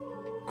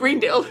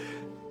Greendale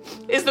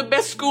is the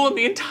best school in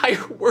the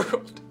entire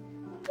world.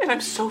 And I'm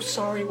so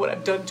sorry what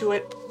I've done to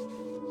it.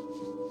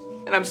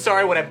 And I'm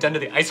sorry what I've done to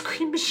the ice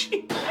cream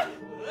machine.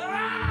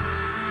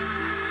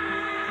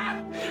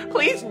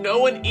 Please, no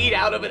one eat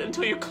out of it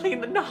until you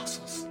clean the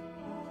nozzles.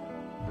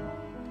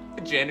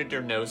 The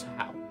janitor knows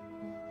how.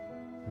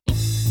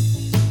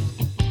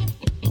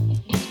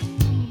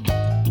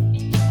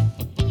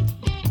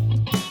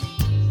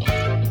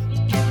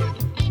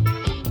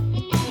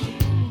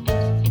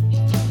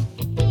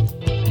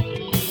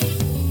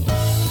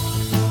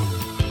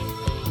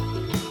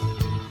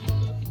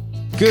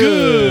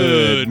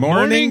 Good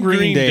morning,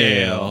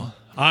 Greendale.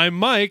 I'm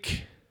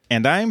Mike.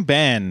 And I'm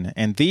Ben,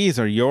 and these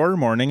are your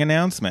morning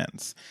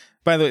announcements.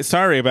 By the way,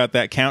 sorry about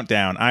that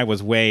countdown. I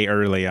was way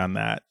early on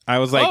that. I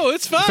was like, oh,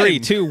 it's fine. 3,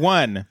 2,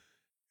 1.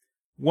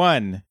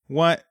 1.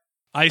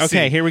 I see.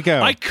 Okay, here we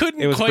go. I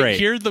couldn't quite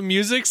hear the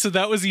music, so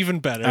that was even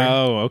better.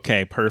 Oh,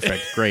 okay,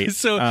 perfect, great.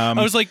 So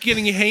I was like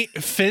getting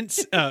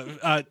hints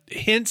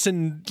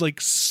and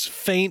like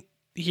faint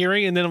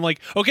hearing, and then I'm like,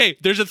 okay,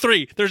 there's a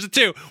 3, there's a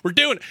 2, we're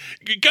doing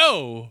it.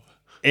 Go.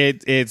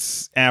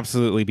 It's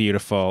absolutely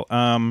beautiful.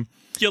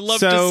 You love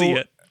to see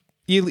it.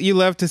 You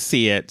love to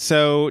see it.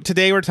 So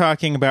today we're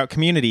talking about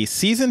Community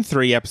Season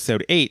 3,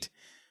 Episode 8,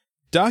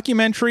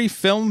 Documentary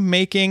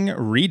Filmmaking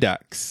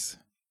Redux.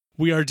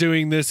 We are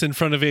doing this in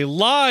front of a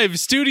live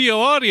studio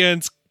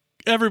audience.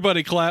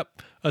 Everybody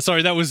clap.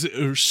 Sorry, that was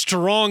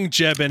strong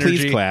Jeb energy.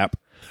 Please clap.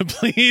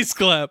 Please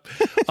clap.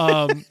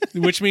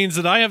 Which means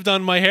that I have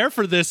done my hair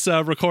for this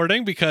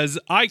recording because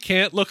I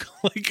can't look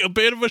like a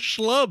bit of a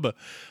schlub.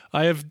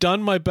 I have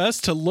done my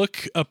best to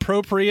look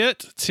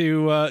appropriate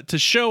to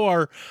show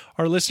our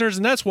listeners,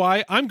 and that's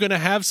why I'm going to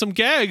have some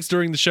gags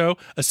during the show,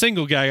 a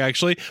single gag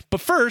actually.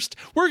 But first,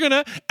 we're going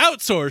to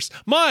outsource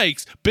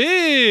Mike's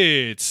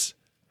Bits.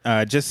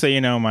 Just so you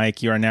know,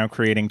 Mike, you are now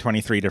creating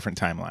 23 different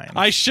timelines.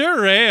 I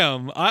sure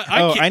am.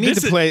 I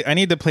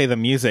need to play the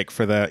music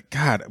for the.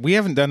 God, we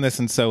haven't done this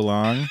in so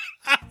long.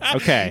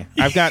 Okay,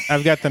 I've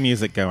got the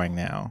music going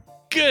now.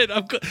 Good.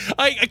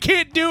 I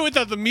can't do it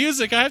without the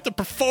music. I have to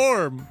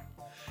perform.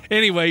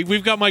 Anyway,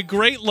 we've got my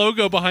great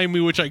logo behind me,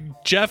 which I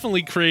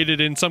definitely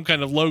created in some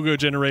kind of logo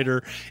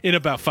generator in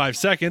about 5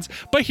 seconds.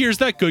 But here's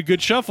that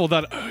good shuffle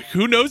that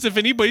who knows if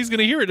anybody's going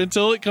to hear it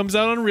until it comes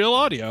out on real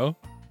audio.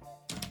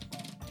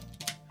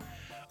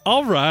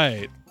 All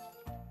right.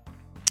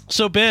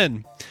 So,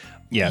 Ben,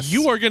 yes,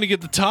 you are going to get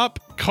the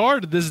top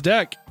card of this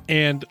deck,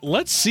 and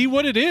let's see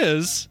what it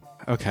is.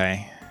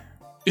 Okay.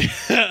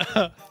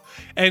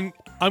 And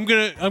I'm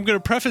gonna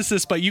preface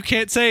this, but you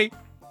can't say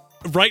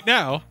right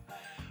now.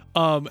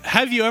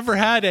 Have you ever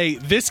had a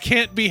 "this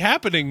can't be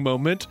happening"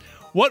 moment?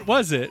 What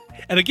was it?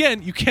 And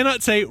again, you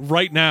cannot say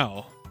right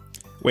now.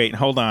 Wait,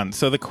 hold on.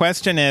 So the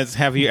question is,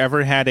 have you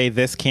ever had a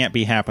 "this can't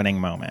be happening"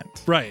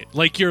 moment? Right.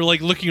 Like you're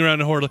like looking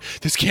around a horror, like,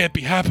 this can't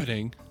be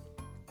happening.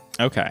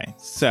 Okay.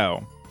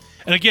 So.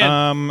 And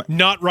again,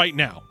 not right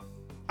now.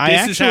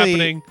 This is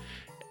happening.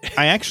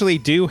 I actually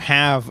do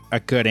have a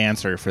good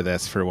answer for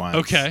this for once.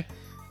 Okay.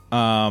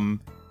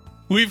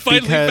 We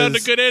finally found a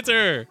good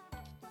answer.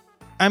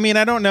 I mean,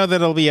 I don't know that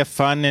it'll be a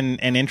fun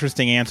and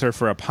interesting answer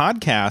for a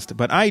podcast,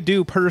 but I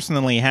do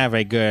personally have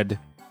a good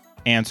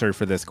answer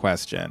for this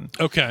question.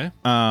 Okay.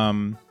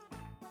 And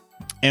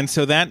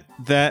so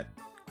that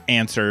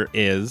answer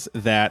is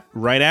that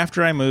right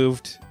after I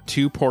moved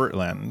to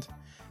Portland,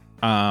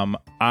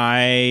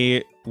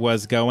 I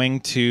was going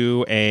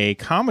to a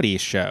comedy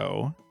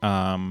show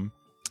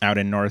out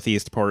in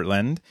Northeast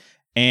Portland,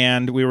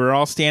 and we were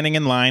all standing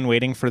in line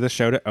waiting for the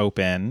show to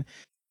open.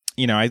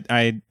 You know,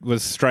 I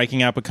was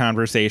striking up a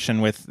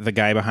conversation with the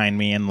guy behind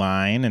me in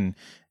line,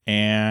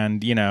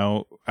 and you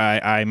know,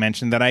 I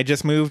mentioned that I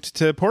just moved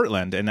to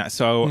Portland, and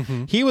so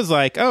he was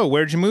like, "Oh,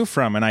 where'd you move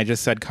from?" And I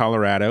just said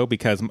Colorado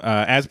because,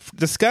 as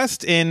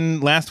discussed in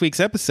last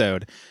week's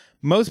episode,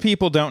 most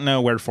people don't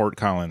know where Fort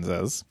Collins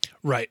is.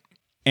 Right.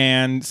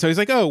 And so he's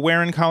like, "Oh,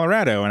 where in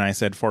Colorado?" And I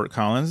said Fort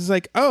Collins. He's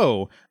like,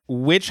 "Oh,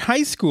 which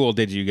high school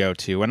did you go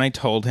to?" And I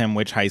told him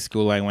which high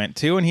school I went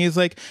to, and he's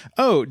like,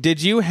 "Oh,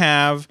 did you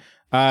have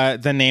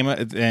the name?"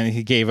 And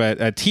he gave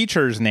a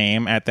teacher's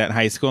name at that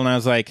high school, and I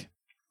was like,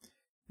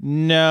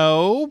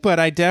 "No, but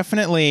I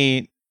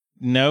definitely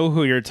know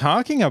who you're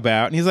talking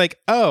about." And he's like,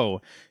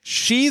 "Oh,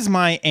 she's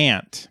my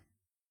aunt."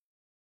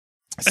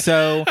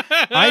 So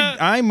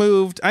I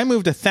moved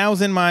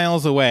 1,000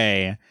 miles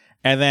away,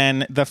 and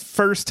then the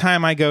first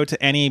time I go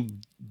to any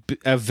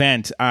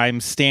event,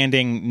 I'm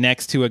standing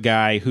next to a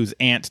guy whose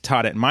aunt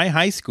taught at my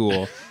high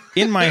school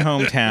in my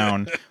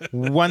hometown,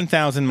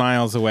 1,000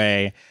 miles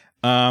away.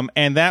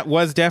 And that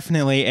was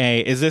definitely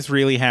a "is this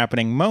really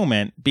happening"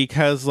 moment,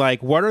 because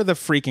like, what are the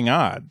freaking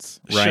odds,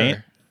 right?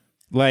 Sure.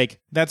 Like,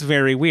 that's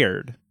very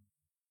weird.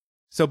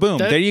 So boom,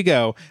 there you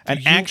go.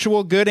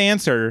 Actual good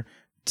answer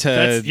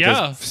to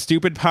the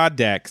stupid pod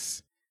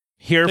decks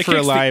here for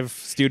a live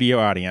studio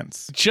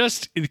audience.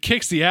 It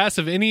kicks the ass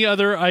of any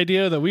other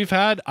idea that we've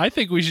had. I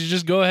think we should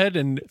just go ahead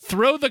and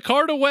throw the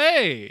card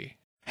away.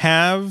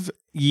 Have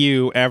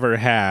you ever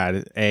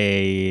had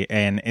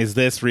an is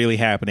this really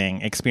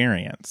happening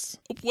experience.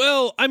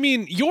 Well, I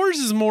mean, yours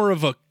is more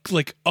of a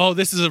like, oh,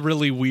 this is a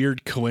really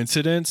weird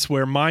coincidence,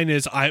 where mine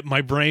is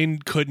my brain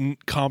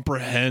couldn't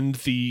comprehend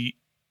the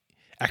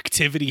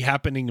activity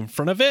happening in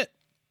front of it.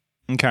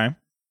 Okay.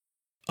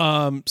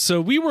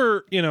 So we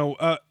were,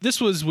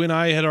 this was when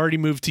I had already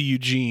moved to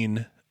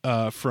Eugene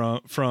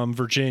from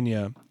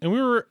Virginia,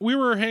 and we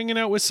were hanging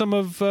out with some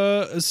of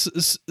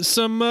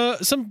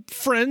some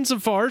friends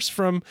of ours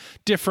from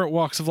different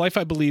walks of life,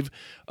 I believe,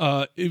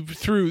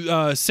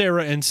 through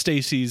Sarah and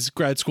Stacy's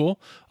grad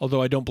school,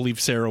 although I don't believe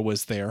Sarah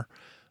was there.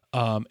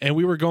 And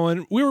we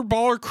were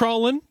bar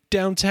crawling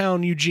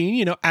downtown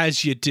Eugene,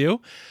 as you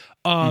do.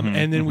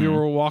 And then we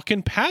were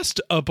walking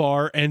past a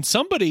bar, and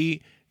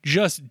somebody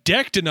just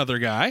decked another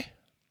guy.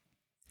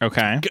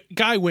 Okay.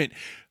 Guy went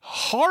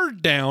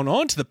hard down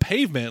onto the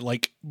pavement,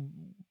 like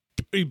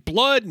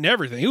blood and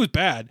everything. It was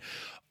bad.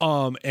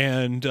 Some of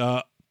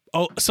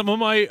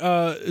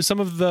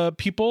the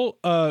people,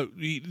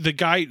 the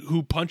guy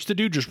who punched the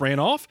dude just ran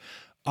off.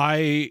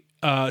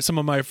 Some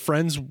of my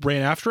friends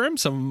ran after him.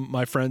 Some of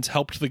my friends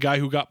helped the guy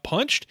who got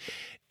punched.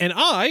 And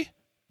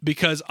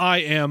because I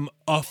am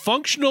a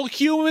functional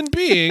human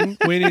being,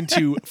 went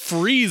into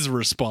freeze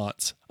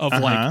response of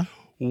like,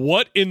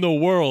 what in the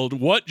world?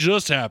 What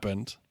just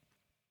happened?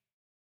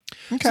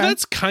 Okay. So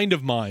that's kind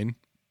of mine.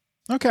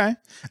 Okay.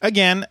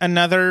 Again,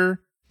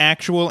 another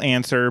actual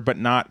answer, but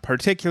not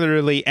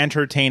particularly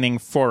entertaining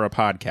for a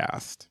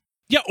podcast.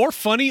 Yeah, or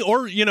funny,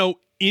 or,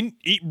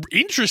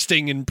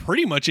 interesting in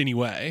pretty much any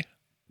way.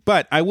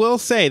 But I will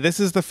say this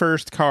is the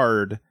first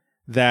card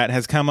that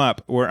has come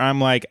up where I'm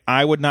like,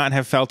 I would not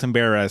have felt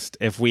embarrassed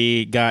if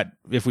we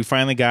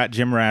finally got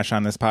Jim Rash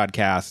on this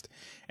podcast,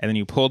 and then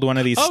you pulled one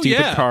of these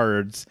stupid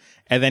cards,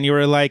 and then you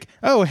were like,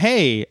 oh,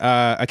 hey,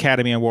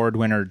 Academy Award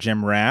winner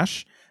Jim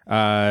Rash,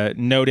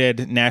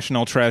 noted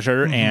national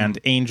treasure and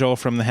angel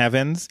from the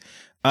heavens.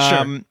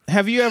 Sure.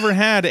 Have you ever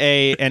had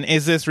an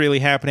is this really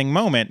happening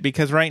moment?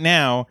 Because right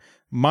now,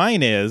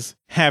 mine is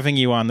having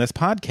you on this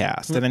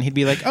podcast. And then he'd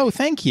be like, oh,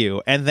 thank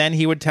you. And then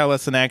he would tell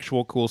us an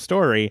actual cool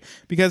story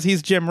because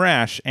he's Jim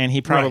Rash and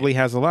he probably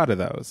has a lot of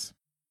those.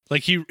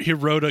 Like he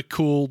wrote a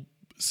cool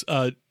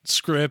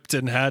script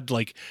and had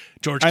like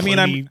George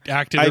Clooney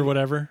acted or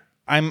whatever.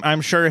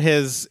 I'm sure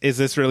his is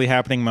this really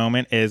happening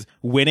moment is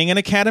winning an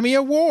Academy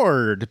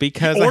Award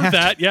because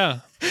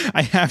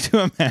I have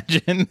to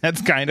imagine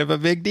that's kind of a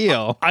big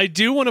deal. I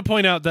do want to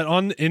point out that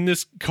in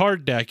this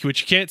card deck,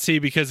 which you can't see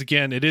because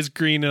again it is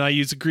green and I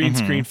use a green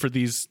screen for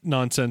these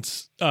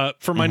nonsense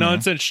for my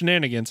nonsense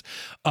shenanigans.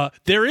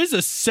 There is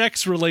a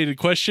sex related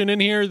question in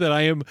here that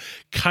I am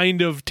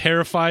kind of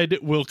terrified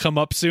will come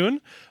up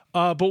soon.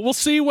 But we'll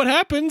see what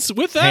happens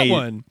with that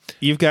one.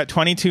 You've got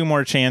 22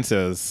 more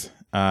chances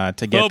to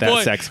get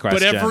that sex question.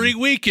 But every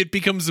week it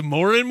becomes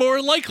more and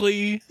more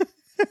likely.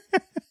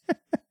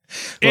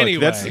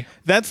 Anyway. Look,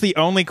 that's the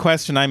only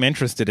question I'm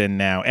interested in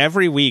now.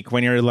 Every week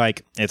when you're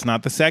like, it's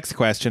not the sex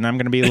question, I'm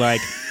going to be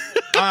like,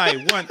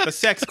 I want the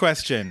sex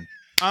question.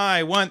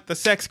 I want the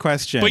sex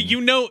question. But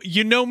you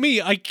know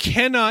me, I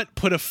cannot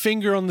put a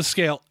finger on the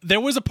scale.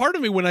 There was a part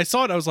of me when I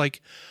saw it, I was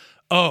like,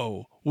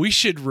 oh, we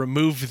should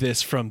remove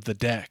this from the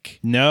deck.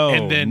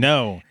 No,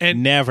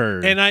 never.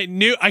 And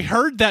I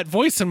heard that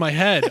voice in my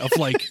head of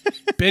like,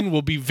 Ben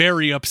will be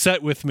very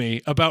upset with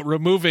me about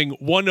removing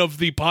one of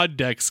the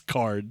Poddex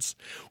cards,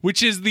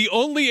 which is the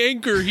only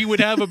anchor he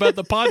would have about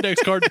the Poddex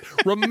card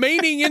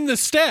remaining in the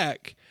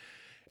stack.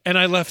 And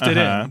I left it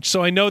in.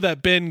 So I know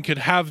that Ben could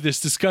have this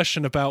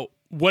discussion about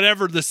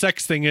whatever the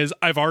sex thing is.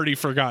 I've already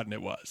forgotten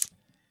it was.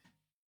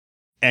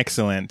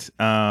 Excellent.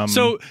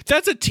 So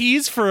that's a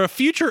tease for a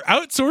future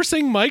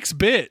outsourcing Mike's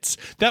Bits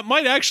that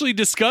might actually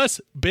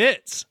discuss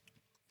bits.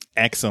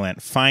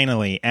 Excellent.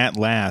 Finally, at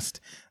last.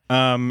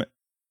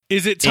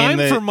 Is it time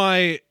for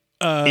my...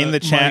 in the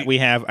chat we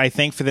have, I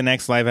think for the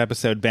next live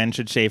episode, Ben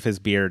should shave his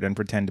beard and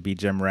pretend to be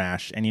Jim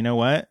Rash. And you know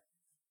what?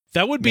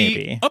 That would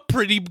be a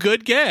pretty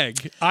good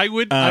gag. I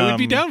would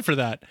be down for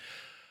that.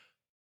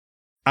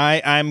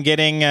 I'm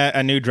getting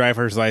a new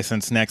driver's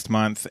license next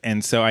month,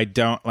 and so I've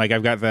got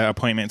the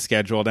appointment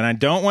scheduled, and I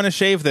don't want to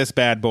shave this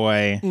bad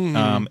boy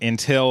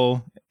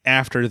until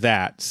after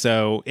that.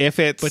 So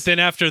but then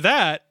after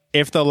that,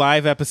 if the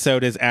live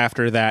episode is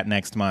after that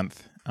next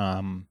month,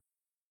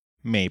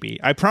 maybe.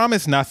 I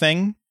promise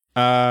nothing,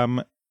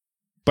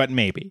 but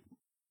maybe.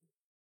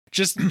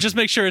 Just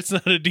make sure it's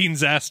not a Dean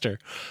Zaster.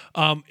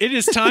 It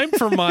is time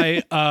for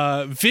my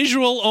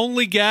visual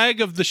only gag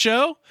of the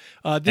show.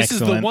 This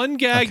Excellent. is the one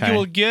gag you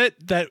will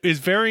get that is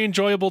very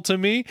enjoyable to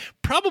me.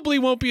 Probably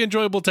won't be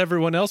enjoyable to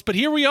everyone else, but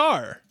here we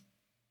are.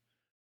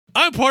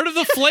 I'm part of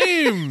the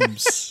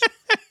Flames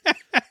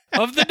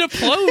of the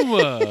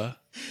diploma.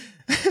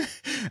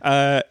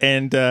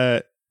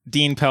 And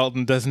Dean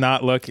Pelton does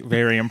not look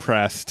very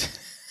impressed.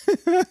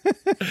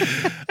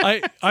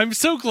 I'm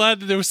so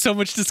glad that there was so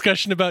much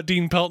discussion about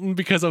Dean Pelton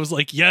because I was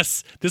like,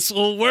 yes, this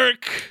will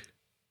work.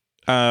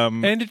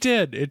 And it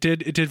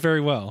did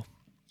very well.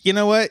 You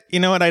know what?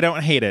 I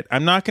don't hate it.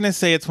 I'm not going to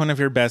say it's one of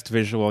your best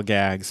visual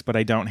gags, but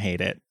I don't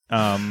hate it.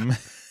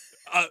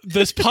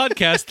 This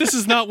podcast, this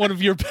is not one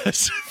of your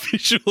best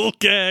visual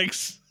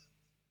gags.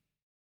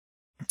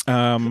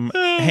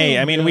 Hey,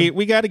 I mean,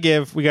 we got to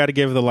give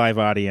the live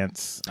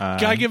audience.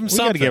 Gotta give them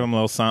something. We got to give them a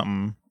little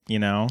something.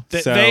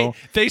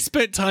 They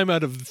spent time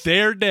out of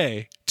their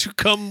day to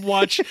come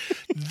watch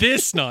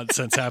this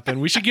nonsense happen.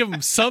 We should give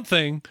them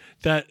something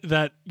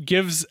that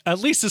gives at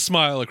least a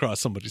smile across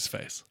somebody's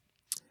face.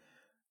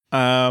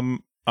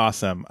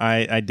 Awesome.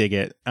 I dig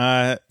it.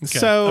 Okay.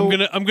 So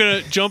I'm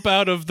gonna jump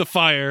out of the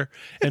fire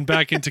and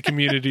back into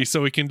Community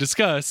so we can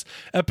discuss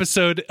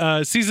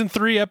season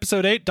 3,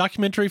 episode 8,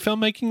 documentary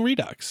filmmaking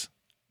Redux.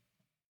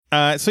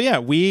 So yeah,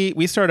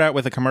 we start out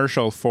with a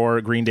commercial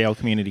for Greendale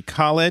Community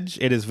College.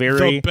 It is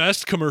the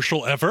best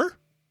commercial ever.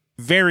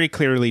 Very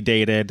clearly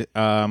dated.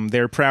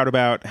 They're proud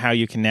about how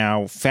you can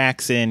now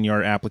fax in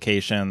your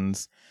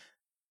applications.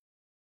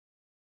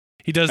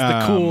 He does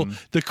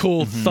the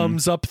cool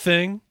thumbs up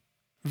thing.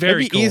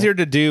 Very It'd be easier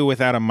to do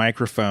without a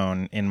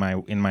microphone in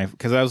my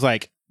because I was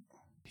like,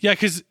 yeah,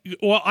 because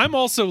I'm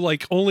also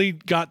like only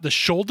got the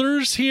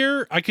shoulders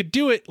here. I could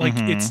do it like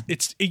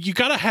it's you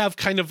got to have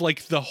kind of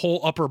like the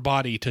whole upper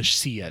body to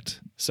see it.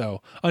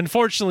 So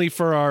unfortunately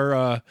for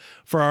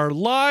our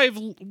live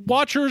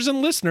watchers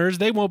and listeners,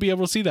 they won't be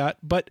able to see that.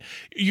 But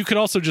you could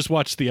also just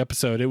watch the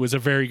episode. It was a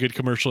very good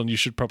commercial, and you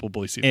should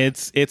probably see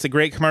it. It's a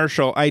great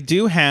commercial. I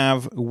do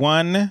have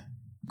one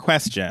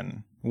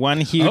question.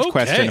 One huge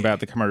question about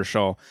the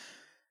commercial.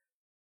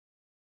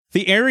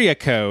 The area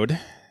code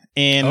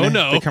in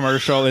the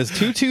commercial is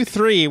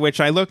 223, which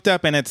I looked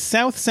up, and it's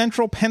South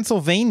Central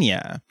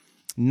Pennsylvania.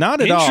 Not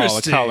at all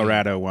a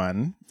Colorado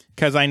one,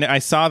 because I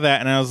saw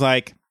that, and I was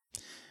like,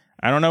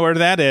 I don't know where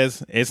that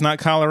is. It's not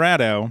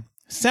Colorado.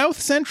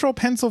 South Central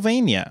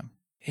Pennsylvania.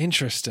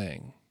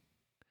 Interesting.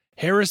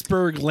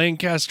 Harrisburg,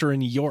 Lancaster,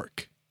 and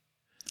York.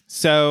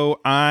 So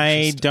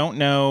I don't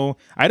know.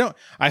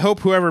 I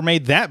hope whoever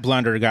made that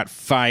blunder got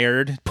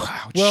fired.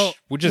 Also,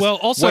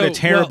 what a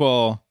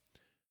terrible.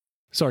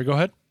 Sorry, go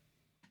ahead.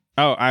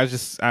 Oh,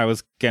 I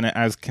was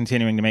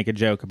continuing to make a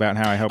joke about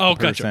how I hope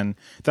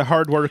the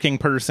hardworking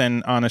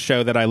person on a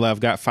show that I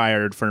love got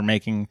fired for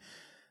making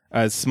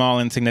a small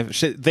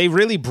insignificant. They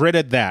really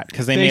Brited that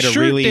because they made a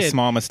really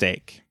small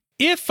mistake.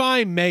 If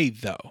I may,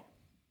 though,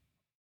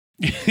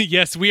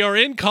 yes, we are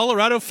in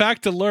Colorado.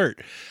 Fact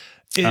alert.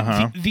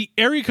 The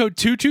area code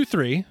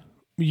 223,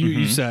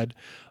 you said,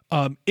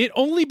 it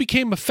only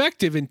became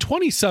effective in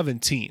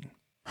 2017.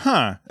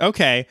 Huh.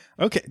 Okay.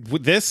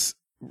 This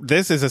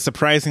is a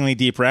surprisingly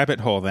deep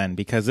rabbit hole then,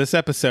 because this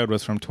episode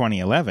was from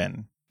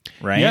 2011,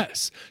 right?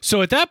 Yes.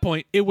 So at that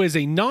point, it was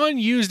a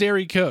non-used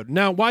area code.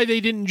 Now, why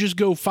they didn't just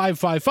go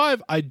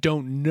 555, I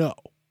don't know.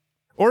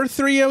 Or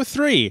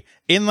 303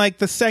 in like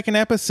the second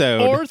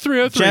episode. Or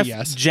 303,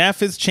 yes.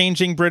 Jeff is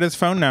changing Britta's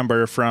phone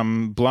number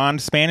from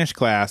blonde Spanish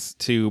class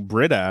to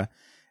Britta,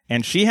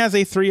 and she has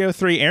a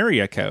 303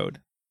 area code.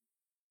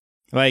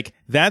 Like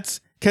that's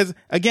because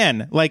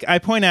again, like I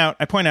point out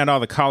all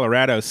the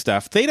Colorado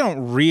stuff. They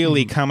don't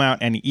really come out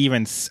and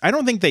even. I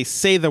don't think they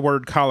say the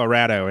word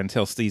Colorado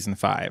until season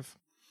 5.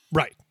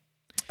 Right.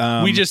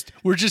 We're just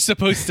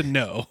supposed to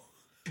know.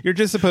 You're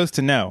just supposed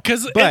to know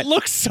because it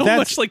looks so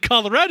much like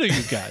Colorado,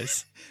 you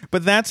guys.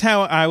 But that's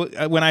how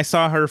when I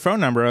saw her phone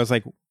number, I was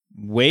like,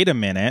 wait a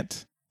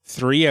minute,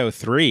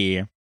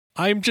 303.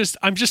 I'm just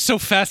so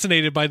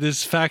fascinated by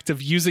this fact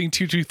of using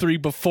 223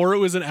 before it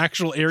was an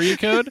actual area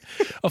code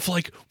of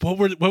like,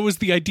 what was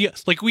the idea?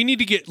 Like, we need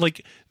to get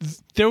like,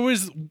 there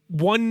was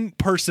one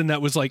person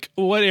that was like,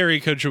 what area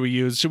code should we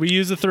use? Should we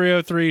use the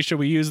 303? Should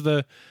we use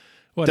the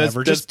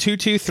whatever? Does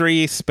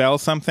 223 spell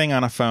something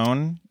on a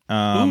phone?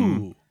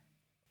 Ooh,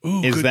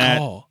 is good that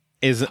call.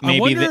 Is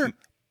maybe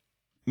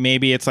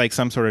maybe it's like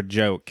some sort of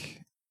joke?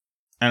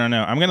 I don't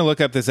know. I'm gonna look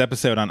up this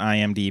episode on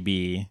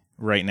IMDb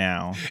right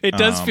now. It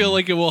does feel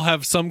like it will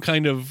have some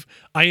kind of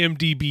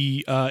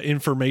IMDb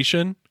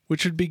information,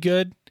 which would be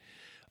good.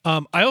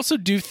 I also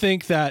do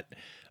think that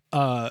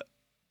I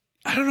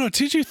don't know,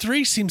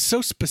 223 seems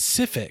so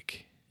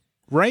specific.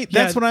 Right?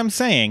 That's what I'm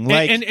saying.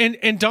 Like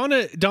and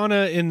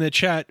Donna in the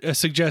chat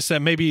suggests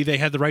that maybe they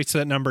had the rights to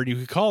that number and you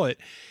could call it.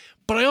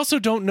 But I also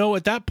don't know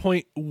at that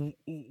point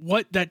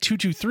what that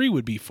 223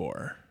 would be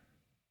for.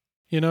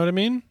 You know what I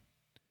mean?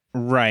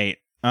 Right.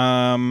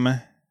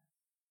 Okay.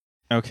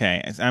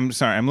 I'm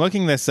sorry. I'm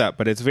looking this up,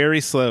 but it's very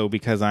slow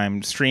because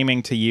I'm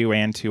streaming to you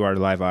and to our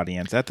live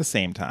audience at the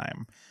same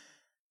time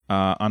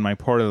on my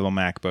portable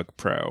MacBook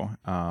Pro.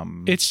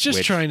 It's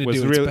just trying to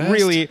do its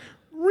best.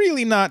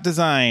 Really not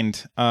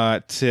designed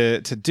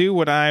to do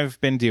what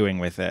I've been doing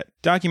with it.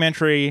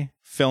 Documentary,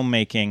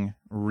 filmmaking,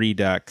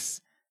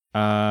 Redux.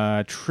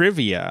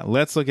 Trivia.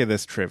 Let's look at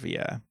this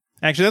trivia.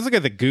 Actually, let's look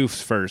at the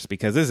goofs first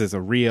because this is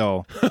a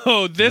real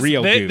goof.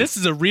 This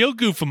is a real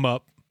goof 'em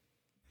up.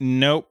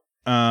 Nope.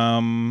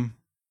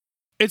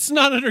 It's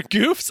not under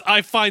goofs.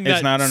 I find that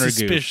it's not under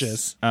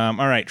suspicious. Goofs.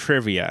 All right,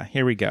 trivia.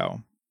 Here we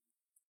go.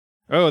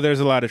 Oh, there's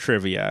a lot of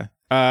trivia.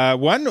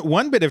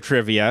 One bit of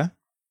trivia.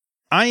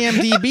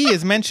 IMDb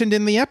is mentioned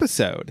in the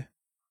episode.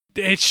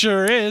 It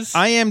sure is.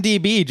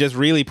 IMDb just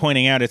really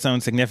pointing out its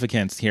own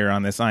significance here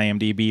on this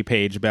IMDb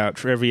page about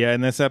trivia in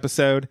this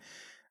episode.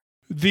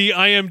 The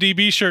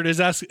IMDb shirt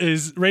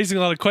is raising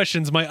a lot of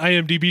questions. My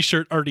IMDb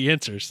shirt already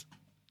answers.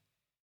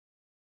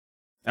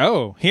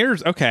 Oh,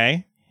 here's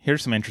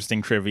some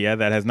interesting trivia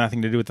that has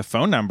nothing to do with the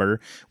phone number.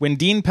 When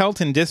Dean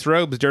Pelton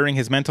disrobes during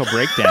his mental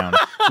breakdown,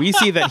 we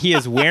see that he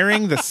is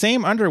wearing the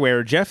same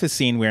underwear Jeff is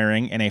seen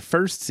wearing in a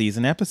first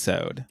season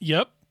episode.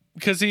 Yep.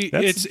 Because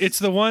it's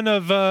the one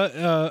of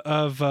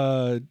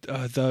the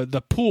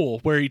pool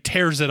where he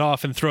tears it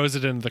off and throws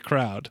it into the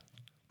crowd.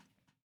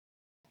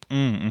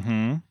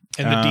 Mm-hmm.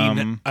 And the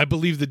dean, I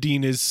believe the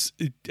dean is,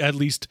 at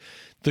least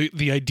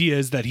the idea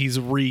is that he's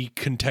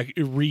re-sewn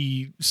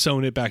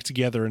it back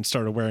together and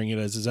started wearing it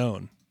as his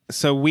own.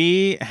 So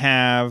we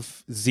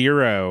have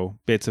 0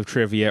 bits of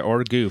trivia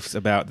or goofs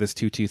about this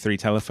 223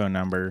 telephone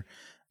number.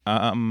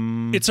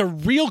 It's a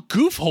real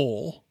goof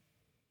hole.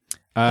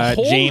 A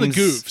hole James, in the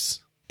goofs.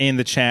 In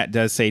the chat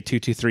does say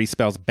 223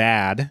 spells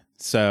bad.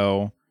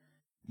 So,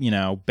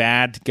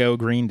 bad go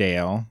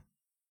Greendale.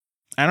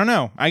 I don't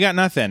know. I got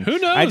nothing. Who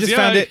knows?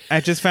 I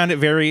just found it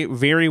very,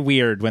 very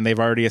weird when they've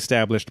already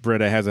established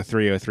Britta has a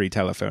 303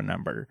 telephone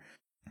number.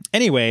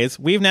 Anyways,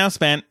 we've now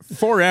spent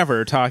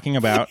forever talking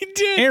about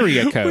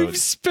area codes. We've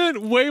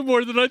spent way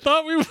more than I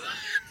thought we would.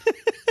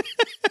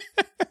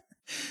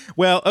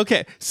 Well,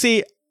 okay.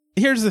 See,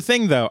 here's the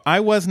thing though. I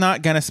was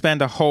not going to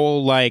spend a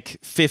whole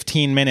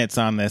 15 minutes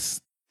on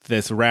this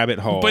rabbit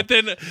hole. But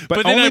then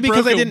only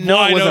because I didn't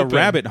know it was open. a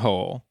rabbit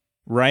hole,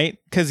 right?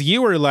 Because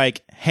you were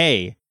like,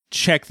 "Hey,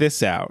 check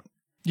this out."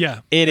 Yeah,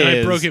 it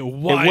is. I broke it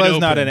wide. It was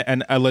open. not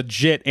a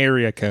legit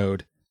area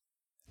code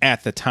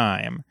at the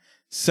time,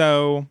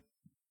 so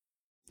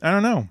I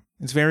don't know.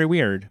 It's very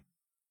weird.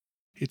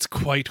 It's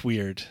quite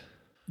weird.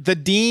 The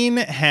dean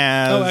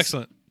has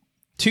excellent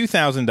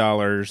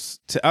 $2,000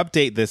 to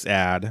update this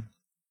ad.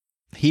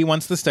 He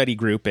wants the study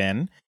group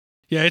in.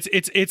 Yeah,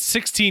 it's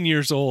 16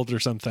 years old or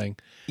something.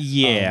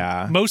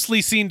 Yeah,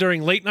 mostly seen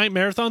during late night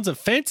marathons of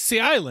Fantasy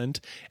Island,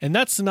 and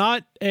that's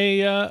not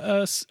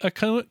a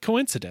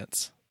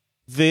coincidence.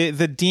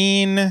 The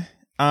dean,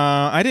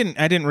 I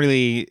didn't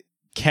really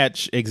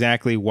catch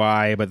exactly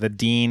why, but the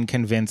dean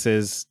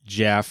convinces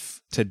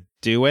Jeff to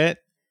do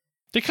it.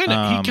 He kind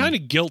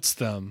of guilts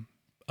them.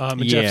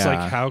 And Jeff's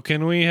like, "How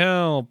can we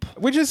help?"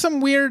 Which is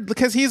some weird,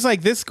 because he's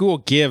like, "This school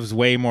gives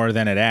way more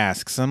than it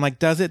asks." I'm like,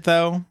 "Does it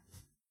though?"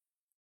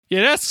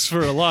 It asks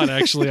for a lot,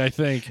 actually, I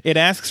think. It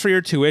asks for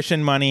your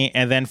tuition money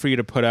and then for you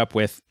to put up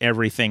with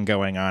everything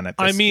going on at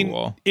the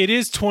school. It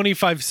is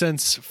 25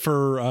 cents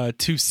for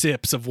 2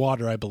 sips of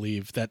water, I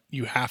believe, that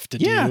you have to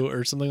do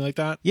or something like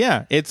that.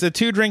 Yeah, it's a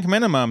 2-drink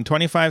minimum,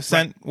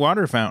 25-cent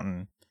water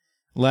fountain.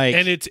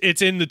 And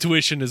it's in the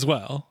tuition as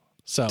well.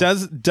 So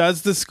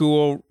does the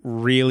school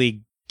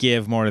really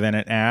give more than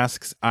it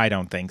asks? I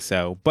don't think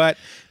so. But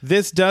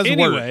this does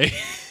work.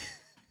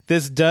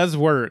 This does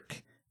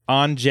work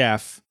on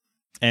Jeff.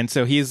 And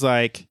so he's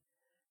like,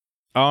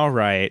 "All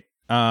right,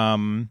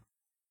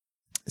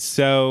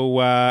 so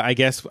I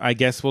guess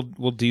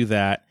we'll do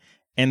that."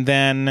 And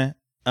then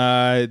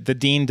the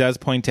dean does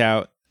point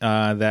out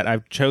that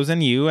I've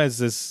chosen you as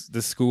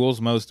the school's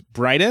most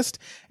brightest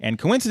and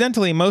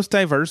coincidentally most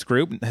diverse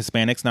group,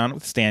 Hispanics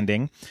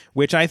notwithstanding,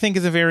 which I think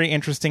is a very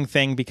interesting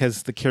thing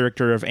because the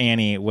character of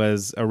Annie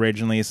was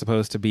originally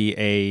supposed to be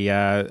a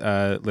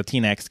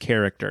Latinx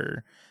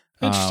character.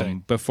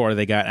 Interesting. Before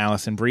they got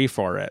Allison Brie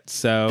for it.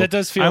 So that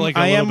does feel like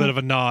a little bit of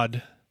a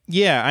nod.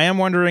 Yeah, I am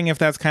wondering if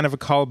that's kind of a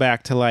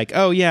callback to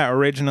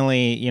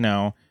originally,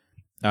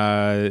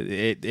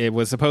 it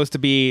was supposed to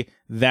be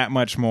that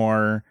much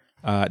more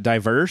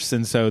diverse,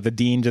 and so the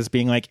dean just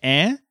being like,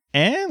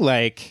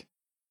 like...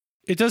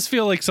 It does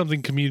feel like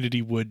something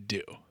Community would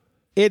do.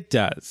 It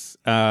does.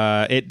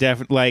 It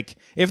definitely,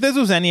 if this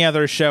was any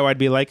other show, I'd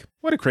be like,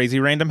 what a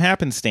crazy random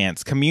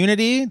happenstance.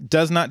 Community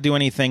does not do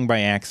anything by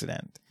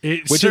accident.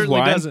 Which is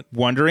why I'm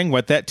wondering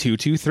what that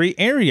 223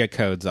 area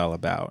code's all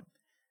about.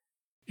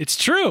 It's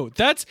true.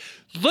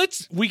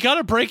 We got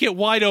to break it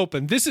wide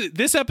open.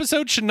 This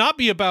episode should not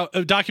be about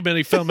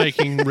documentary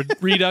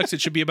filmmaking redux. It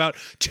should be about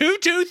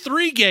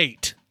 223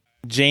 Gate.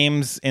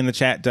 James in the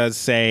chat does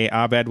say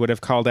Abed would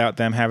have called out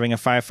them having a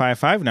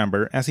 555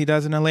 number, as he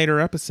does in a later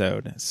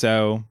episode.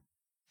 So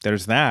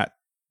there's that.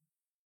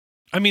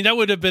 I mean, that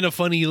would have been a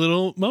funny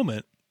little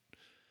moment,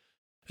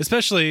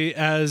 especially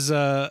as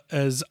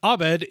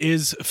Abed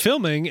is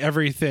filming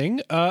everything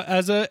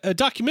as a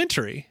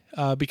documentary,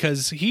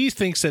 because he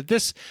thinks that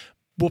this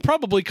will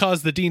probably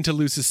cause the dean to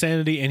lose his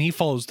sanity, and he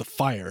follows the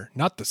fire,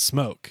 not the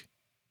smoke.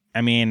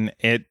 I mean,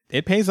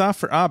 it pays off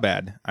for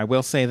Abed. I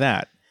will say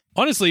that.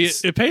 Honestly,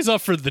 it pays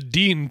off for the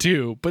dean,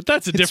 too, but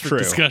that's a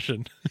different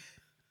discussion.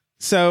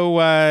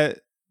 So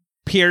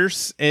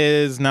Pierce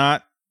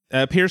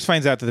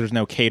finds out that there's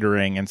no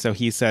catering, and so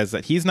he says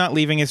that he's not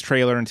leaving his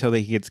trailer until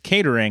he gets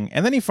catering,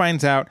 and then he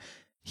finds out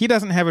he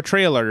doesn't have a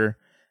trailer,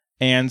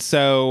 and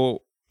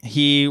so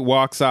he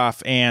walks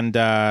off, and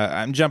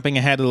I'm jumping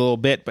ahead a little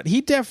bit, but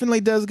he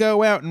definitely does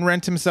go out and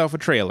rent himself a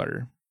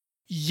trailer.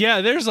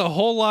 Yeah, there's a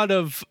whole lot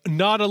of,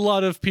 not a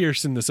lot of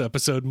Pierce in this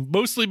episode,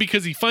 mostly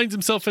because he finds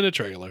himself in a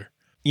trailer.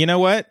 You know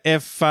what?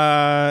 If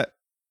I'm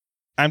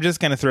just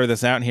going to throw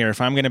this out here,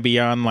 if I'm going to be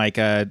on like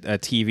a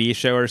TV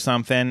show or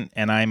something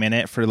and I'm in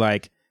it for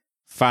like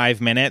 5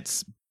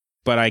 minutes,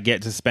 but I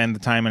get to spend the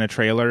time in a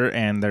trailer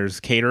and there's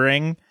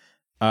catering,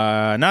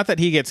 not that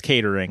he gets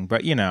catering,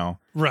 but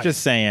Right.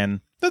 Just saying,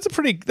 that's a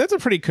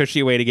pretty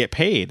cushy way to get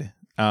paid.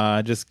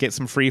 Just get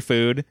some free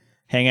food,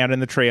 hang out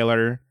in the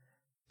trailer,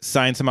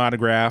 sign some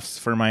autographs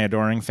for my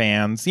adoring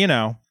fans.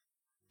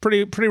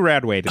 Pretty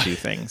rad way to do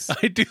things.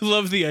 I do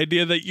love the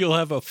idea that you'll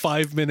have a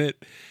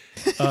 5-minute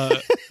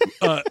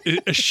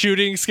a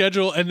shooting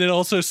schedule and then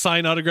also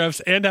sign autographs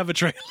and have a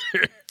trailer.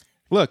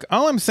 Look,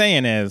 all I'm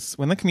saying is,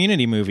 when the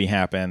Community movie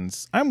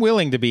happens, I'm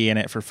willing to be in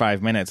it for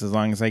 5 minutes as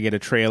long as I get a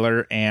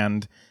trailer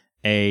and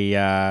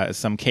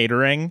some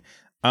catering.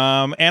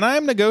 And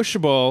I'm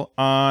negotiable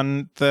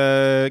on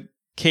the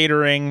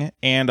catering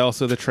and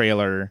also the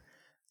trailer.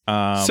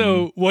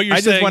 So what you're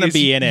I saying just want to is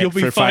be in it you'll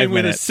be for fine 5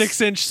 with minutes. a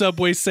 6-inch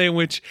Subway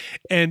sandwich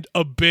and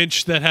a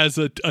bench that has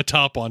a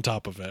top on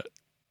top of it.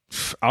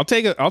 I'll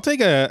take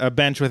a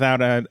bench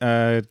without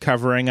a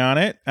covering on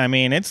it. I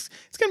mean, it's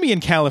going to be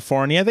in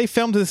California. They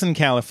filmed this in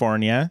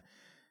California,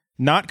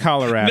 not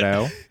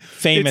Colorado.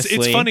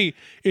 Famously,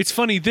 It's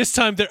funny. This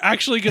time they're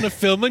actually going to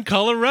film in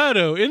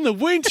Colorado in the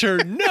winter.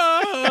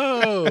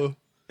 No,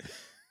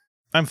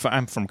 I'm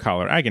from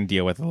Colorado. I can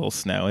deal with a little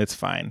snow. It's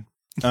fine.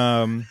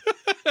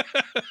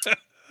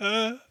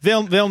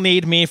 They'll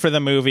need me for the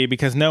movie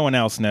because no one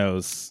else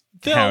knows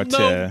how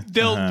to.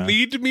 They'll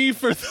need me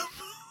for the.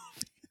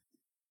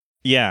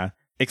 Yeah.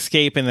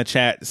 Escape in the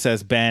chat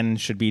says Ben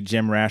should be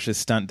Jim Rash's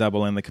stunt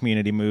double in the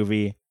Community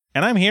movie,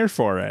 and I'm here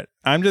for it.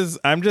 I'm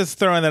just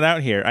throwing that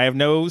out here. I have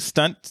no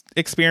stunt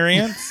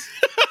experience.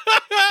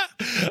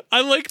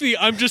 I like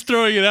I'm just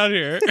throwing it out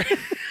here.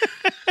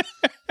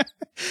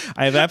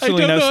 I have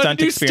absolutely no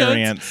stunt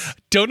experience.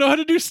 Don't know how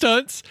to do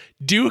stunts.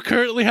 Do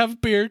currently have a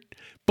beard,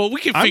 but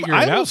we can figure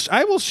it out.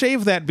 I will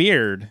shave that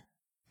beard.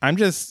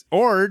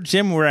 Or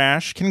Jim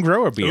Rash can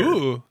grow a beard.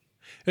 Ooh,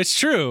 it's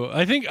true.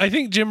 I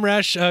think Jim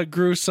Rash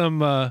grew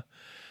some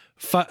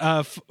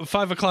 5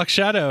 o'clock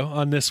shadow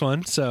on this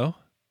one, so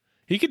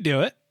he could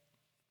do it.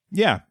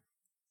 Yeah.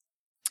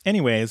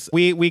 Anyways,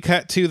 we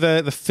cut to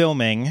the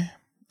filming.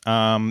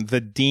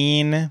 The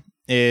dean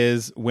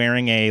is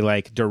wearing a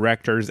like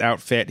director's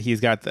outfit. He's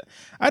got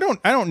I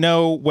don't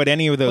know what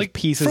any of those like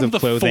pieces of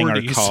clothing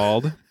 40s are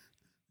called,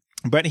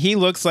 but he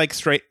looks like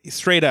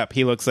straight up.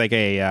 He looks like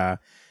a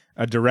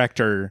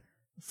director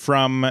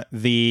from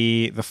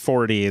the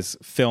 40s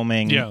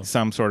filming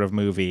some sort of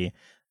movie.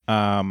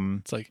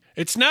 It's like,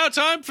 it's now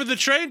time for the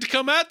train to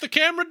come at the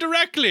camera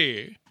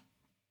directly.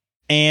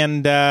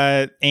 And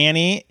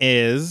Annie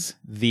is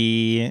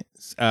the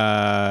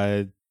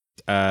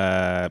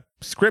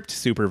script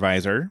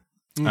supervisor,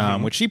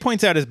 which she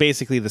points out is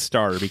basically the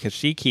star because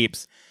she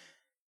keeps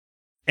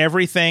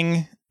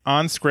everything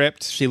on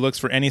script. She looks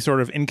for any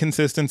sort of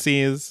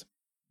inconsistencies,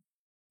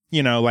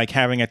 like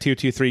having a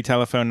 223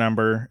 telephone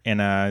number in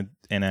a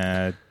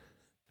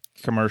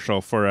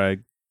commercial for a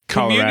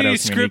Colorado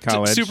Community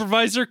College.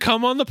 Supervisor,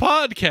 come on the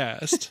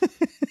podcast.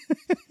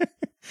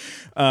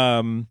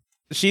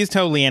 She's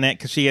totally in it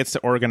because she gets to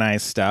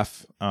organize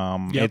stuff.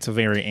 It's a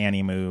very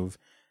Annie move.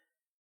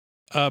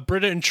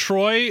 Britta and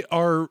Troy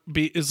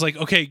is like,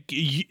 okay,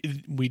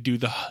 we do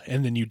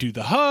and then you do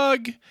the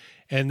hug,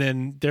 and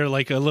then they're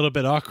like a little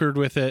bit awkward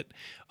with it.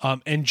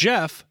 And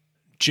Jeff,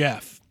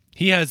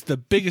 he has the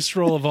biggest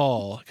role of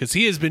all because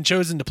he has been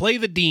chosen to play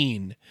the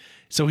dean.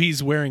 So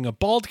he's wearing a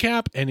bald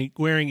cap and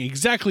wearing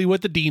exactly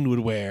what the dean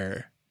would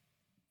wear.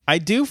 I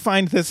do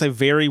find this a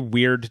very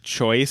weird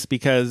choice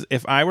because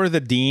if I were the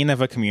dean of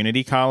a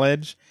community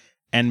college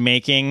and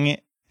making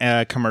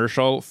a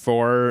commercial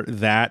for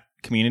that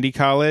community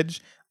college,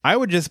 I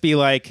would just be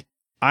like,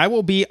 I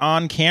will be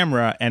on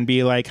camera and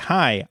be like,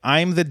 hi,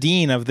 I'm the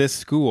dean of this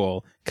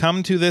school.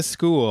 Come to this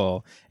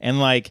school. And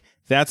like,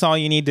 that's all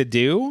you need to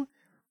do.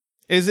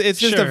 It's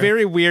just a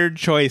very weird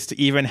choice to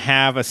even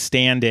have a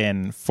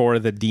stand-in for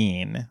the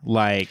dean.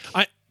 Like,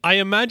 I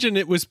imagine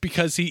it was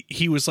because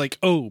he was like,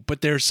 oh,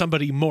 but there's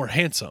somebody more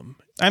handsome.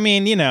 I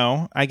mean,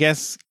 I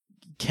guess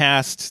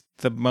cast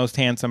the most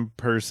handsome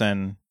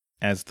person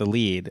as the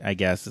lead, I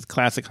guess. It's a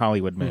classic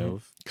Hollywood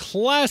move.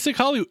 Classic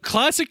Hollywood.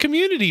 Classic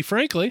Community,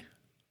 frankly.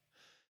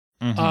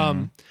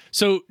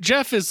 So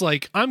Jeff is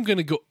like, I'm going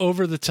to go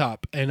over the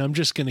top, and I'm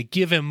just going to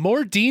give him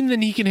more Dean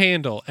than he can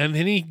handle. And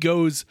then he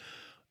goes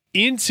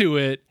into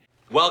it.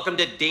 Welcome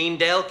to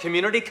Deandale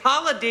Community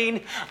College,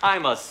 Dean.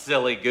 I'm a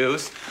silly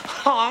goose.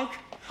 Honk,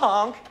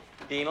 honk,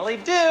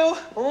 Deanily do.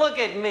 Look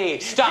at me.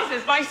 Stop.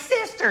 This is my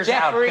sister's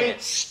Jeffrey,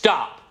 outfit.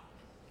 stop.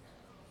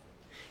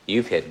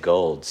 You've hit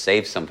gold.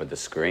 Save some for the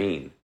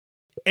screen.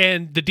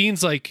 And the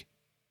dean's like,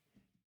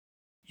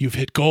 you've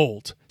hit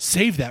gold.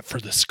 Save that for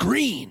the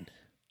screen.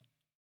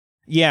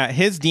 Yeah,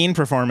 his dean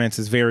performance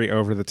is very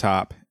over the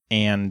top.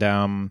 And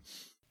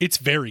It's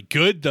very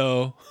good,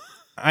 though.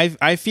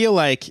 I feel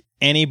like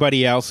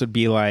anybody else would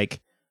be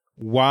like,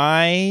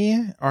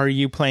 why are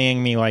you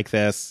playing me like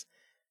this?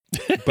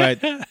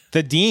 But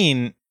the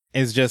dean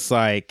is just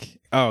like,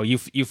 oh,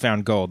 you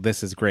found gold.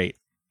 This is great.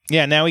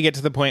 Yeah, now we get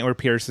to the point where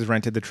Pierce has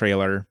rented the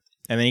trailer.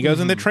 And then he goes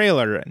in the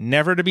trailer,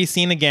 never to be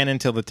seen again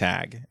until the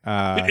tag.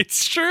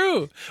 It's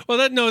true. Well,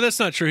 that's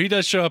not true. He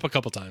does show up a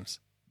couple times.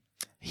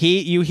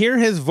 You hear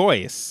his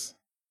voice.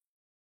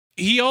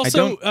 He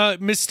also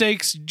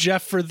mistakes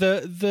Jeff for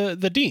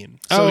the dean.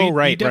 So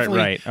right.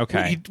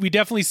 Okay, we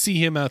definitely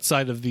see him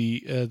outside of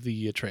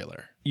the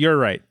trailer. You're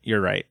right.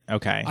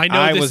 Okay, I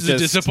know this is a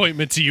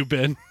disappointment to you,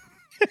 Ben.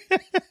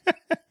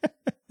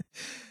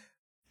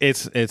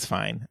 It's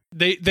fine.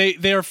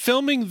 They are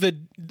filming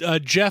the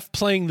Jeff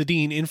playing the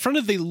dean in front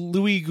of the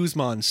Luis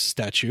Guzman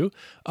statue.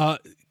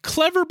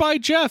 Clever by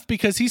Jeff,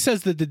 because he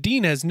says that the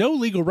dean has no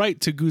legal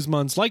right to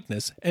Guzman's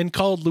likeness and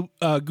called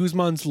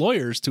Guzman's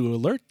lawyers to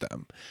alert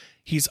them.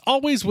 He's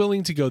always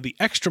willing to go the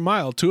extra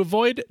mile to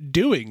avoid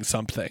doing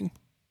something.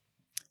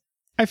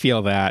 I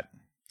feel that.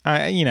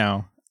 I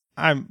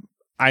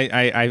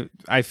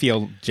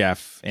feel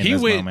Jeff in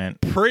this moment. He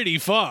went pretty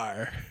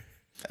far.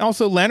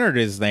 Also, Leonard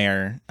is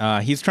there.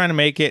 He's trying to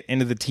make it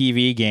into the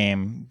TV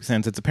game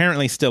since it's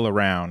apparently still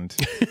around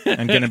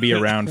and going to be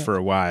around for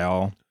a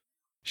while.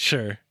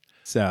 Sure.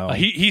 So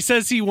he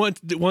says he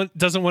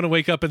doesn't want to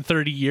wake up in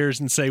 30 years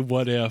and say,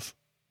 what if?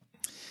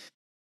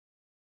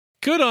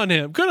 Good on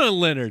him. Good on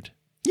Leonard.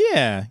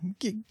 Yeah.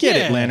 Get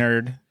it,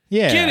 Leonard.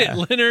 Yeah. Get it,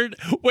 Leonard.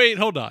 Wait,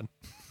 hold on.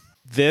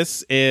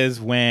 This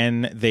is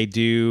when they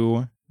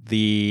do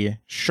the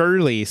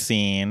Shirley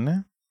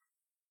scene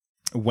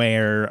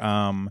where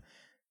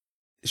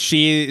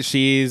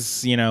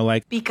she's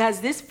like,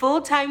 because this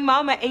full-time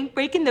mama ain't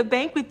breaking the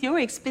bank with your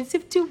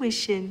expensive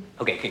tuition.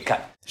 Okay,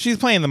 cut. She's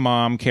playing the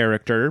mom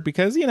character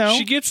because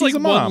she gets like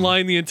one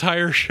line the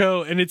entire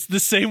show, and it's the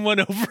same one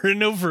over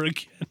and over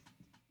again.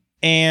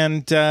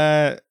 And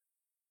the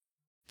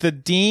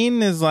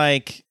dean is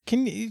like,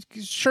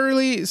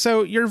 Shirley,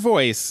 so your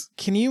voice,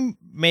 can you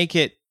make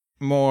it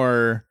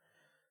more,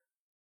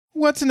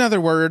 what's another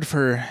word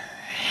for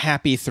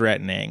happy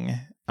threatening?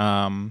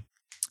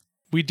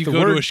 We do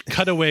go to a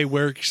cutaway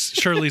where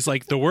Shirley's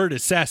like, the word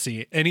is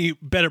sassy, and he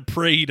better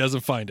pray he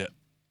doesn't find it.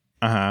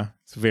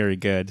 It's very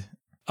good.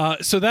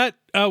 So that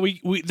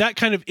we that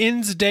kind of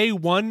ends day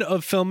one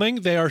of filming.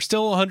 They are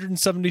still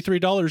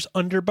 $173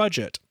 under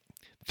budget.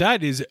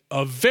 That is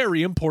a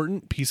very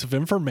important piece of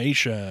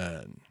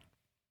information.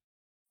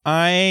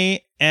 I'm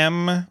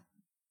not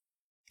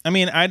a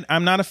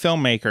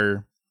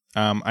filmmaker.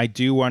 I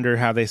do wonder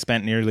how they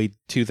spent nearly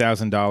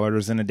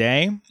 $2,000 in a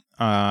day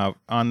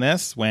on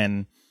this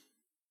when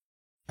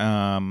they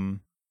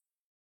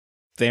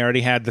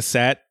already had the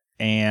set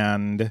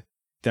and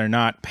they're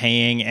not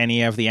paying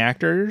any of the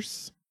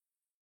actors.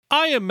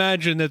 I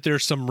imagine that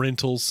there's some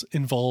rentals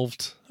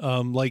involved,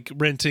 like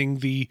renting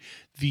the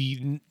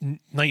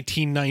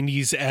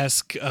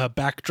 1990s-esque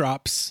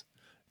backdrops,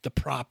 the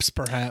props,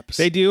 perhaps.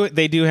 They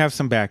do have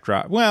some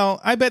backdrop. Well,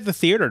 I bet the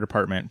theater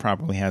department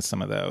probably has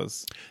some of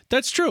those.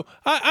 That's true.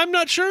 I'm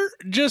not sure.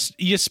 Just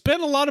you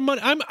spend a lot of money.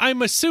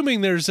 I'm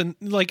assuming there's do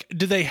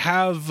they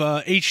have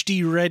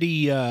HD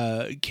ready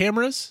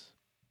cameras?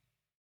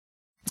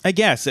 I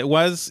guess it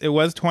was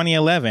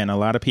 2011. A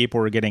lot of people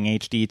were getting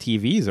HD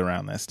TVs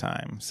around this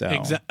time.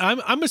 So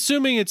I'm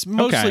assuming it's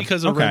mostly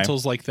because of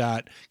rentals like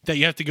that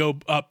you have to go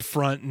up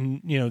front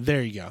and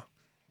there you go.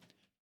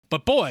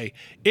 But boy,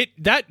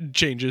 that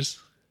changes.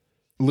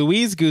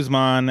 Luis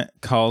Guzman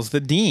calls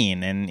the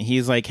dean and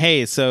he's like,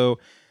 "Hey, so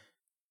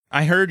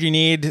I heard you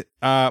need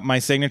my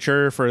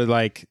signature for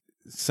like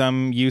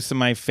some use of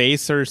my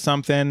face or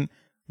something.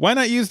 Why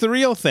not use the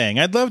real thing?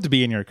 I'd love to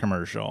be in your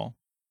commercial."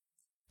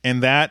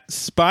 And that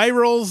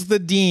spirals the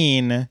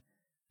dean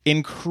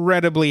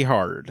incredibly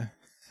hard.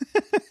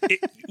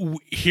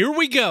 Here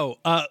we go.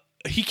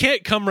 He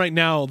can't come right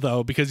now,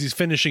 though, because he's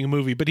finishing a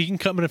movie, but he can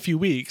come in a few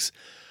weeks.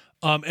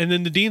 And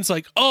then the dean's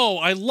like, "Oh,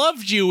 I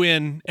loved you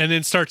in," and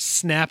then starts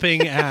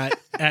snapping at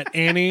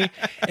Annie.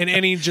 And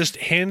Annie just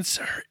hands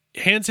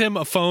him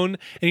a phone,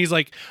 and he's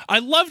like, "I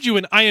loved you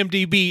in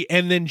IMDb,"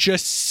 and then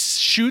just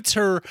shoots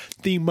her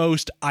the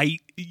most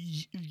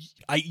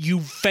you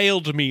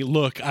failed me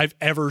look I've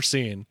ever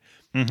seen.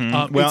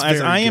 Mm-hmm. Well,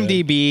 as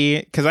IMDb,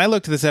 because I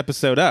looked this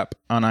episode up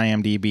on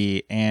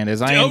IMDb, and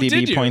as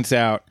IMDb points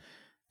out,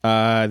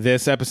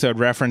 this episode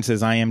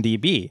references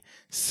IMDb.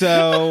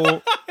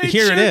 So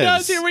here it is.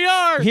 Does. Here we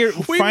are.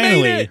 We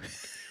finally made it.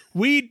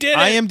 We did it.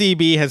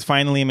 IMDb has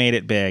finally made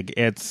it big.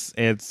 It's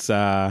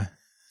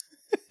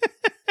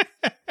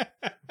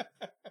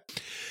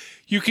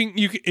You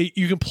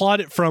can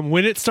plot it from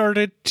when it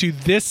started to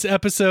this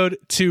episode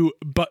to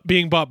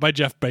being bought by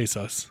Jeff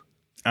Bezos.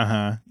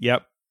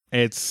 Yep.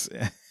 It's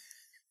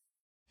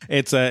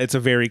a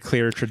very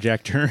clear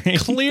trajectory.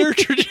 Clear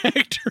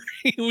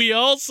trajectory. We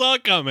all saw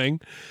coming.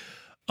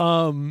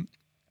 The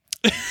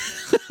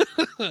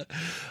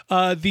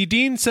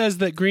dean says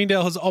that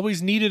Greendale has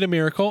always needed a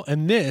miracle,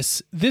 and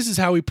this is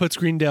how he puts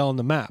Greendale on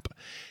the map.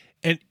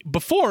 And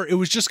before it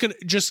was just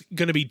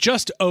gonna be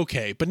just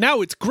okay, but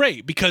now it's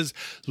great because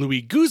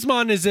Luis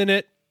Guzman is in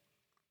it,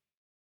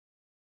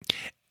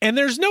 and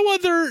there's no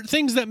other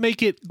things that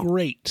make it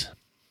great.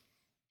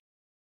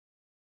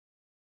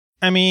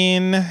 I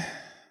mean,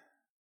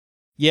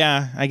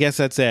 yeah, I guess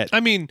that's it. I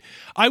mean,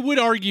 I would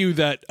argue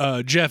that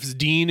Jeff's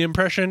Dean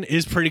impression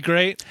is pretty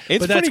great.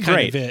 It's but that's pretty kind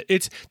great. of it.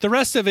 It's the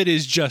rest of it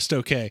is just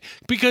okay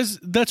because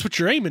that's what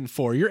you're aiming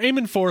for. You're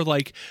aiming for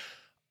like,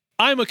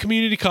 I'm a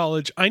community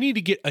college. I need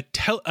to get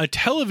a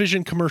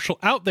television commercial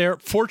out there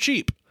for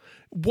cheap.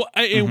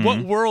 In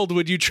what world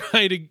would you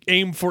try to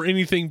aim for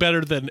anything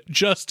better than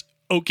just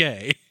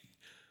okay?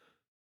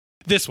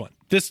 This one,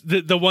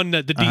 the one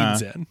that the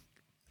Dean's in.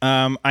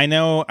 I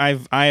know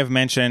I have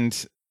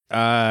mentioned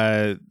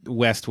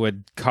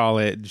Westwood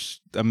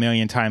College a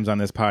million times on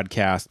this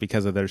podcast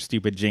because of their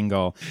stupid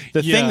jingle.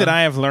 The thing that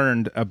I have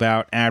learned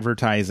about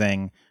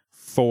advertising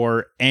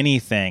for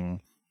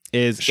anything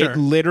is it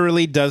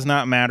literally does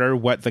not matter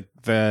what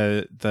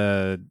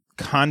the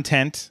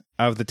content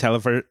of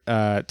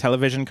the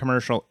television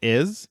commercial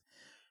is.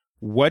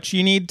 What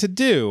you need to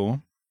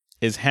do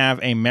is have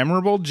a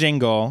memorable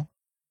jingle.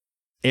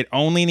 It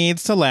only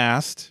needs to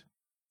last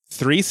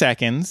 3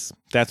 seconds.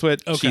 That's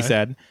what she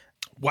said.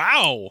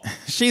 Wow.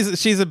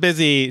 She's a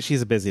busy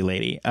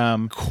lady.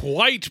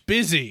 Quite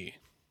busy.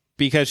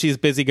 Because she's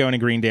busy going to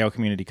Greendale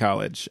Community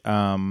College.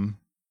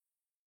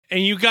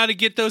 And you got to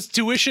get those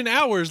tuition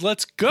hours.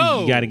 Let's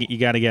go. You got to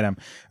get them.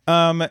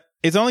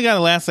 It's only got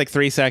to last like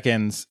 3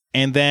 seconds,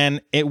 and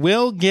then it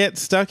will get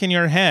stuck in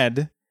your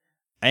head.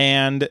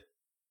 And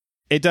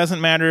it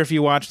doesn't matter if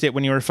you watched it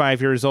when you were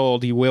 5 years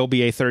old. You will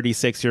be a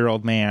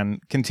 36-year-old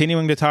man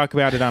continuing to talk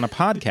about it on a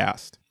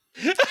podcast.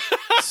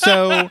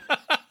 So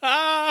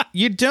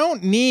you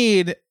don't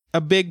need a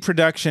big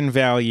production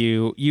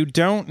value. You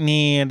don't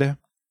need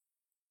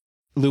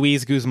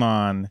Luis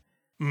Guzman.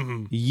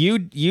 Mm-hmm. You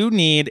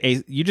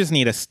just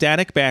need a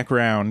static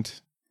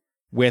background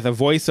with a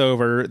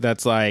voiceover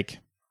that's like,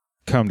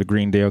 come to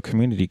Greendale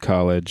Community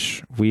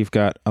College. We've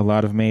got a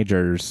lot of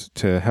majors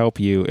to help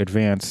you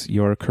advance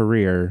your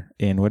career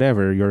in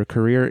whatever your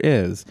career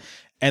is.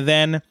 And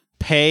then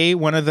pay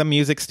one of the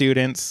music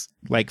students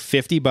like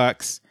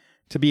 $50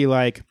 to be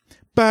like,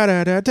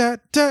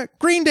 ba-da-da-da-da,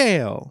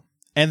 Greendale.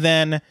 And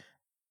then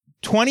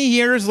 20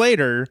 years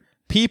later,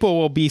 people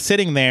will be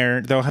sitting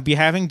there. They'll be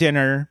having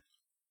dinner.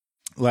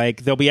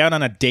 Like, they'll be out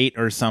on a date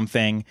or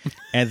something.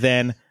 And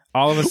then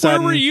all of a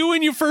sudden... Where were you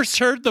when you first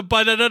heard the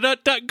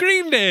ba-da-da-da-da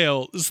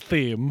Greendale's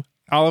theme?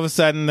 All of a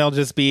sudden,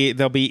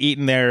 they'll be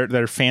eating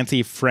their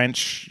fancy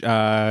French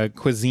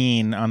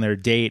cuisine on their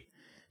date,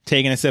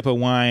 taking a sip of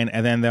wine,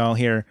 and then they'll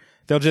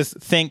just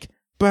think,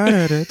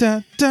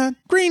 ba-da-da-da-da,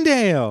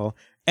 Greendale.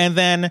 And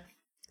then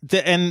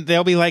and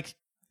they'll be like,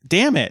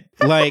 damn it.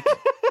 Like,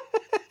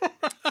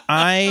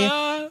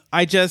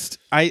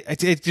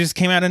 it just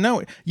came out of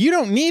nowhere. You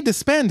don't need to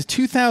spend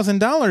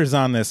 $2,000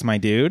 on this, my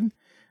dude.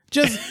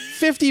 Just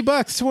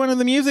 $50 to one of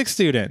the music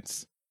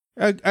students.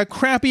 A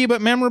crappy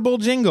but memorable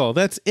jingle.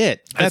 That's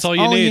it. That's all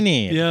you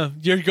need. Yeah,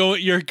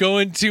 you're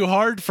going too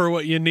hard for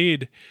what you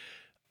need.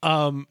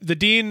 The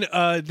dean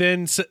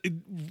then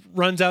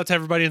runs out to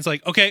everybody and is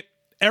like, okay,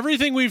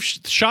 everything we've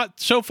shot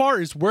so far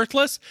is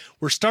worthless.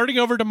 We're starting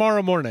over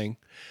tomorrow morning.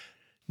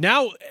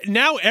 Now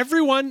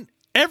everyone,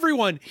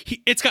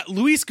 it's got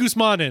Luis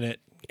Guzman in it.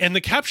 And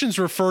the captions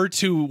refer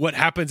to what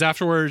happens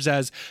afterwards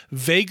as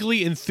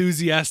vaguely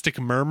enthusiastic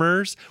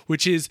murmurs,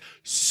 which is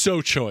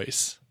so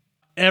choice.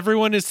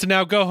 Everyone is to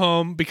now go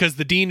home because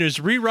the dean is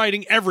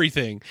rewriting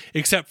everything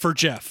except for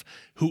Jeff,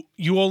 who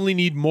you only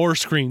need more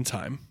screen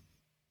time.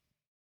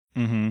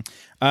 Mm-hmm.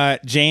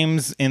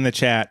 James in the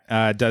chat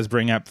does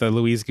bring up the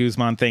Luis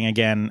Guzman thing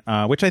again,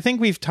 which I think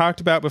we've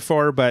talked about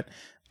before, but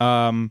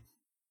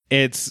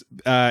it's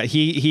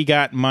he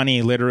got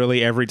money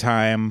literally every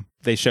time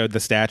they showed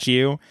the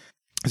statue.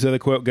 So the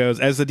quote goes,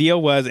 as the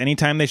deal was,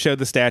 anytime they showed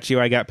the statue,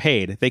 I got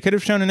paid. They could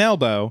have shown an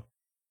elbow.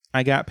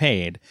 I got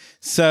paid.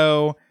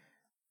 So,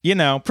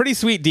 pretty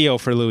sweet deal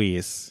for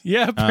Luis.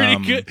 Yeah,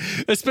 pretty good.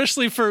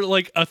 Especially for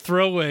like a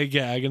throwaway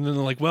gag. And then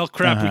they're like, well,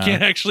 crap, we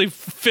can't actually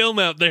film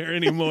out there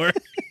anymore.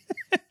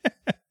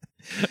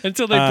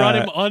 Until they brought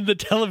him on the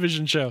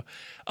television show.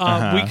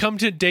 We come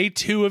to day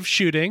 2 of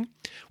shooting.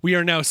 We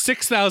are now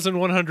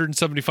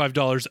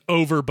 $6,175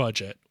 over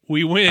budget.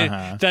 We win.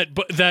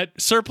 That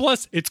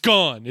surplus, it's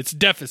gone. It's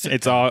deficit.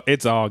 It's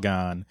all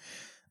gone.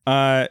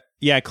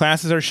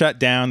 Classes are shut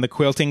down. The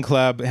quilting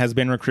club has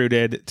been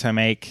recruited to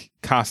make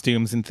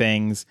costumes and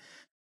things.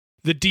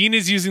 The dean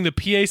is using the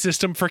PA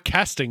system for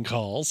casting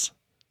calls.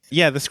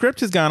 Yeah, the script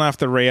has gone off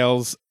the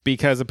rails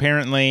because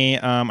apparently,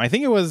 I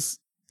think it was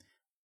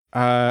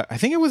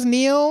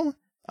Neil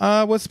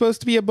was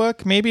supposed to be a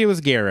book. Maybe it was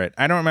Garrett.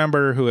 I don't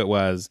remember who it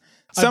was.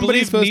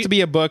 Somebody's supposed to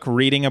be a book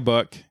reading a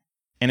book.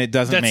 And it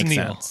doesn't make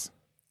sense.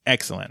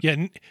 Excellent.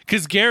 Yeah,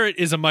 because Garrett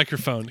is a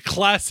microphone.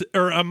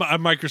 A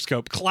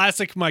microscope.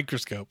 Classic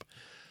microscope.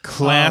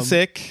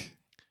 Classic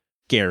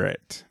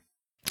Garrett.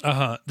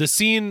 The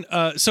scene.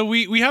 So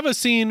we have a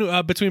scene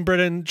between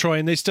Britta and Troy,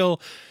 and they're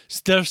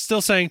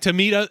still saying to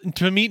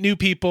meet new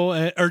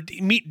people or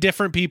meet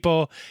different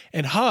people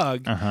and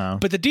hug.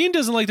 But the dean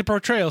doesn't like the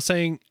portrayal,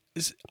 saying,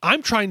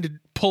 "I'm trying to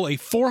pull a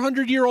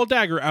 400-year-old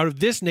dagger out of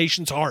this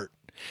nation's heart,"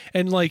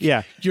 and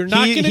you're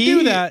not going to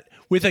do that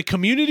with a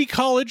community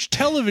college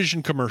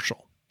television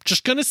commercial.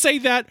 Just going to say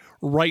that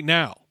right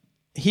now.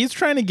 He's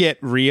trying to get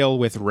real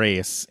with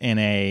race in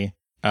a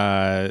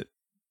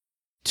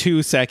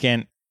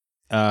 2-second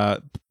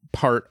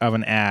part of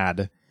an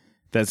ad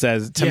that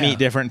says to meet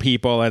different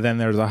people, and then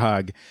there's a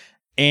hug.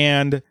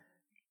 And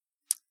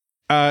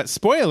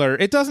spoiler,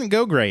 it doesn't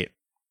go great.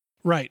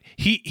 Right.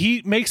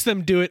 He makes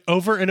them do it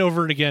over and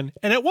over and again.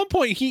 And at one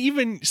point he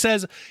even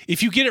says,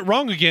 if you get it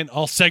wrong again,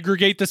 I'll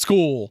segregate the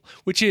school,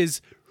 which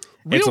is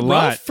real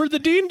rough for the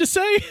dean to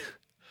say.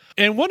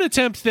 And one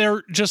attempt,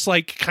 they're just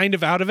kind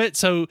of out of it.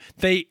 So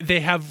they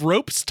have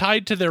ropes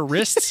tied to their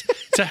wrists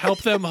to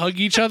help them hug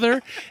each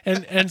other.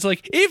 And it's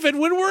even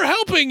when we're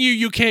helping you,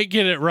 you can't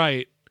get it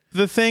right.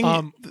 The thing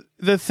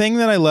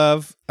that I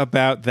love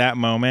about that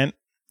moment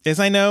is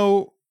I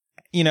know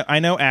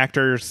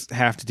actors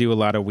have to do a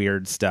lot of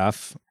weird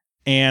stuff.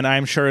 And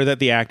I'm sure that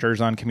the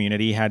actors on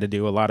Community had to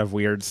do a lot of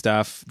weird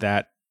stuff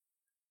that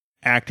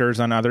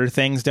actors on other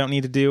things don't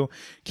need to do.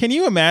 Can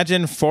you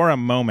imagine for a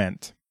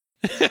moment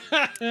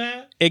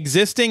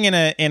existing in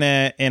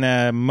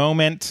a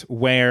moment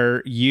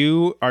where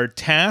you are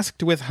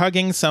tasked with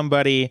hugging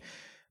somebody,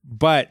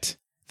 but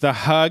the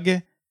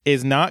hug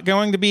is not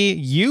going to be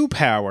you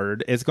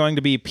powered, it's going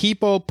to be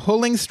people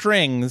pulling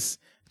strings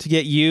to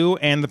get you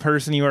and the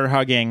person you are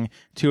hugging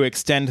to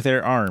extend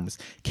their arms.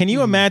 Can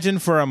you imagine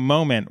for a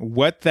moment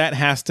what that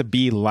has to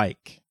be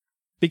like?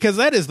 Because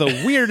that is the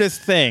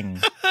weirdest thing.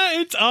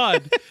 It's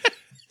odd.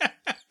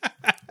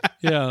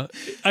 Yeah.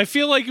 I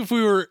feel like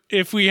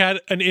if we had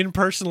an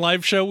in-person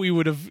live show, we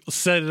would have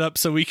set it up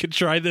so we could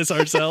try this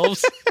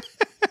ourselves.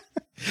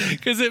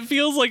 Because it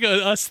feels like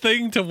us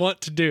thing to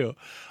want to do.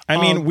 I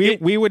mean,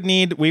 we would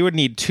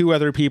need 2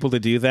 other people to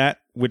do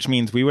that, which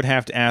means we would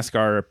have to ask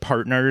our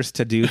partners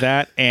to do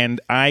that.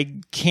 And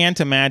I can't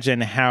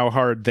imagine how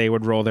hard they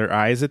would roll their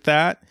eyes at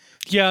that.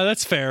 Yeah,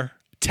 that's fair.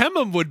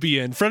 Temma would be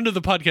in. Friend of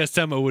the podcast,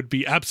 Temma would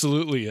be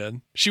absolutely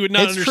in. She would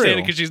not understand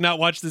it because she's not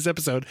watched this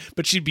episode,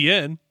 but she'd be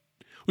in.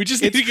 We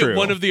just need to get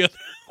one of the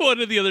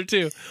other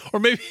 2, or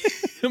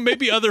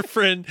maybe other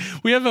friend.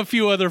 We have a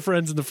few other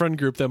friends in the friend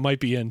group that might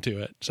be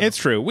into it. So. It's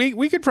true.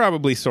 We could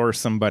probably source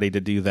somebody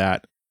to do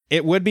that.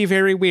 It would be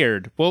very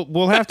weird.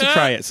 We'll have to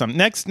try it some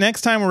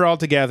next time we're all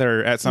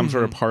together at some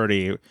sort of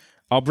party.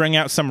 I'll bring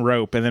out some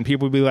rope, and then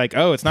people will be like,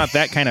 "Oh, it's not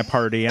that kind of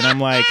party," and I'm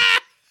like,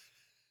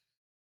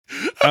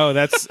 "Oh,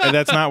 that's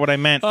not what I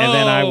meant." And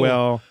then I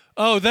will.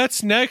 Oh,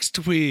 that's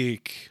next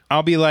week.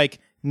 I'll be like,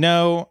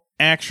 "No,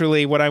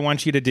 actually, what I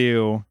want you to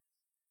do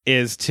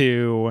is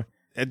to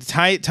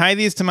tie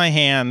these to my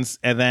hands,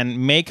 and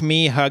then make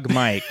me hug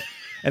Mike,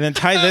 and then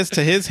tie this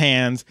to his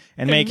hands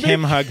and make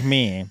him hug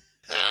me."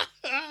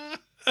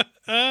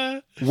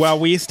 While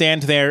we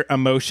stand there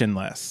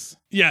emotionless.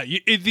 Yeah,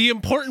 the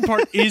important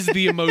part is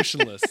the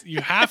emotionless.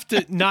 You have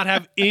to not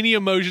have any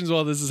emotions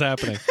while this is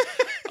happening.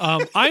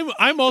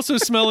 I'm also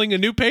smelling a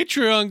new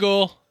Patreon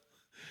goal,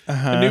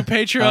 a new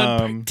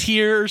Patreon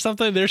tier or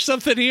something. There's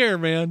something here,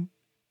 man,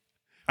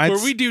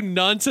 where we do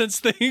nonsense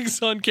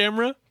things on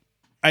camera.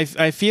 I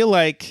feel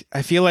like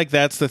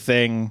that's the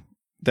thing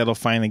that'll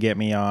finally get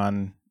me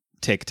on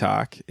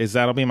TikTok.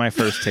 That'll be my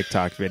first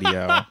TikTok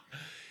video.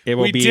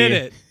 We did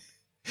it.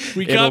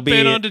 We got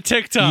Ben onto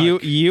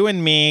TikTok. You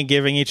and me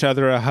giving each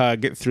other a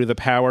hug through the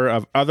power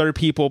of other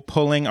people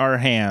pulling our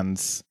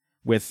hands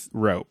with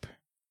rope.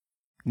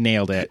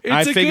 Nailed it.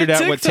 I figured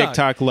out what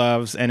TikTok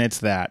loves, and it's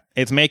that.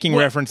 It's making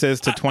references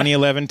to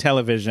 2011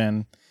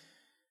 television.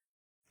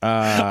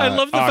 I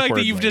love the fact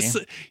that you've just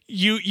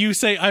you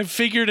say I've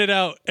figured it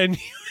out, and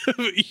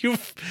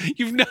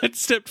you've not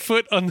stepped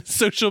foot on the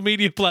social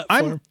media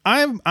platform.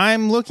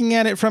 I'm looking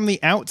at it from the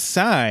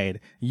outside.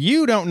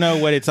 You don't know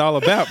what it's all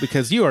about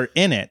because you are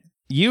in it.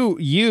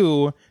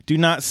 You do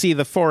not see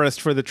the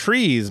forest for the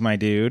trees, my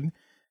dude.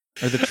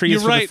 Or the trees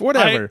You're for right.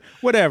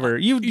 whatever.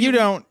 You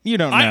don't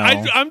know.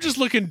 I'm just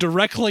looking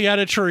directly at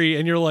a tree,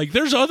 and you're like,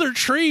 "There's other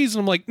trees,"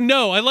 and I'm like,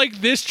 "No, I like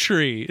this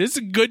tree. It's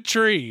a good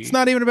tree." It's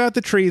not even about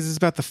the trees. It's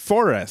about the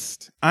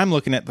forest. I'm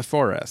looking at the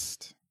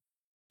forest.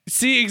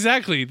 See,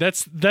 exactly.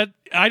 That's that.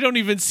 I don't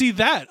even see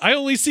that. I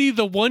only see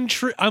the one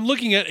tree. I'm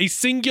looking at a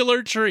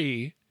singular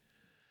tree.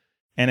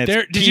 And it's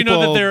did you know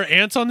that there are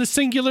ants on the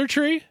singular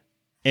tree?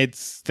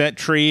 It's that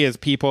tree is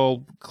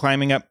people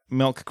climbing up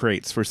milk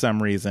crates for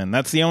some reason.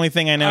 That's the only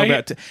thing I know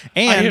about.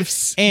 And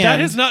that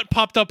has not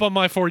popped up on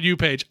my For You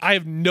page. I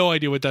have no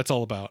idea what that's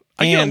all about.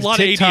 I get a lot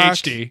of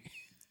ADHD.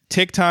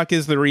 TikTok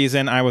is the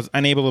reason I was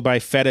unable to buy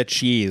feta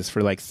cheese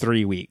for like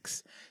 3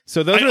 weeks.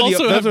 So those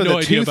are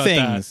the 2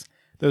 things.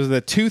 Those are the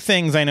 2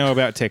 things I know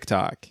about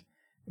TikTok.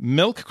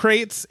 Milk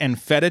crates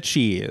and feta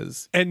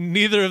cheese. And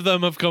neither of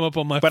them have come up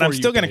on my For You page. But I'm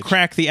still going to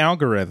crack the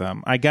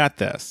algorithm. I got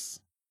this.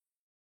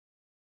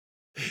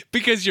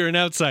 Because you're an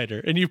outsider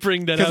and you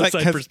bring that outside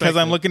perspective. Because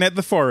I'm looking at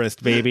the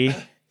forest, baby.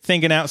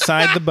 Thinking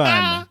outside the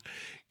bun.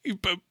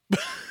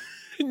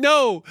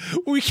 No,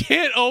 we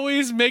can't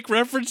always make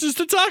references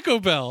to Taco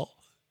Bell.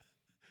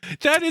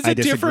 That is a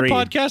different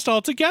podcast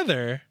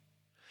altogether.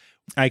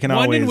 I can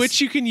One always... in which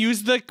you can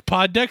use the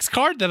Poddex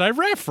card that I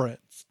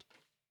referenced.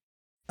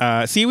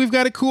 See, we've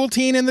got a cool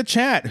teen in the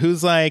chat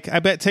who's like, I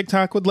bet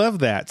TikTok would love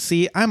that.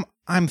 See,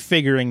 I'm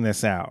figuring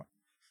this out.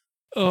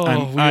 Oh,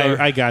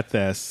 I got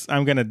this.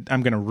 I'm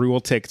gonna rule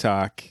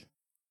TikTok.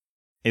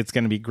 It's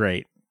gonna be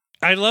great.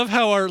 I love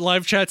how our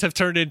live chats have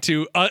turned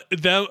into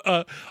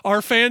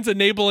our fans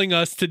enabling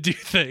us to do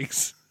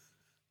things.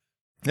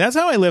 That's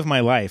how I live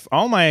my life.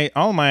 All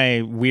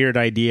my weird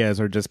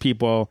ideas are just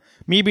people,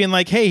 me being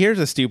like, hey, here's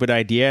a stupid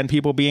idea, and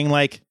people being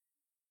like,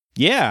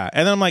 yeah.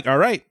 And then I'm like, all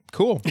right,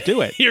 cool,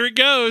 do it. Here it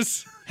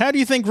goes. How do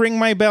you think Ring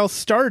My Bell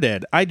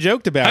started? I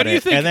joked about How do you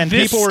it. think And then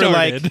this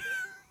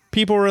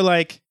people were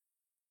like,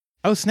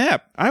 oh,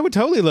 snap, I would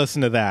totally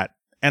listen to that.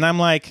 And I'm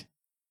like,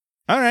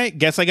 all right,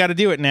 guess I got to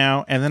do it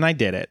now. And then I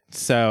did it.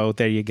 So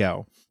there you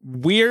go.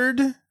 Weird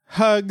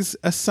hugs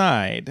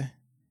aside,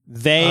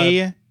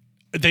 they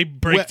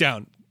break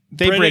down.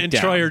 They Brenna break and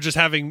down. Troy are just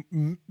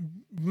having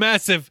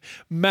massive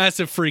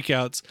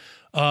freakouts.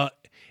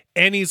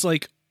 Annie's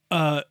like,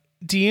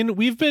 Dean,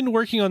 we've been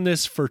working on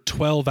this for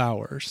 12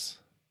 hours,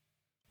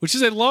 which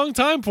is a long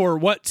time for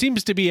what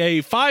seems to be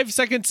a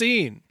 5-second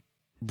scene.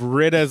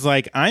 Britta's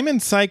like, I'm in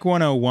Psych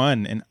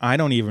 101 and I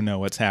don't even know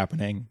what's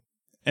happening.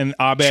 And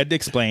Abed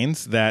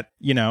explains that,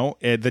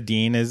 the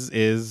dean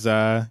is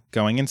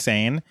going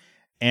insane.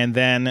 And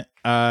then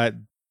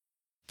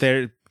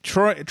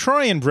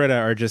Troy and Britta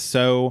are just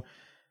so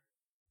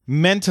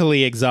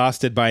mentally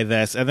exhausted by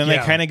this. And then they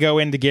kind of go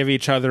in to give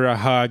each other a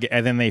hug,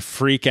 and then they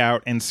freak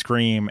out and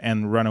scream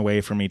and run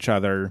away from each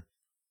other.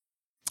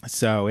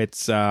 So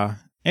it's a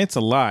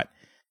lot.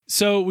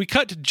 So we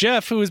cut to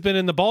Jeff, who has been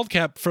in the bald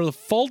cap for the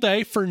full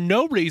day for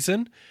no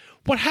reason.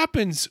 What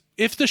happens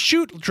if the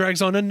shoot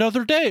drags on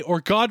another day,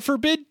 or God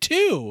forbid,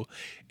 2?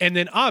 And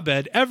then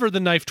Abed, ever the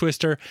knife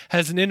twister,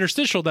 has an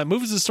interstitial that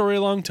moves the story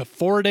along to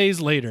 4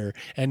 days later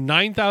and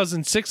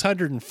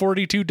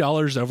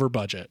 $9,642 over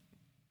budget.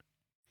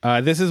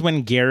 This is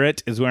when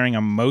Garrett is wearing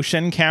a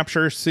motion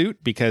capture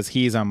suit because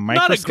he's a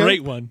microscope.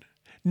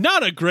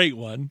 Not a great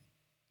one.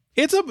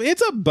 It's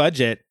a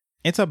budget.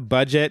 It's a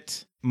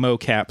budget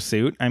mocap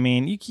suit. I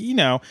mean,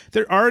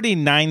 they're already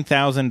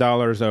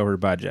 $9,000 over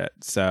budget.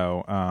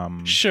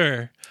 So,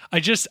 sure. I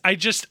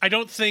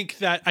don't think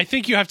that. I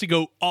think you have to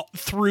go all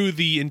through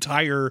the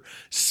entire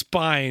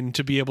spine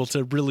to be able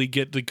to really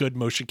get the good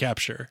motion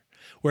capture,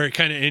 where it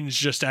kind of ends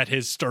just at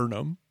his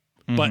sternum.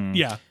 But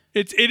yeah,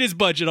 it is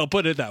budget. I'll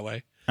put it that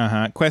way.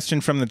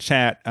 Question from the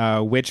chat: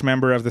 which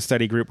member of the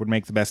study group would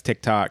make the best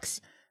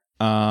TikToks?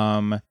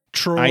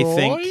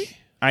 Troy.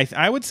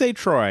 I would say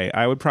Troy.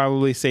 I would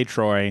probably say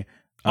Troy.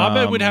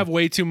 Abed would have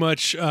way too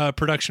much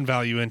production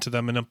value into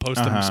them and then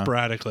post them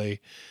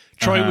sporadically.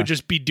 Troy would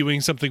just be doing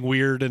something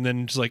weird and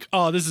then just like,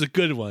 oh, this is a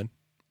good one.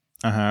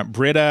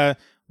 Britta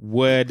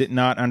would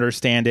not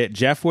understand it.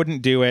 Jeff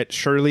wouldn't do it.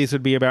 Shirley's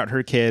would be about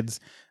her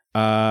kids.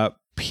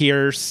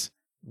 Pierce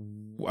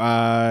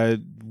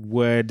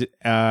would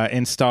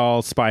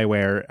install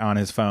spyware on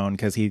his phone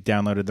because he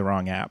downloaded the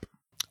wrong app.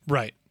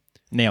 Right.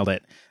 Nailed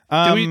it.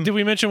 Did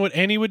we mention what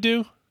Annie would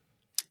do?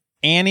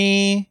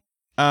 Annie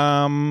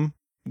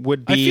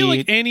would be I feel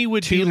like Annie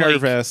would too be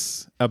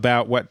nervous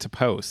about what to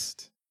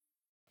post.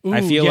 Ooh,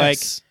 I feel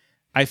yes.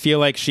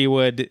 like she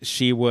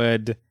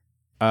would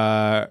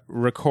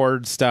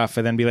record stuff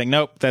and then be like,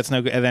 nope, that's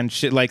no good. And then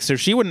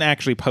she wouldn't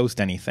actually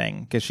post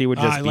anything because she would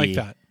just I like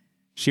that.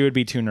 She would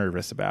be too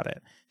nervous about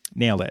it.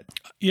 Nailed it.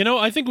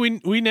 I think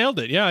we nailed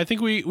it. Yeah, I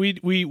think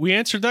we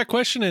answered that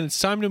question, and it's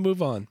time to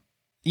move on.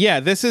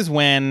 Yeah, this is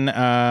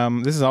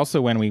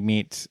also when we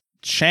meet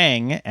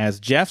Chang as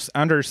Jeff's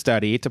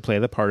understudy to play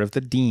the part of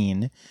the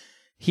dean.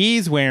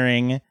 He's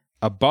wearing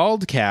a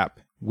bald cap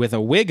with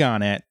a wig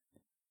on it,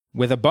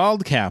 with a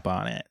bald cap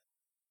on it.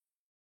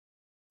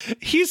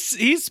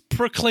 He's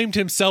proclaimed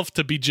himself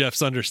to be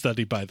Jeff's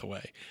understudy, by the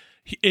way.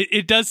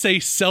 It does say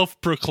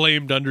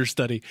self-proclaimed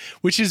understudy,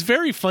 which is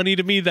very funny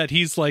to me that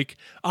he's like,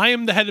 I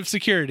am the head of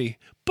security,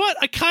 but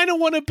I kind of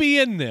want to be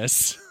in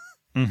this.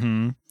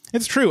 Mm-hmm.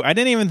 It's true. I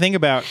didn't even think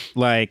about,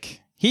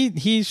 like,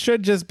 he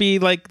should just be,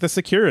 like, the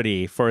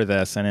security for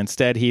this, and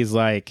instead he's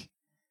like,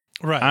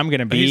 right. I'm going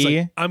to do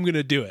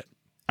it.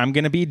 I'm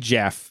going to be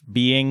Jeff,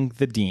 being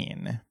the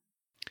dean.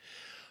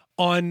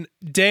 On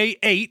day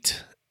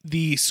 8,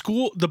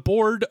 the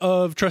board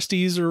of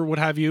trustees or what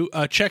have you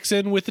checks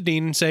in with the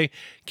dean and say,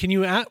 can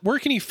you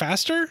work any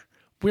faster?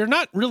 We're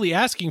not really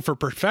asking for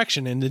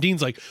perfection. And the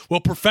dean's like, well,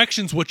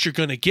 perfection's what you're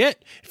going to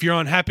get. If you're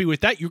unhappy with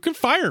that, you can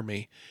fire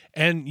me.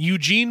 And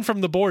Eugene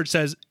from the board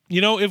says,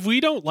 if we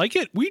don't like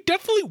it, we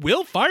definitely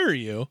will fire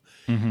you.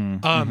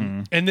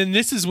 And then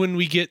this is when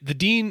we get a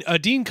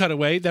dean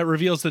cutaway that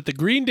reveals that the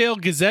Greendale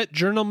Gazette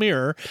Journal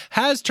Mirror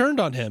has turned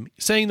on him,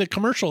 saying the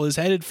commercial is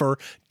headed for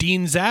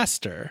Dean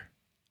Zaster.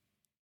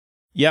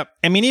 Yep.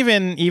 I mean,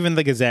 even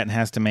the Gazette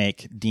has to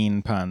make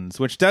Dean puns,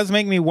 which does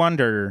make me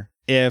wonder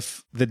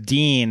if the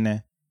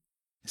Dean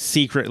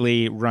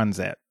secretly runs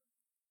it.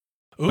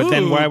 But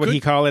then why would he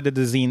call it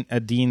a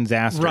Dean's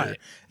Aster? Right.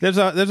 There's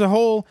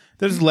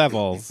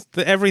levels.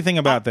 Everything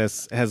about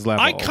this has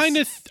levels.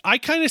 I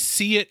kind of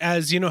see it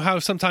as, you know, how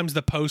sometimes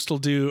the Post will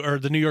do, or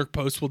the New York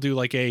Post will do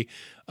like a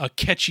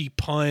catchy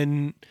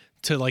pun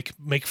to like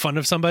make fun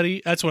of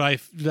somebody. That's what I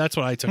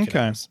took it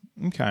as.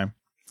 Okay.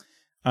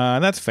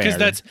 That's fair.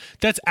 Because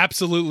that's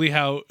absolutely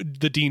how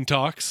the Dean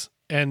talks.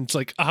 And it's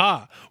like,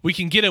 aha, we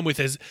can get him with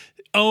his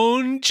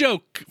own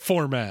joke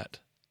format.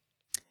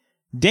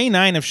 Day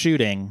 9 of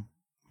shooting.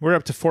 We're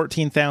up to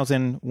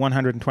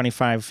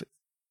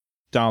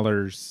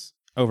 $14,125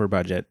 over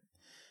budget.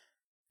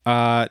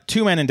 2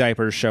 men in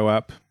diapers show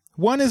up.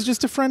 One is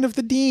just a friend of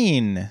the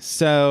Dean.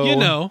 So, you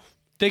know,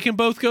 they can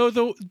both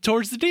go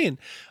towards the Dean.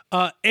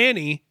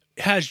 Annie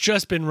has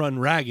just been run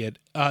ragged.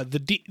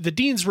 The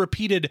Dean's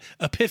repeated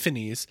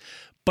epiphanies,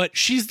 but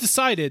she's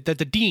decided that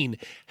the Dean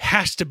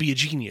has to be a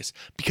genius,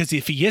 because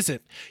if he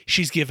isn't,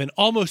 she's given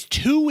almost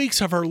 2 weeks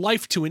of her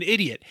life to an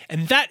idiot,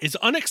 and that is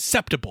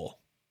unacceptable.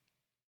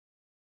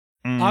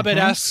 Mm-hmm. Abed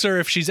asks her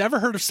if she's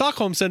ever heard of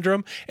Stockholm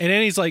Syndrome, and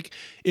Annie's like,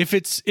 if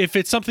it's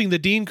something the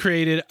Dean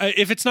created,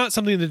 if it's not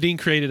something the Dean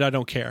created, I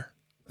don't care.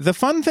 The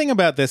fun thing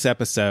about this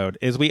episode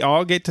is we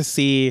all get to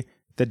see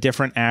the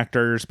different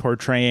actors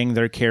portraying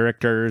their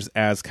characters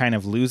as kind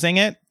of losing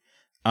it,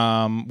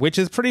 which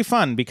is pretty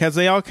fun because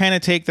they all kind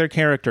of take their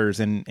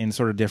characters in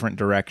sort of different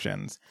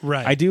directions.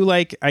 Right. I do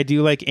like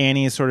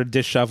Annie's sort of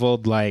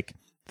disheveled, like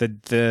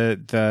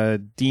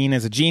the Dean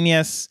is a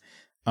genius.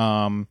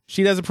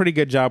 She does a pretty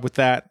good job with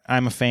that.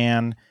 I'm a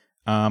fan.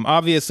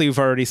 Obviously, we've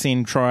already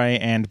seen Troy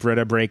and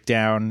Britta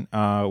breakdown,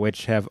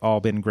 which have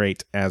all been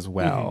great as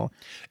well.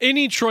 Mm-hmm.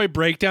 Any Troy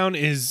breakdown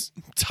is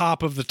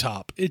top of the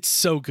top. It's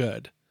so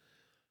good.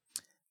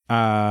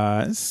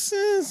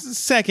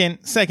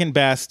 Second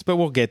best, but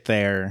we'll get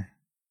there.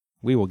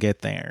 We will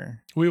get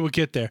there.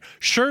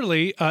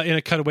 Shirley, in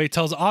a cutaway,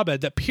 tells Abed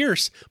that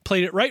Pierce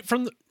played it right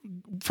from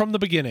the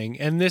beginning,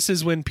 and this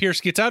is when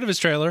Pierce gets out of his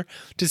trailer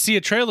to see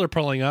a trailer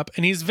pulling up,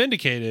 and he's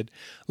vindicated.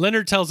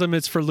 Leonard tells him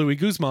it's for Louis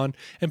Guzman,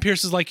 and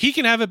Pierce is like, he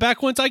can have it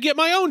back once I get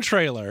my own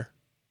trailer.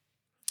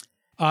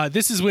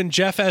 This is when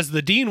Jeff as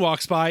the Dean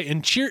walks by,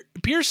 and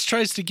Pierce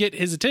tries to get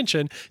his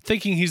attention,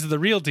 thinking he's the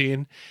real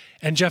Dean,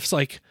 and Jeff's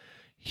like,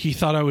 he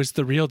thought I was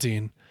the real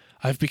Dean.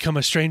 I've become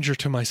a stranger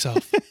to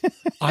myself.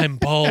 I'm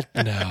bald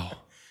now.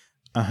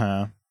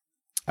 Uh-huh.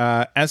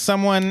 As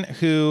someone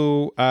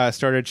who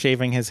started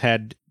shaving his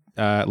head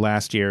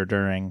last year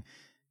during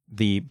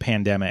the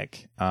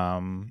pandemic,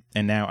 and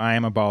now I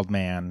am a bald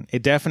man,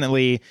 it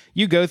definitely,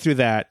 you go through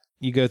that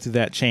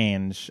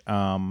change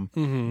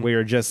where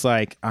you're just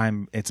like,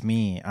 it's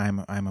me.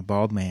 I'm a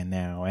bald man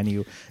now. And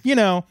you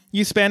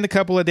spend a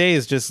couple of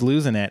days just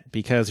losing it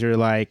because you're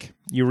like,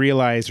 you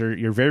realize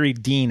you're very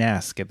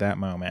Dean-esque at that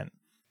moment.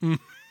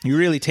 You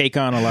really take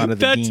on a lot of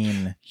the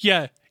Dean.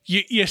 Yeah.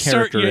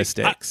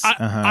 Characteristics.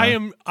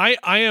 I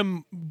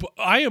am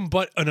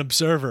but an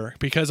observer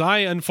because I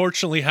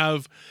unfortunately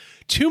have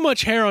too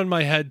much hair on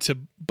my head to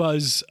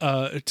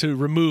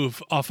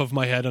remove off of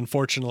my head,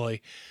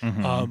 unfortunately.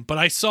 Mm-hmm. But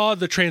I saw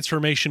the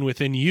transformation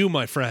within you,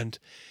 my friend,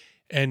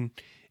 and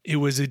it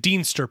was a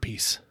Deanster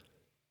piece.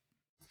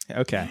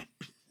 Okay.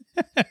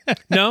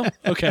 No?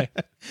 Okay.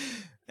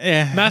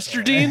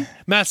 Master Dean?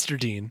 Master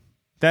Dean.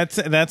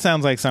 That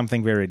sounds like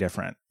something very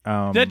different.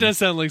 That does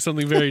sound like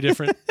something very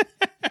different.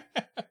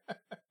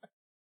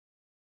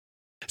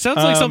 Sounds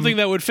like something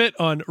that would fit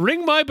on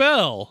Ring My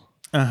Bell.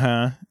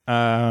 Yeah,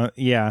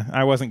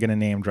 I wasn't going to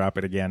name drop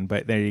it again,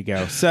 but there you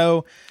go.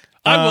 So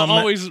I will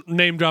always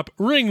name drop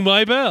Ring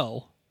My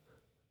Bell.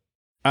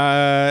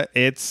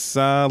 It's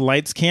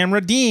Lights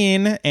Camera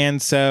Dean,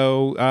 and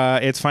so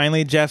it's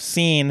finally Jeff's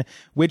scene,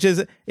 which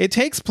is, it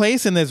takes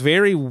place in this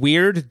very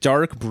weird,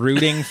 dark,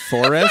 brooding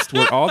forest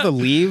where all the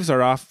leaves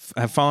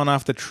have fallen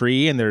off the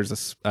tree, and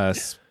there's a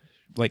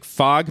like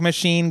fog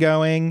machine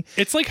going.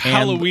 It's like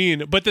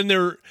Halloween, but then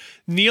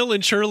Neil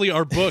and Shirley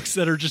are books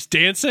that are just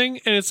dancing,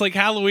 and it's like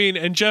Halloween,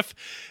 and Jeff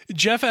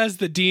as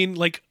the Dean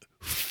like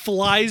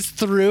flies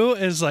through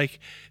and is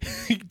like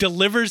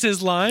delivers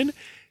his line.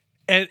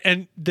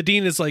 And the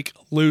Dean is like,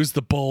 lose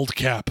the bald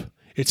cap.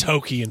 It's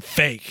hokey and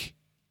fake.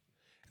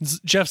 And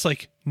Jeff's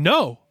like,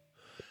 no,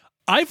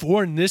 I've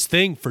worn this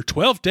thing for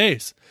 12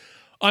 days.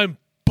 I'm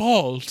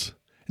bald.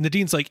 And the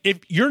Dean's like, if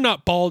you're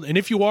not bald, and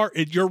if you are,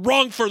 you're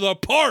wrong for the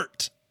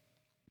part.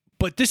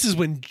 But this is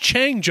when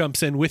Chang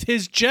jumps in with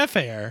his Jeff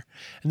hair,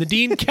 and the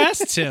Dean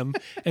casts him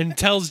and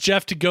tells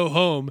Jeff to go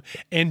home.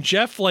 And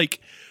Jeff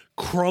like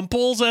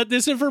crumples at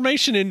this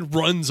information and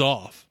runs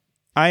off.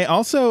 I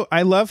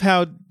love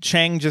how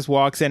Chang just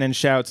walks in and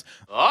shouts,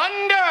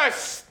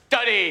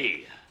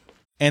 "Understudy!"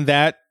 And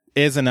that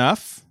is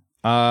enough.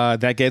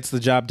 That gets the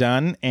job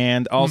done.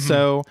 And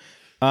also,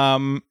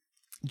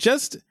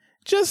 just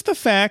the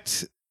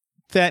fact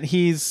that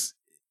he's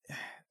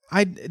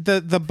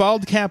the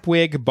bald cap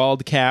wig,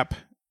 bald cap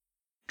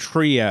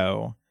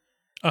trio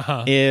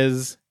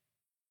is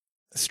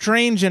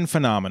strange and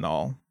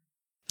phenomenal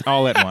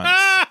all at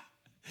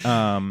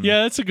once.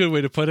 Yeah, that's a good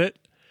way to put it.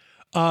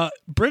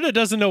 Britta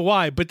doesn't know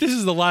why, but this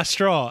is the last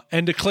straw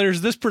and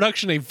declares this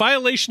production a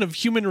violation of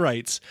human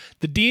rights.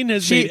 The dean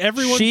has made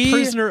everyone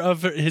prisoner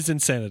of his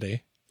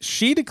insanity.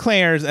 She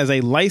declares as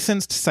a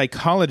licensed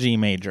psychology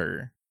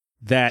major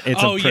that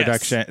it's a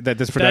production, that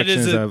this production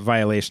is a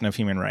violation of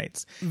human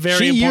rights. Very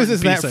she important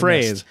uses that piece I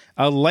phrase, missed.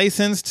 a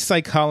licensed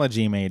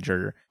psychology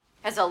major.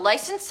 As a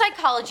licensed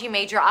psychology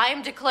major, I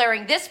am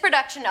declaring this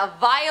production a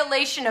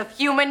violation of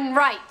human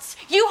rights.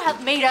 You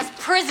have made us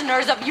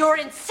prisoners of your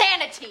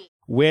insanity.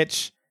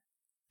 Which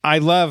I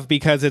love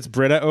because it's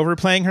Britta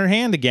overplaying her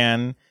hand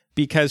again,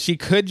 because she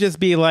could just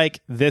be like,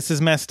 this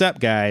is messed up,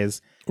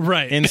 guys.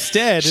 Right.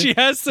 Instead, she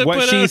has to what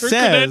put she out her says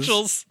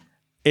credentials.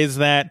 Is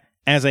that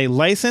as a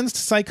licensed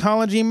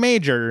psychology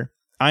major,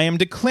 I am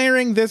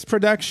declaring this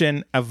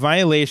production a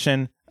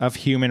violation of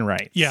human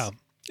rights. Yeah,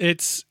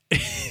 it's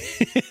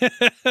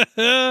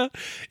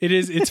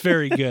it's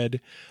very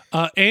good.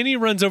 Annie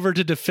runs over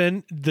to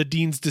defend the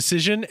dean's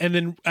decision, and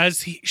then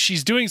as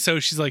she's doing so,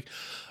 she's like,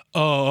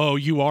 oh,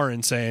 you are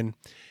insane.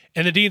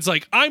 And the dean's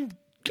like, I'm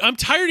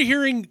tired of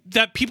hearing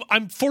that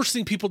I'm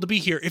forcing people to be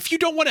here. If you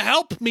don't want to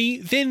help me,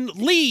 then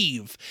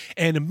leave.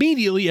 And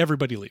immediately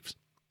everybody leaves.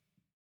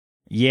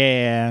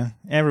 Yeah,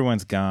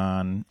 everyone's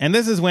gone. And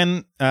this is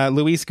when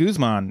Luis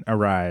Guzman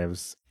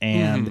arrives,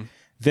 and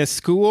the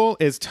school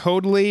is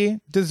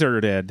totally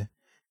deserted.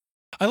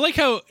 I like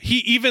how he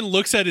even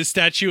looks at his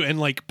statue and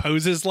like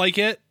poses like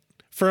it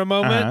for a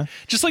moment.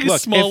 Just like a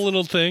small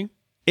little thing.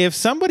 If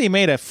somebody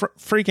made a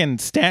freaking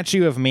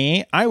statue of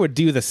me, I would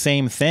do the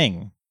same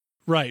thing.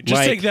 Right.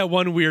 Just take that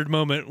one weird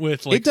moment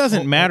with like... It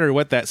doesn't matter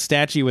what that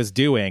statue is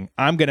doing.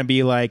 I'm going to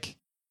be like,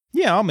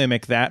 yeah, I'll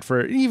mimic that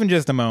for even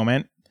just a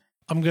moment.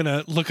 I'm going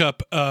to look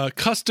up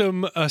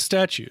custom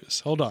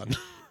statues. Hold on.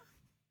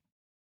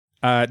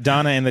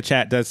 Donna in the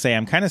chat does say,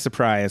 I'm kind of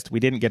surprised we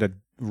didn't get a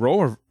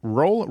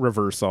role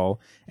reversal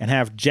and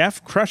have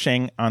Jeff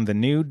crushing on the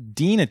new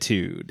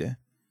Deanitude.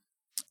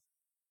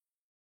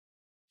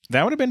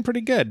 That would have been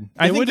pretty good.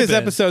 I think this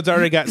episode's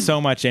already got so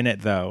much in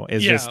it, though,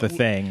 is just the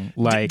thing.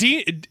 Like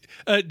Dean,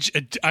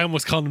 I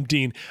almost called him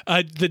Dean.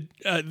 The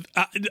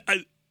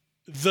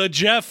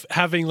Jeff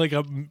having like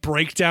a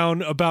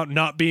breakdown about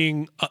not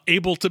being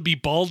able to be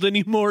bald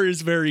anymore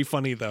is very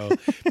funny, though,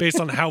 based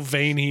on how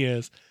vain he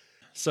is.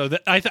 So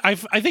I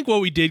think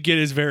what we did get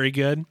is very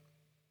good.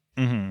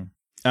 So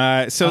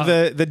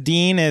the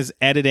dean is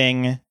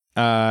editing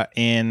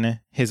in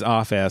his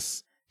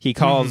office. He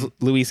calls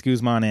Luis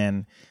Guzman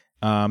in.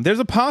 There's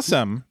a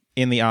possum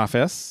in the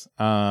office.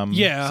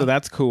 So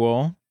that's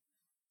cool.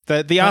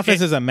 The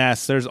office is a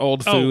mess. There's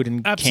old food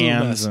and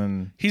cans,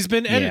 and he's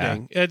been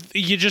editing.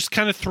 You just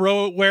kind of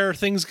throw it where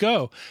things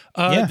go.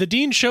 The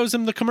dean shows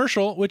him the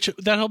commercial,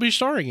 that he'll be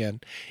starring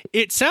in.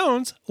 It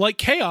sounds like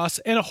chaos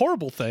and a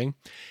horrible thing,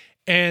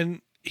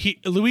 and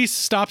Luis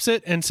stops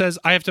it and says,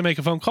 "I have to make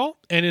a phone call."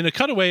 And in a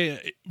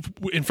cutaway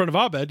in front of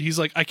Abed, he's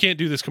like, "I can't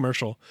do this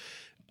commercial.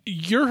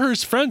 You're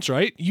his friends,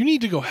 right? You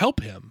need to go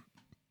help him."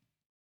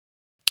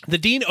 The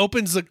dean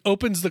opens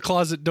the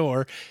closet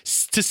door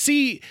to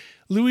see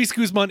Luis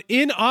Guzman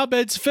in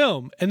Abed's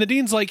film. And the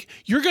dean's like,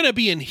 "You're going to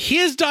be in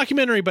his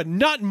documentary, but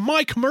not in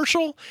my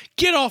commercial?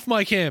 Get off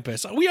my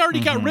campus. We already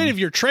got rid of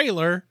your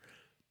trailer."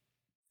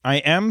 I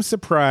am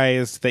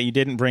surprised that you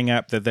didn't bring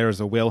up that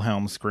there's a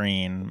Wilhelm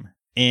scream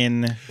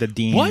in the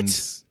dean's.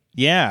 What?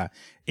 Yeah.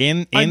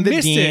 In the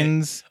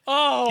dean's.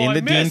 In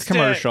the dean's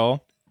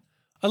commercial.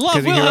 I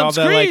love Wilhelm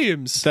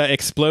screams. The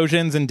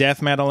explosions and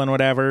death metal and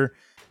whatever.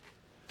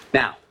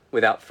 Now,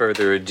 without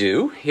further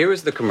ado, here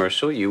is the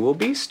commercial you will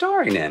be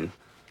starring in.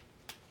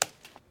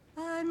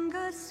 Why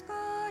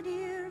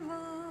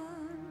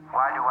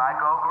do I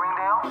go,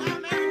 Greendale?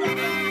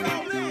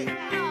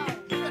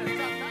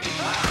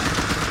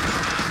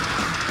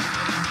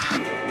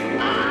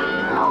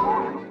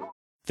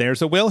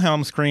 There's a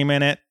Wilhelm scream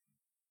in it.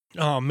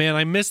 Oh man,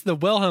 I missed the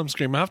Wilhelm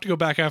scream. I have to go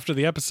back after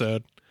the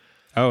episode.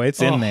 Oh,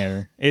 it's in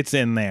there. It's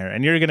in there.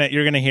 And you're gonna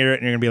hear it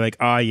and you're gonna be like,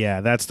 "Oh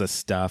yeah, that's the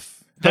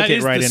stuff." Hook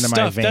it right into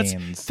my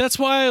veins. That's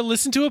why I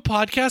listen to a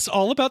podcast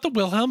all about the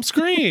Wilhelm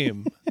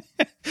scream.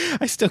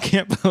 I still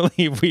can't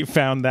believe we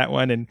found that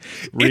one in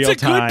real time.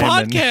 It's a good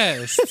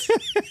podcast.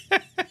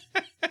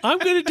 I'm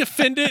going to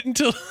defend it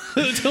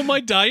until my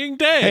dying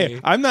day.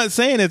 Hey, I'm not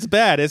saying it's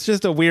bad. It's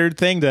just a weird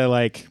thing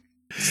to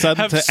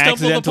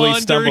accidentally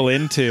stumble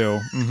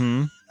into.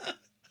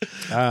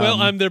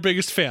 Well, I'm their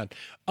biggest fan.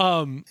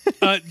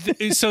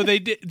 So they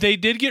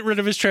did get rid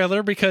of his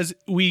trailer because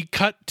we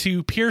cut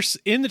to Pierce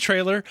in the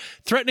trailer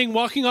threatening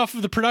walking off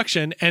of the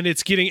production, and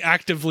it's getting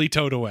actively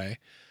towed away.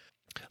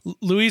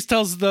 Luis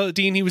tells the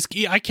dean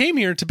I came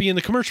here to be in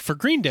the commercial for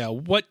Greendale,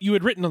 what you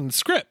had written on the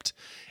script.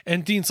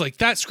 And Dean's like,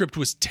 "That script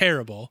was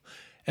terrible."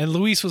 And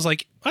Luis was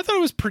like, "I thought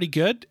it was pretty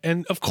good."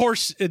 And of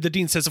course, the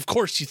dean says, "Of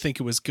course you think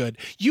it was good.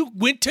 You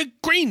went to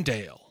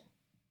Greendale."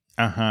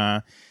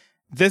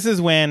 This is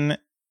when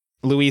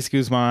Luis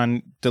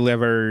Guzman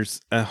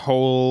delivers a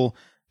whole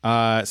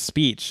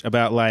speech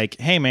about like,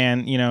 "Hey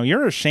man,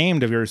 you're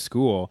ashamed of your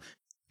school.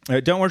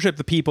 Don't worship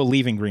the people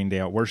leaving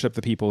Greendale. Worship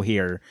the people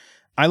here.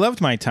 I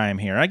loved my time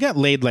here. I got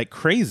laid like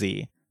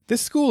crazy.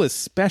 This school is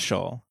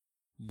special.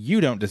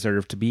 You don't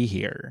deserve to be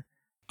here.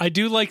 I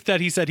do like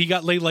that he said he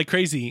got laid like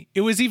crazy.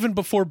 It was even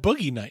before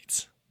Boogie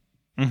Nights.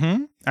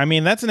 Mm-hmm. I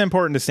mean, that's an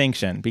important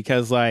distinction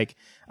because, like,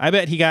 I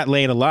bet he got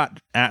laid a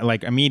lot,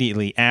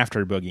 immediately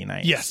after Boogie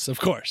Nights. Yes, of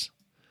course.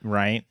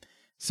 Right.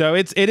 So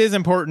it is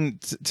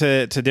important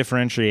to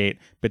differentiate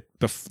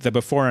the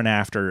before and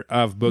after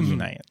of Boogie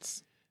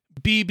Nights.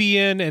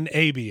 BBN and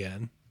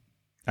ABN.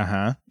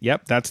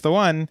 Yep, that's the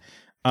one.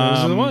 Those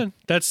are the one.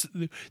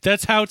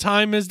 That's how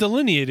time is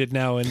delineated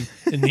now in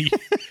the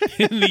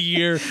in the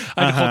year.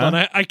 Hold on,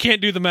 I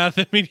can't do the math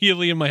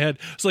immediately in my head.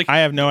 It's like I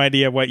have no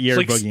idea what year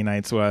Boogie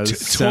Nights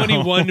was.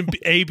 21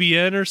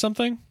 ABN or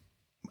something.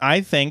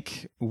 I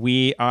think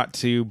we ought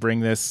to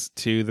bring this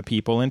to the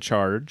people in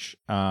charge,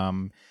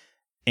 and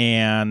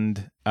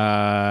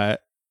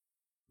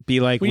be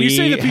like, when you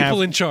say the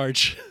people in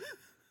charge.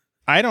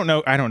 I don't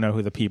know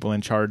who the people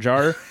in charge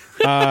are.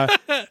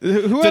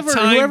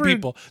 Whoever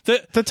people.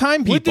 The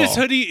time people.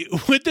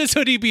 Would this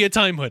hoodie be a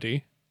time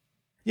hoodie?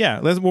 Yeah,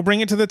 we'll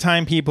bring it to the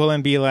time people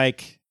and be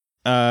like,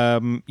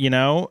 AD,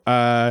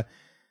 Mr.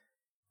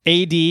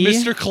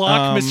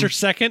 Clock, Mr.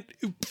 Second,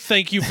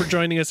 thank you for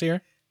joining us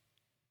here.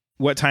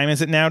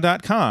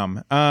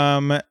 Whattimeisit.now.com.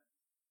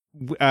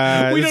 We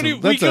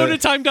go to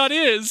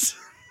time.is.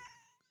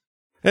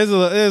 There's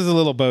a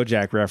little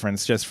BoJack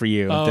reference just for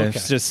you.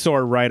 Just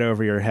soar right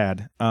over your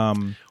head.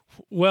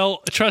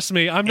 Well, trust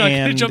me, I'm not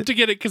going to jump to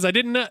get it because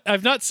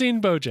I've not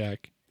seen BoJack.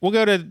 We'll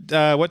go to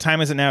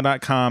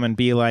whattimeisit.now.com and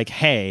be like,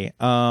 hey,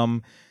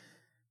 AD,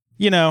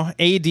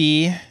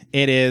 it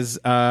is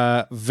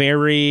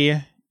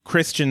very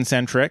Christian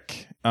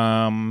centric.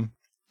 Not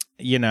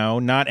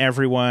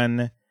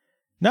everyone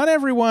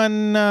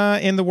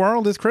in the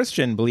world is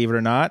Christian, believe it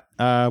or not.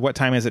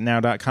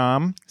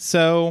 Whattimeisit.now.com.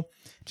 So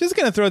just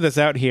going to throw this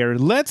out here.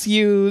 Let's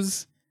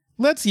use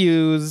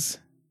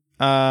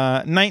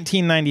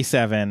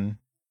 1997.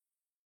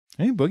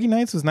 I think Boogie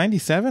Nights was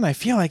 97. I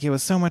feel like it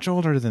was so much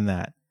older than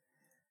that.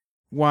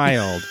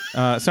 Wild.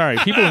 Sorry,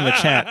 people in the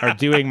chat are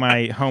doing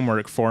my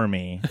homework for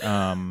me.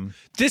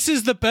 This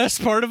is the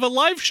best part of a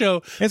live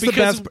show. It's the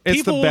best.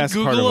 It's the best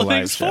part of a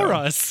live show for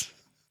us.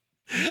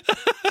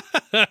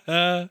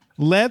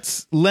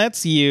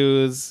 Let's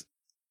use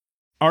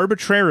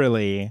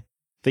arbitrarily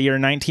the year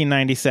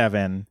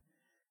 1997.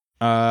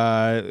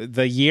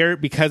 The year,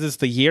 because it's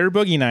the year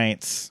Boogie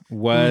Nights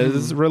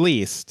was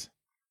released.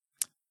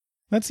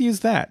 Let's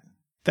use that.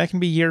 That can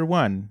be year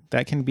one.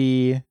 That can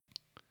be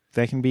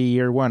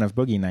year one of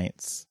Boogie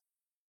Nights.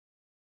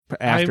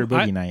 After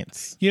Boogie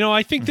Nights.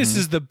 I think this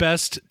is the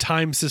best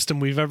time system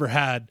we've ever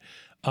had.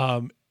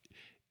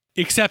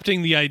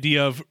 Accepting the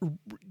idea of,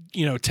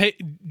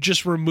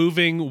 just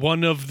removing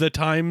one of the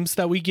times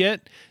that we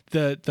get,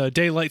 the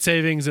daylight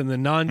savings and the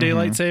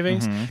non-daylight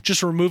savings,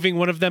 just removing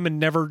one of them and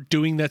never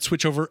doing that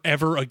switch over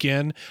ever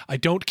again. I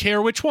don't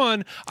care which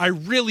one. I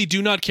really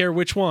do not care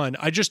which one.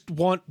 I just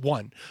want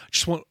one. I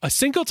just want a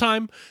single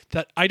time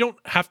that I don't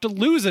have to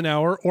lose an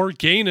hour or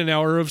gain an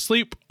hour of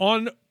sleep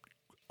on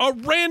a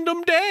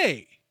random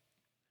day.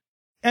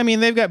 I mean,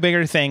 they've got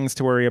bigger things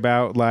to worry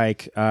about,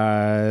 like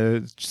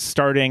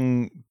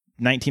starting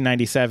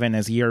 1997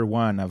 as year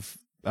one of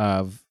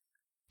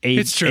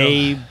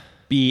ABN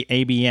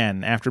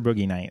after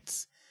Boogie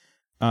Nights.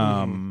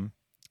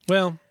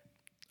 Well,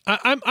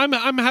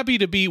 I'm happy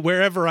to be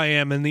wherever I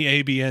am in the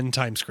ABN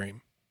time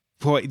screen.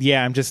 Boy,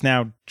 yeah, I'm just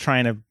now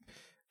trying to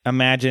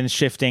imagine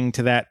shifting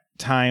to that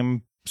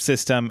time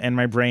system, and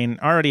my brain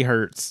already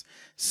hurts.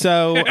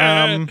 So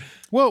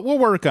we'll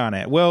work on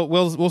it.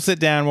 We'll sit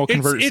down. We'll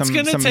convert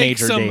some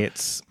major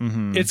dates.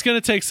 It's going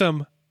to take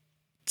some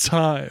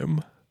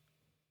time.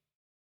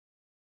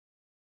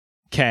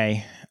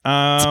 Okay.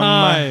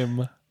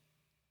 Time.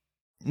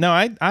 No,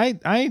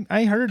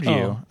 I heard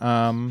you.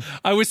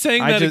 I was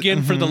saying that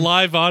again for the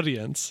live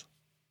audience.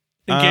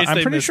 In case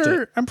they missed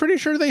it. I'm pretty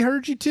sure they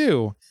heard you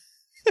too.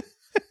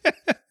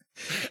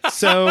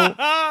 So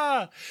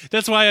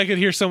that's why I could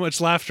hear so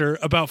much laughter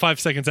about 5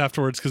 seconds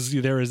afterwards, because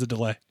there is a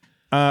delay.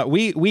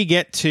 We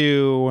get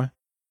to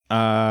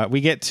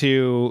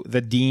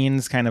the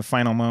dean's kind of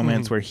final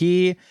moments where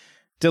he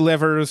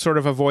delivers sort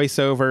of a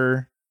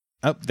voiceover.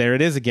 Oh, there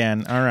it is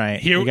again. All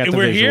right. Here, we got the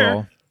we're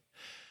visual.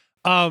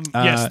 Here.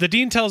 Yes, the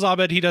dean tells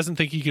Abed he doesn't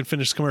think he can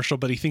finish the commercial,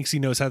 but he thinks he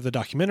knows how the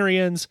documentary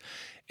ends.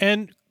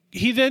 And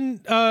he then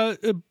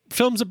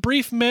films a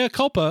brief mea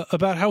culpa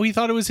about how he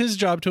thought it was his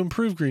job to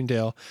improve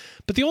Greendale.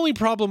 But the only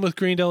problem with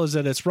Greendale is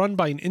that it's run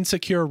by an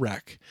insecure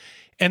wreck.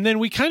 And then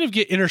we kind of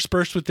get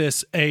interspersed with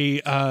this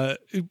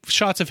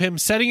shots of him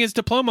setting his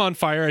diploma on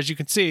fire, as you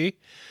can see.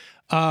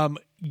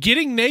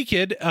 Getting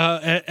naked,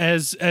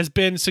 as has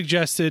been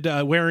suggested,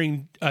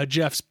 wearing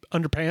Jeff's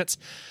underpants,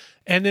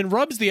 and then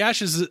rubs the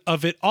ashes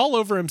of it all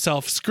over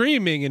himself,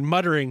 screaming and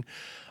muttering,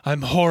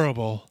 "I'm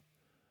horrible.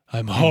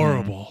 I'm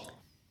horrible."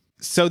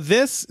 So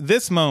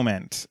this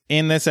moment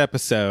in this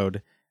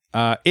episode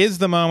is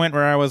the moment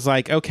where I was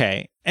like,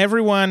 okay,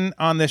 everyone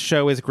on this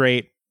show is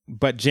great,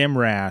 but Jim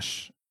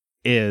Rash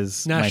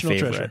is National my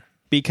favorite. treasure.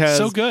 Because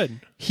So good.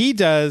 he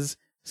does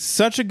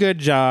such a good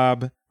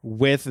job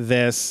with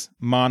this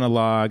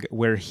monologue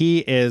where he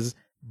is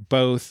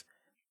both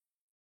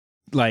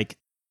like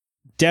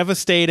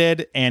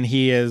devastated and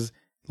he is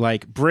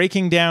like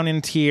breaking down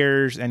in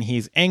tears and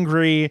he's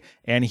angry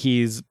and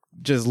he's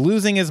just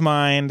losing his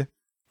mind.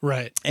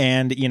 Right.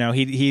 And, you know,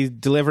 he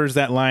delivers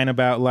that line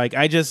about like,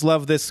 I just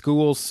love this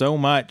school so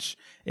much.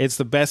 It's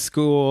the best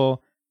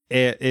school.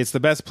 It's the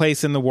best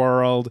place in the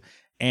world.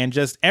 And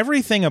just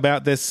everything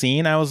about this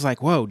scene, I was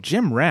like, whoa,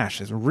 Jim Rash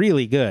is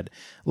really good.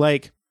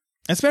 Like,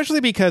 especially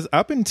because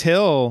up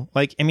until,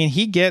 like, I mean,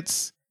 he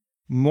gets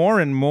more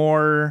and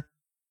more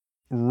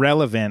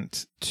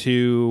relevant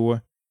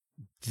to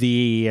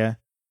the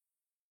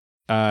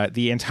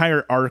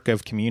entire arc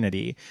of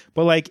Community.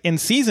 But, like, in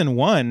season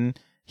 1,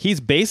 he's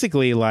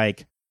basically,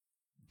 like,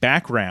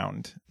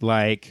 background.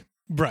 Like,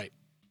 right.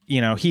 You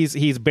know,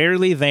 he's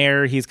barely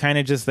there. He's kind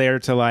of just there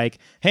to like,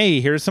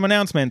 hey, here's some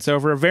announcements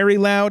over a very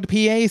loud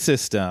PA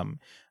system.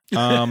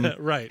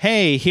 Right.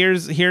 Hey,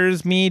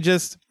 here's me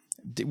just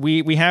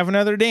we have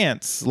another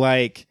dance.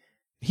 Like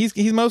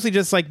he's mostly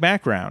just like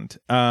background.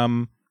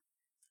 But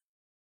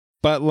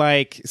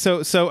like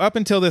so up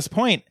until this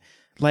point,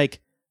 like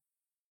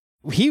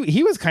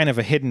he was kind of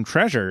a hidden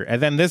treasure. And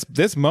then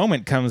this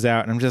moment comes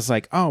out and I'm just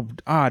like,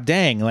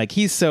 dang, like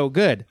he's so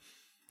good.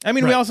 I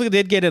mean, we also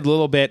did get it a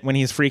little bit when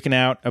he's freaking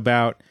out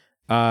about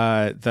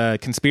the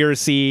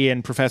conspiracy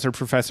and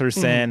Professor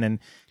Sin and,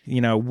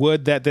 you know,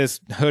 would that this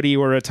hoodie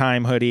were a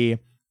time hoodie.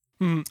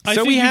 I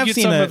think we have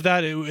seen some of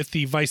that with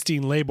the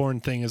Weisstein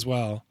Laybourne thing as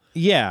well.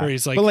 Yeah. Where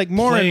he's like, but like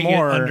more and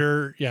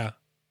more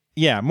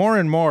Yeah, more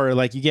and more,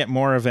 like you get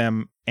more of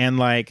him. And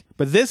like,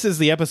 but this is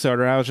the episode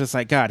where I was just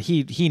like, God,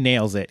 he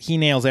nails it. He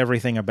nails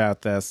everything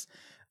about this.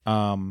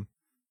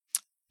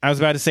 I was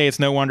about to say it's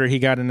no wonder he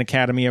got an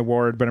Academy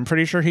Award, but I'm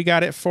pretty sure he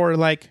got it for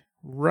like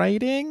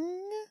writing.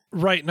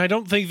 Right, and I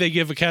don't think they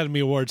give Academy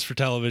Awards for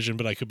television,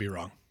 but I could be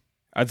wrong.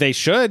 They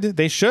should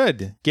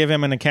give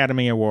him an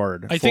Academy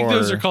Award. I think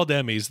those are called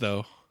Emmys,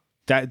 though.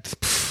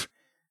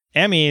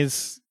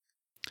 Emmys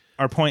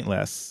are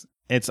pointless.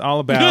 It's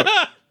all about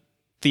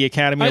the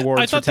Academy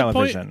Awards for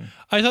television.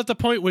 I thought the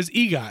point was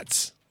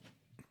EGOTs.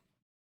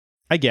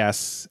 I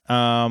guess.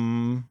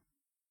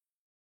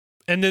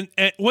 And then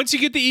once you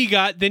get the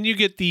EGOT, then you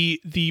get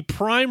the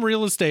prime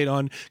real estate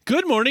on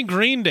Good Morning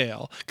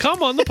Greendale.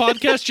 Come on the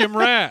podcast, Jim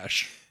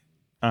Rash.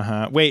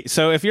 Wait,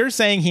 so if you're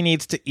saying he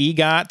needs to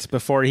EGOT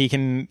before he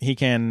can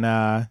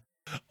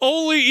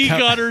only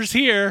EGOTers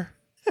here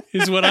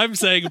is what I'm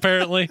saying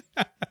apparently.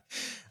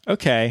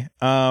 Okay.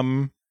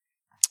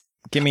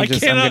 Give me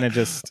just I'm going to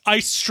just I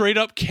straight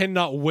up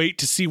cannot wait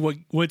to see what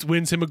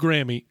wins him a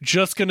Grammy.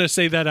 Just going to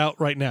say that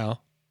out right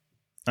now.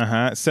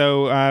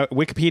 So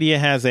Wikipedia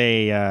has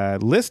a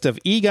list of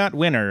EGOT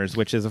winners,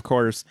 which is, of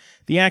course,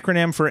 the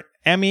acronym for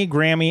Emmy,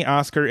 Grammy,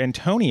 Oscar, and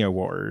Tony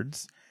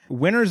Awards.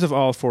 Winners of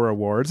all 4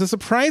 awards. A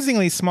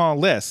surprisingly small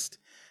list.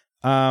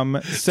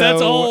 That's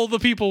all the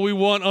people we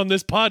want on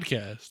this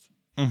podcast.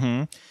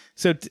 Mm-hmm.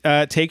 So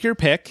take your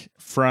pick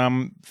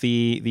from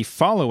the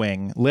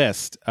following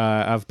list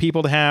of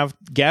people to have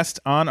guest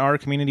on our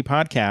community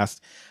podcast.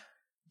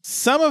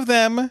 Some of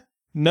them,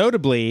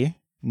 notably,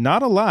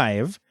 not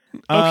alive.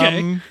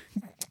 Okay.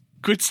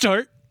 Good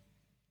start.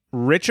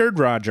 Richard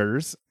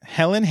Rogers,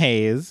 Helen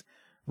Hayes,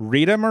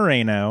 Rita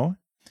Moreno,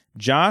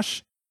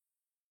 Josh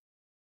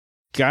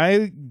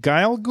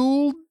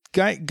Gielgud?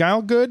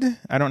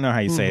 I don't know how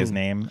you say his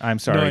name. I'm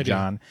sorry, No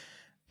John.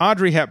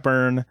 Audrey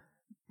Hepburn,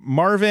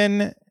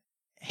 Marvin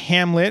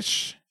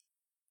Hamlish,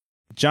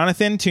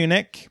 Jonathan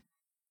Tunick,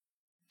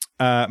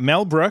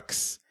 Mel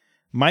Brooks,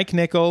 Mike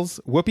Nichols,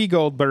 Whoopi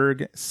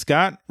Goldberg,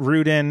 Scott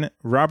Rudin,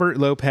 Robert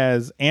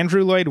Lopez,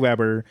 Andrew Lloyd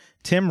Webber,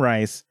 Tim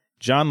Rice,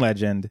 John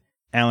Legend,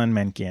 Alan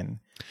Menken.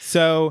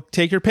 So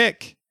take your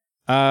pick,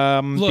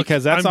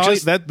 because that's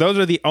those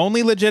are the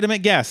only legitimate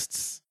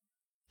guests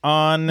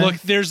on. Look,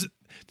 there's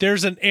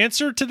an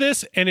answer to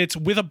this, and it's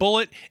with a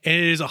bullet, and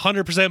it is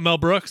 100% Mel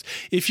Brooks.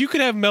 If you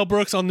could have Mel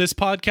Brooks on this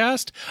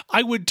podcast,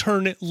 I would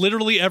turn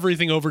literally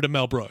everything over to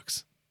Mel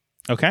Brooks.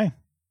 Okay,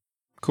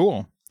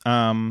 cool.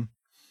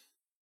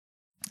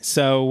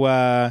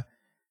 So,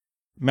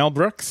 Mel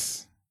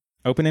Brooks,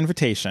 open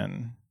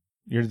invitation.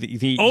 You're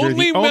the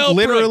Mel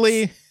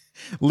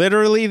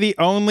literally the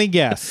only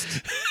guest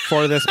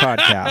for this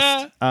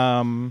podcast.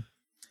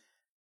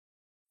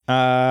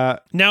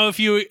 Now, if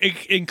you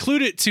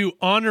include it to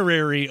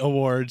honorary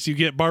awards, you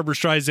get Barbara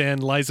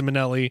Streisand, Liza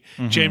Minnelli,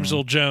 James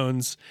Earl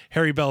Jones,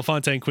 Harry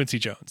Belafonte, and Quincy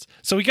Jones.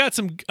 So we got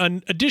some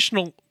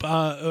additional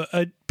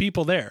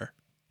people there.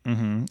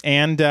 Mm-hmm.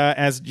 And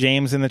as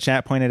James in the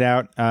chat pointed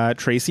out,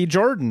 Tracy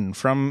Jordan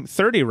from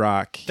 30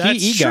 Rock.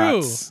 That's he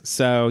true.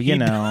 So, you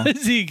know.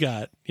 He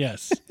got,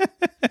 yes.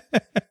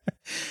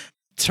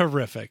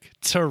 Terrific.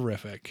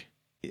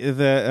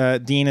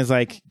 The dean is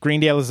like,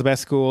 Greendale is the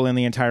best school in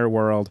the entire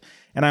world.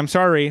 And I'm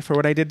sorry for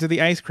what I did to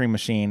the ice cream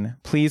machine.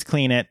 Please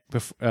clean it.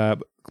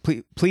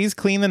 Please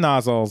clean the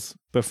nozzles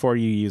before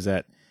you use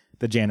it.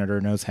 The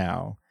janitor knows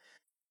how.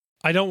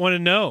 I don't want to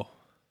know.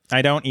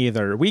 I don't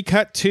either. We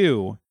cut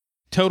to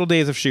total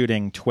days of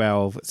shooting,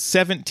 12,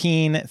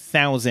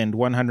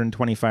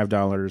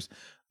 $17,125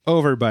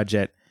 over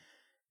budget.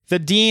 The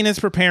dean is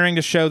preparing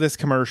to show this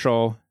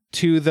commercial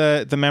to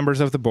the members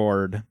of the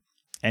board.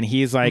 And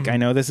he's like, I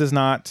know this is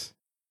not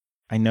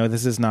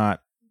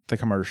the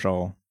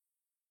commercial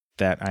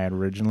that I had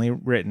originally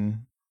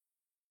written,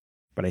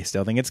 but I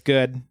still think it's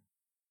good.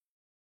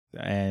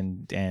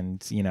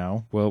 And you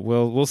know,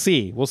 we'll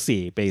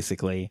see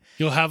basically.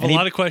 You'll have a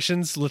lot of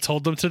questions. Let's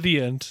hold them to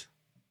the end.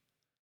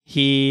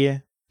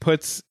 He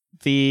puts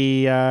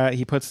the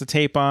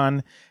tape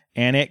on,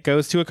 and it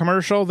goes to a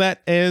commercial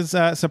that is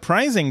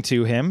surprising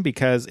to him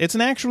because it's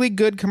an actually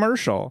good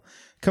commercial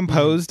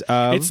composed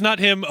of. It's not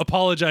him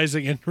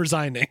apologizing and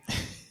resigning.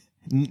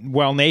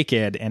 While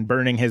naked and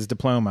burning his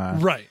diploma.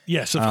 Right.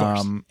 Yes, of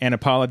course. And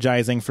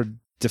apologizing for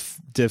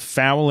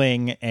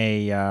defouling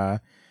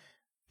an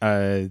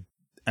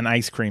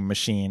ice cream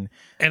machine.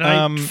 And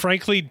I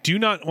frankly do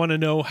not want to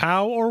know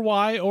how or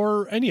why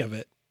or any of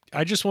it.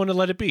 I just want to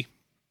let it be.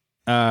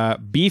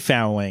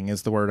 Befouling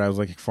is the word I was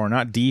looking for,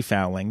 not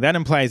defouling. That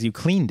implies you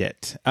cleaned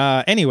it.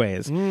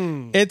 Anyways,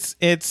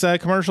 it's a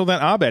commercial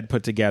that Abed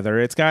put together.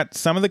 It's got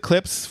some of the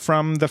clips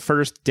from the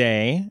first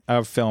day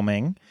of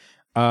filming,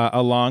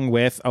 along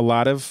with a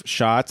lot of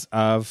shots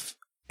of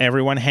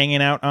everyone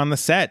hanging out on the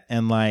set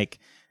and like,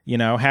 you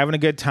know, having a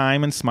good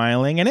time and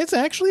smiling. And it's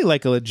actually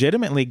like a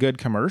legitimately good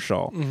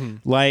commercial.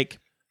 Like,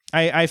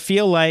 I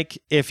feel like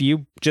if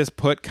you just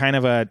put kind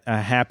of a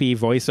happy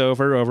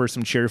voiceover over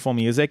some cheerful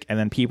music and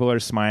then people are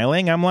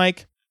smiling, I'm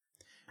like,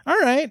 all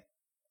right,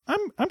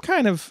 I'm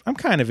kind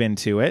of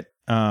into it.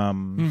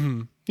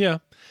 Yeah.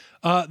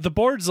 The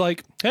board's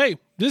like, hey,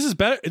 this is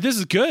better. This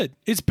is good.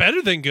 It's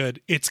better than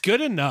good. It's good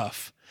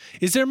enough.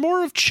 Is there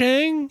more of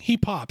Chang? He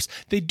pops.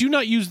 They do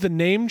not use the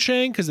name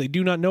Chang because they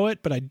do not know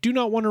it, but I do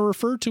not want to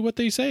refer to what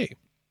they say.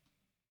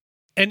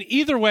 And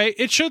either way,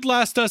 it should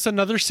last us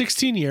another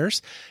 16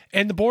 years.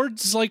 And the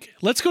board's like,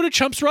 let's go to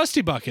Chump's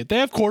Rusty Bucket. They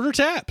have quarter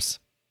taps.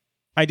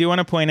 I do want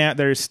to point out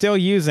they're still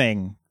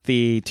using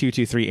the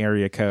 223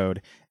 area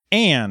code.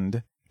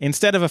 And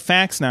instead of a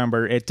fax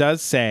number, it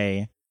does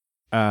say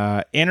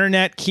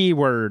internet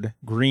keyword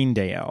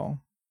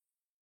Greendale.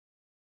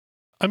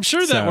 I'm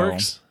sure that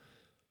works.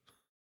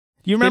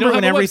 You remember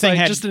when everything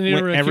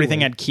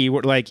website, had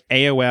keyword like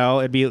AOL?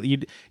 It'd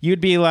be you'd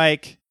be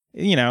like,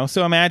 you know.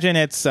 So imagine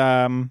it's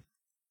year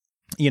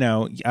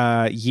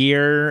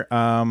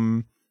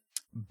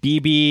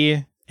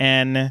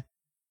BBN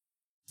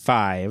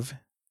 5.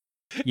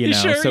 You know,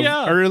 sure, so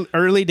yeah.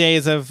 early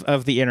days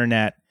of the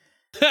internet.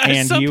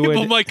 And some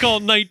people might call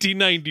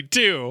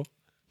 1992.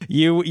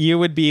 You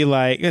would be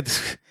like,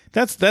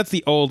 that's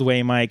the old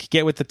way, Mike.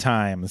 Get with the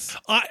times.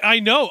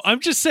 I know. I'm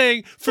just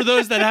saying for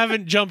those that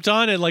haven't jumped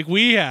on it like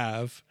we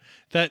have,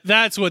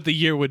 that's what the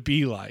year would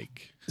be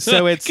like.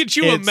 So could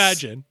you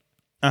imagine?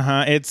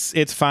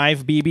 It's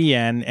 5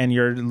 BBN and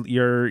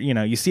you're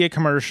you see a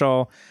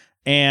commercial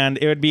and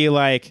it would be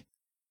like,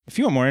 if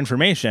you want more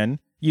information,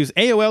 use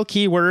AOL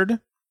keyword.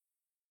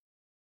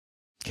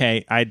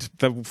 Okay,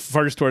 the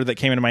first word that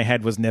came into my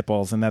head was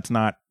nipples, and that's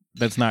not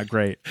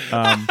great. Use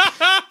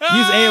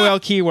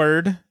AOL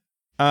keyword.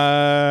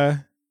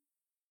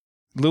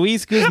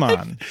 Luis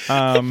Guzman.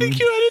 I think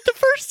you had it the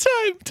first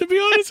time, to be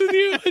honest with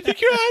you. I think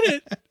you had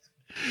it.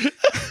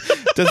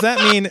 Does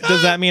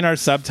that mean our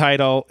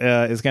subtitle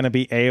is going to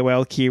be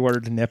AOL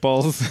keyword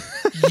nipples?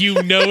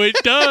 You know it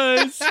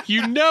does.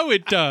 You know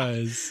it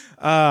does.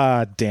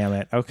 Damn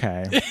it.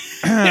 Okay.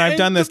 I've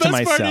done this to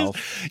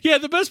myself.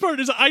 The best part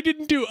is I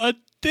didn't do a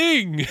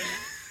thing.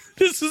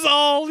 This is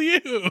all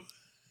you.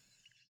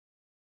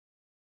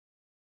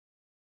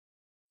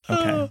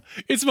 Okay.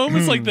 It's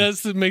moments like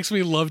this that makes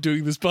me love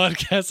doing this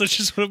podcast. I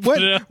just want to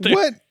put it out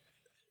there.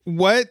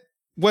 What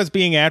was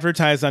being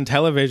advertised on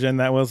television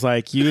that was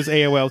like, use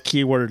AOL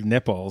keyword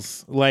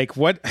nipples? Like,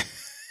 what?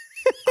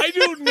 I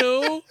don't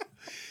know,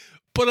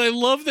 but I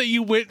love that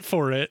you went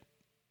for it.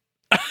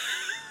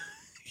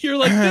 You're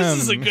like, this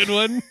is a good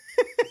one.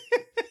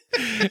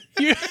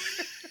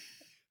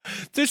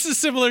 This is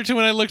similar to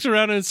when I looked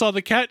around and saw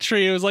the cat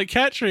tree. It was like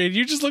cat tree, and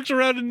you just looked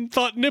around and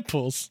thought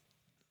nipples.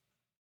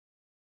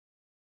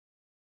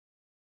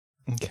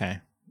 Okay.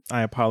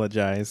 I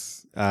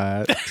apologize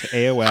to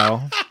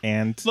AOL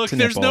and look, to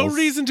there's nipples. no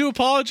reason to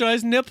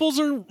apologize. Nipples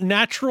are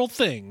natural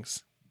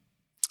things.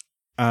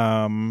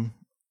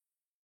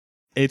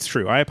 It's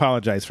true. I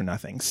apologize for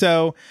nothing.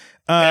 So,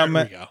 there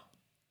we go.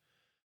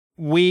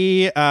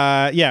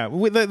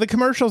 The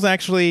commercial's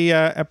actually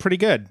pretty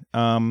good.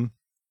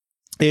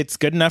 It's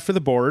good enough for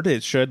the board.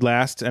 It should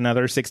last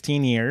another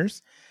 16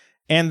 years.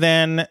 And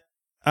then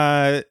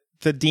the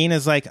dean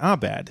is like,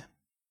 Abed,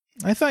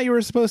 I thought you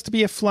were supposed to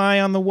be a fly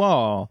on the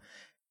wall.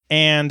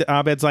 And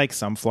Abed's like,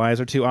 some flies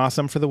are too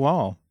awesome for the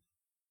wall.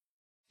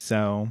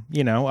 So,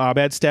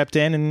 Abed stepped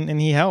in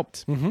and he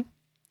helped. Mm-hmm.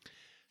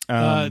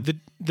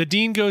 The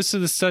dean goes to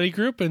the study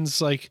group and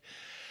is like,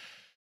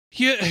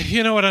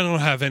 you know what? I don't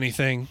have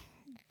anything.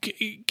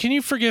 Can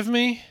you forgive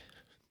me?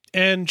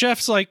 And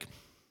Jeff's like,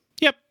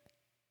 yep,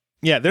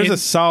 Yeah, there's a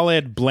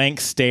solid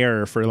blank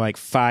stare for like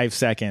 5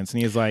 seconds,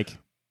 and he's like,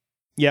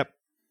 "Yep."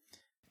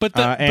 But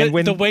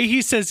when the way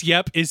he says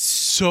 "yep" is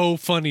so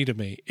funny to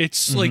me.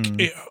 It's like,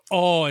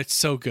 it's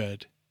so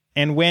good.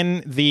 And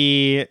when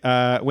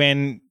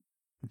when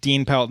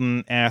Dean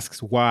Pelton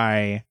asks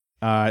why,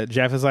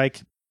 Jeff is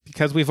like,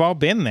 "Because we've all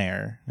been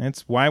there.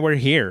 That's why we're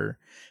here."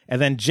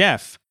 And then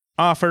Jeff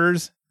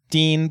offers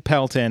Dean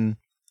Pelton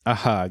a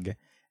hug,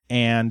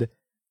 and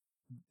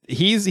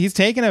he's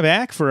taken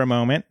aback for a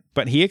moment,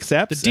 but he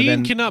accepts. The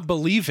Dean cannot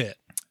believe it.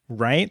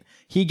 Right?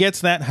 He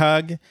gets that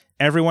hug.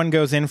 Everyone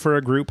goes in for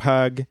a group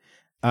hug.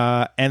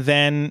 And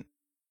then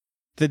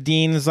the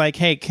Dean is like,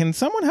 "Hey, can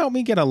someone help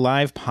me get a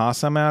live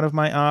possum out of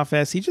my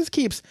office? He just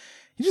keeps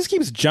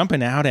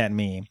jumping out at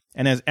me."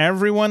 And as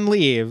everyone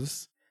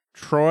leaves,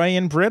 Troy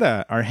and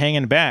Britta are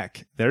hanging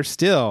back. They're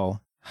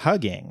still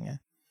hugging.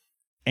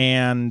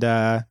 And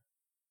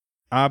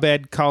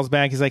Abed calls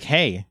back. He's like,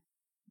 "Hey,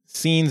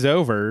 scene's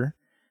over."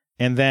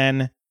 And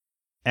then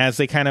as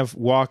they kind of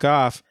walk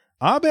off,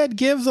 Abed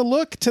gives a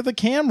look to the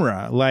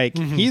camera. Like,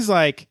 he's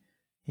like,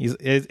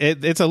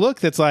 it's a look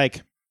that's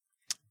like,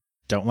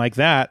 don't like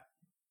that.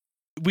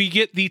 We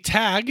get the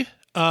tag.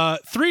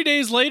 3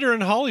 days later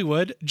in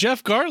Hollywood,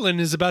 Jeff Garlin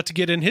is about to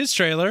get in his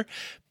trailer.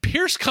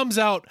 Pierce comes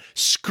out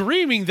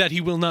screaming that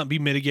he will not be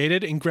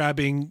mitigated and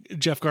grabbing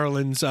Jeff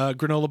Garlin's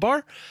granola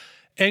bar.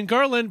 And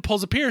Garland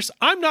pulls a Pierce.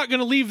 "I'm not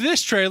going to leave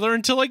this trailer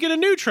until I get a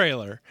new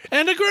trailer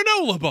and a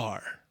granola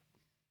bar."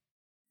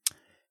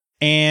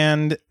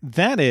 And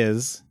that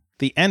is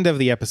the end of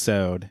the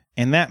episode.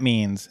 And that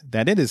means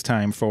that it is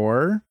time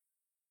for...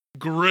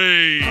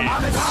 Great.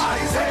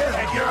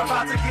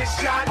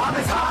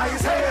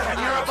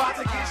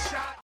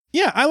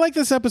 Yeah, I like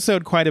this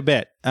episode quite a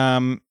bit.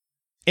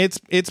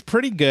 It's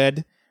pretty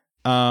good.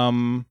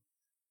 I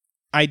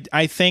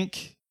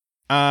think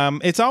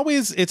it's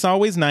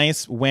always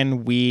nice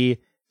when we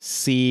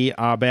see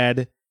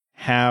Abed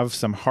have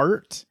some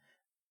heart,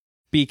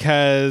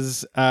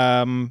 because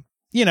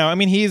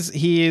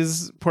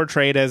he's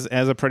portrayed as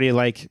a pretty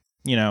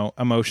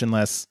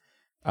emotionless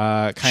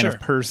kind of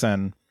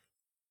person.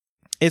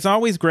 It's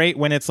always great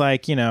when it's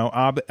like,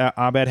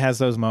 Abed has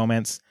those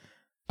moments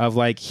of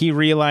like, he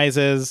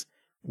realizes,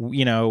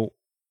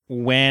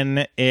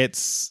 when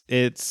it's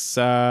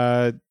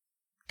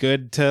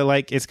good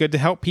to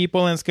help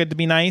people, and it's good to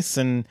be nice.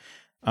 And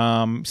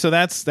so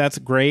that's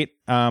great.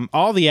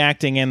 All the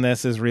acting in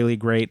this is really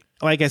great.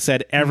 Like I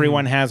said,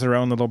 everyone has their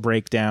own little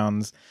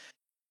breakdowns.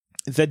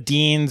 The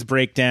Dean's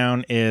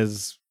breakdown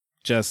is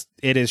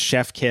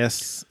chef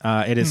kiss.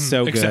 It is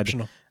so good.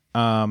 Exceptional.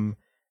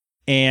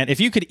 And if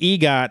you could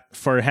EGOT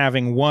for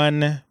having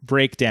one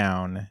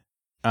breakdown,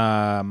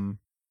 that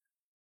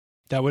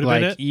would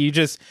have been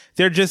it.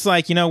 They're just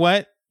like, you know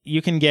what?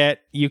 You can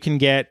get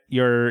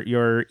your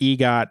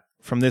EGOT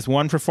from this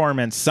one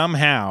performance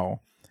somehow.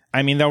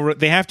 I mean,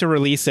 they have to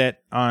release it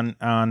on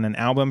an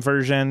album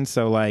version,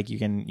 so like you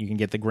can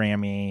get the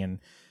Grammy and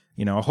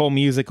a whole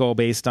musical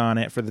based on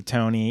it for the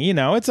Tony.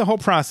 It's a whole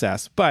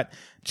process. But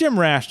Jim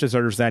Rash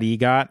deserves that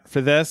EGOT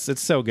for this.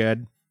 It's so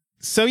good.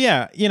 So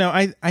yeah,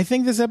 I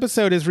think this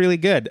episode is really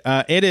good.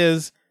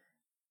 It's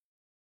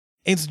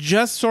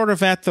just sort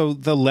of at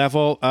the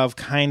level of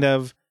kind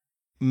of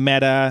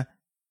meta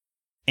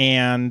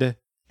and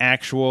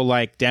actual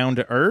like down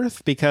to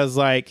earth, because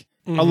like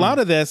a lot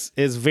of this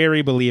is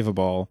very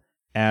believable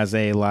as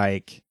a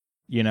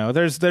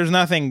there's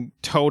nothing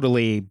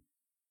totally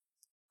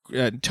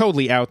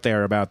out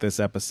there about this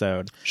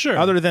episode. Sure.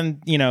 Other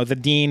than, the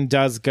Dean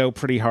does go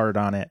pretty hard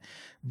on it,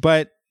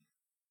 but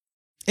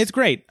it's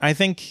great. I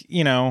think,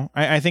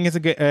 I think it's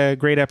a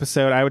great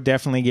episode. I would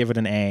definitely give it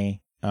an A.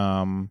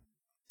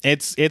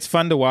 It's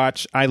fun to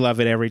watch. I love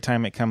it every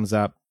time it comes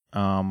up.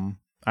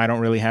 I don't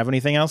really have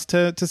anything else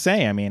to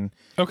say. I mean,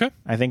 okay.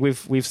 I think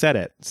we've said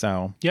it.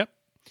 So, yep.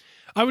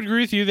 I would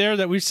agree with you there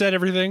that we've said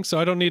everything, so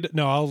I don't need...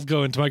 No, I'll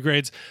go into my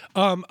grades.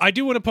 I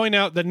do want to point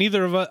out that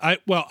neither of us...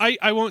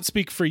 I won't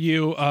speak for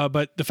you,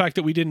 but the fact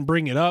that we didn't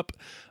bring it up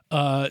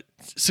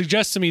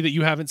suggests to me that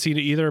you haven't seen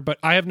it either, but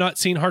I have not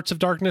seen Hearts of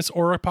Darkness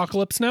or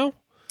Apocalypse Now.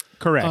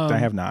 Correct, I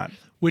have not.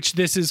 Which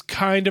this is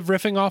kind of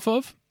riffing off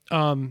of.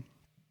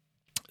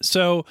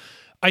 So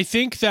I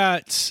think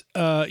that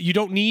you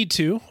don't need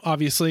to,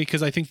 obviously,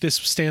 because I think this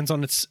stands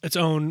on its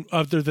own,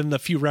 other than the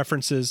few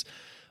references.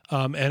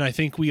 And I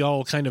think we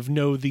all kind of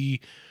know the,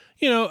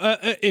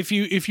 if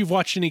you've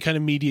watched any kind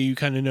of media, you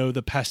kind of know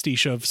the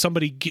pastiche of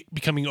somebody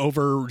becoming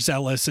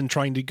overzealous and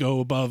trying to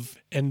go above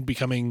and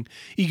becoming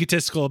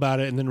egotistical about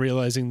it, and then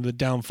realizing the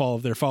downfall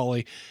of their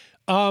folly.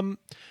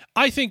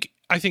 I think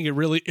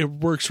it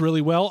works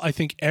really well. I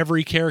think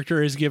every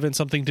character is given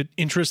something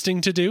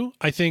interesting to do.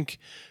 I think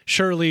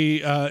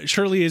Shirley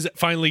is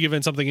finally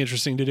given something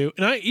interesting to do.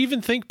 And I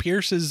even think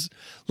Pierce's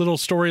little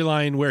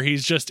storyline where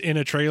he's just in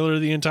a trailer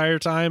the entire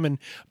time and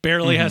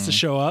barely has to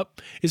show up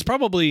is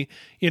probably,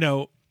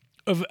 a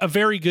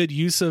very good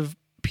use of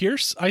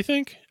Pierce, I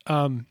think.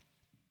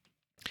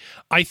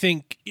 I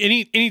think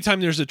anytime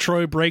there's a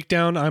Troy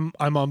breakdown, I'm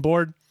on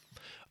board.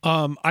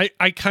 I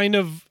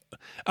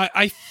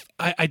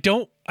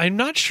don't I'm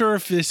not sure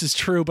if this is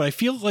true, but I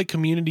feel like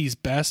Community's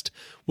best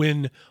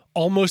when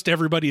almost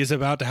everybody is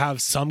about to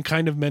have some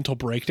kind of mental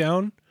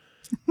breakdown.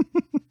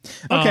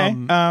 Okay.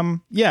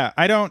 Yeah,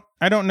 I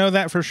don't know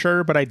that for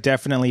sure, but I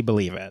definitely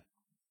believe it.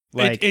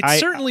 Like It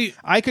certainly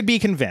I could be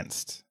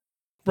convinced.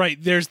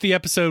 right. There's the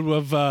episode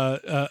of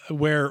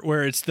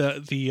where it's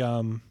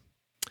the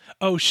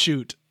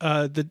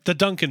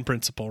Duncan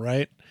principle,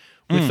 right?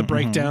 With the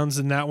breakdowns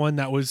in that one.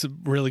 That was a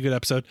really good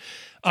episode.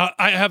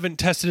 I haven't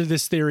tested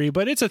this theory,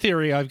 but it's a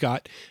theory I've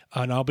got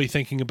and I'll be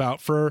thinking about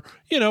for,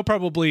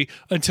 probably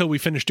until we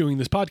finish doing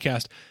this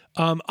podcast.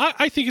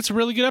 I think it's a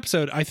really good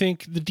episode. I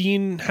think the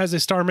Dean has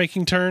a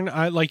star-making turn.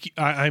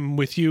 I'm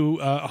with you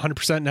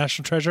 100%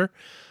 National Treasure.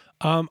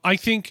 I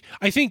think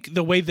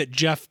the way that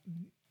Jeff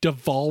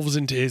devolves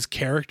into his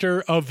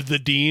character of the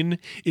Dean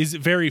is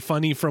very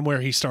funny from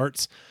where he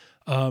starts.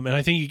 And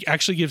I think he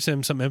actually gives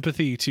him some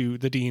empathy to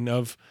the Dean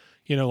of,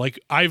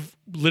 I've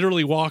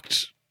literally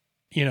walked,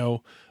 a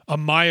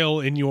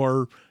mile in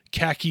your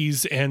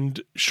khakis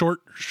and short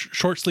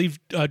sleeve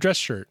dress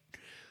shirt.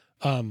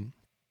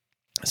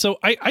 So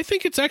I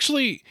think it's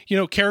actually,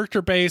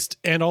 character based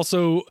and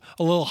also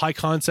a little high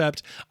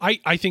concept.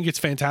 I think it's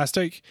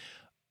fantastic.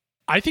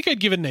 I think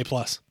I'd give it an A+.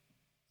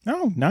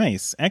 Oh,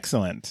 nice.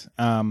 Excellent.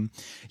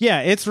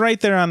 Yeah, it's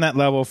right there on that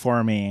level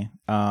for me.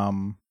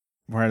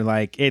 Where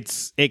like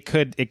it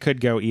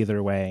could go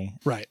either way.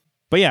 Right.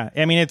 But yeah,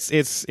 I mean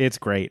it's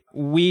great.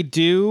 We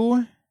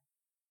do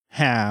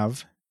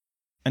have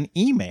an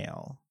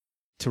email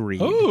to read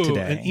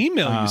today. An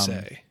email you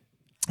say.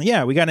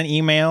 Yeah, we got an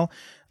email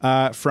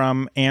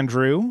from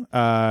Andrew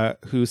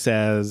who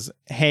says,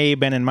 "Hey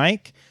Ben and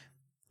Mike,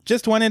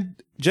 just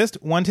wanted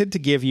to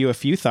give you a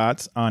few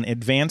thoughts on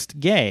Advanced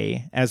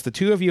Gay, as the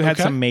two of you had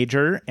some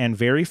major and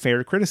very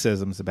fair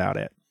criticisms about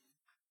it.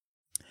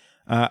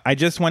 I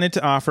just wanted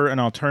to offer an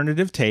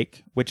alternative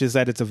take, which is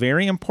that it's a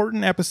very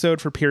important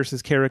episode for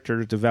Pierce's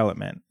character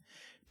development.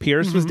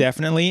 Pierce was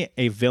definitely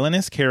a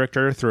villainous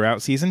character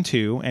throughout Season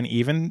 2, and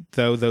even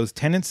though those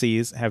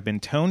tendencies have been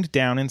toned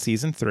down in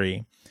Season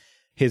 3,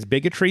 his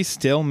bigotry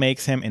still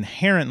makes him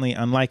inherently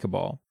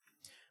unlikable.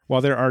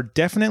 While there are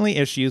definitely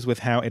issues with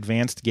how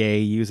Advanced Gay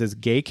uses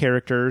gay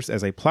characters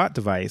as a plot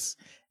device,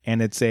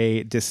 and it's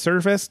a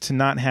disservice to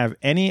not have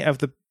any of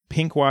the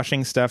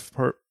pinkwashing stuff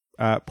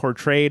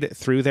portrayed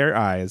through their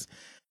eyes,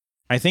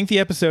 I think the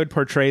episode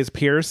portrays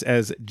Pierce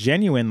as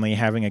genuinely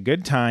having a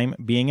good time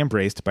being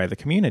embraced by the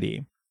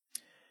community.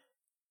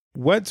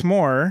 What's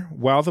more,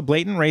 while the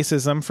blatant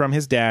racism from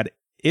his dad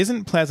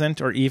isn't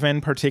pleasant or even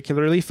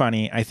particularly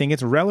funny, I think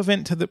it's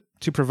relevant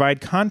to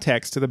provide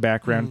context to the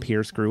background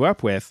Pierce grew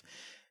up with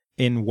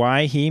in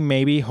why he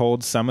maybe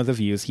holds some of the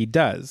views he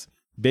does.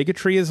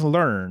 Bigotry is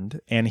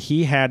learned, and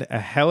he had a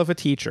hell of a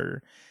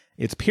teacher.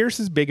 It's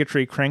Pierce's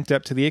bigotry cranked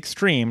up to the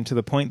extreme to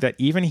the point that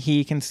even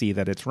he can see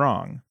that it's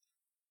wrong.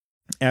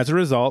 As a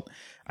result,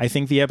 I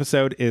think the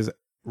episode is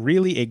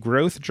really a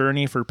growth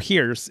journey for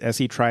Pierce as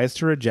he tries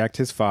to reject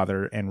his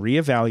father and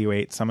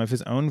reevaluate some of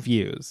his own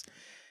views.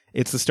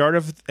 It's the start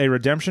of a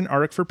redemption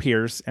arc for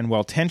Pierce, and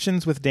while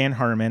tensions with Dan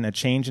Harmon, a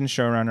change in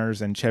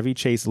showrunners, and Chevy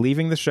Chase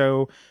leaving the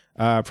show,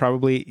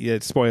 probably,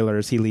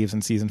 spoilers, he leaves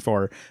in Season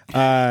 4,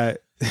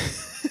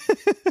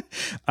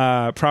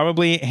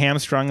 probably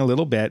hamstrung a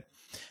little bit,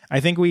 I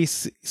think we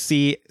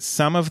see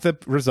some of the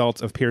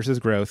results of Pierce's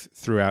growth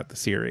throughout the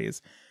series.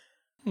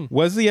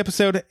 Was the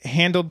episode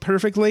handled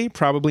perfectly?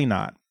 Probably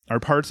not. Are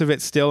parts of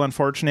it still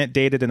unfortunate,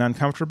 dated, and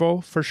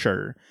uncomfortable? For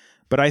sure.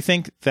 But I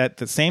think that at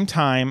the same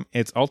time,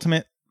 it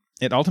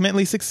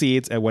ultimately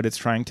succeeds at what it's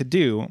trying to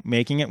do,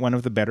 making it one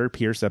of the better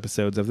Pierce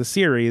episodes of the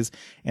series,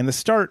 and the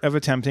start of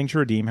attempting to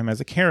redeem him as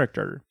a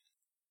character.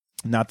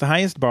 Not the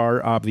highest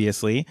bar,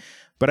 obviously,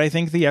 but I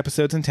think the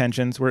episode's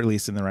intentions were at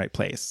least in the right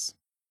place.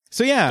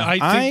 So yeah,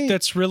 I think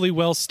that's really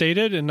well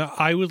stated, and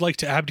I would like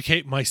to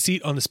abdicate my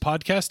seat on this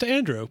podcast to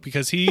Andrew,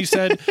 because he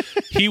said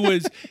he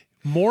was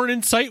more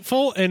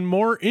insightful and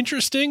more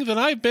interesting than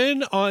I've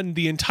been on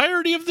the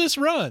entirety of this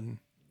run.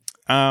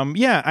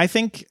 Yeah, I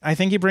think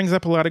he brings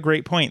up a lot of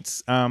great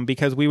points,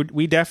 because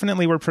we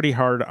definitely were pretty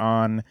hard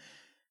on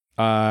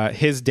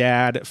his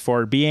dad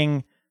for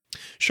being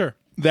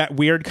that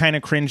weird kind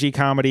of cringy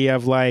comedy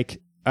of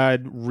like, a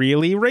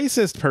really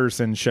racist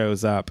person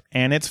shows up,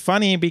 and it's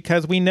funny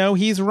because we know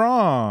he's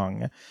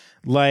wrong.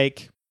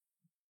 Like,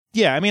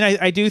 yeah, I mean,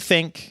 I do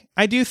think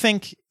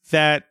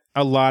that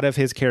a lot of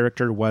his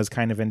character was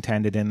kind of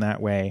intended in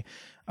that way.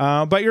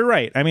 But you're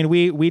right. I mean,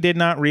 we did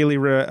not really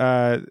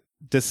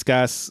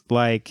discuss,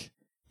 like,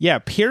 yeah,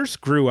 Pierce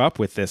grew up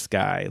with this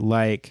guy.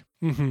 Like,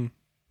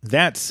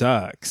 that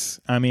sucks.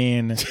 I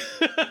mean,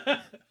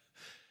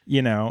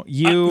 you know,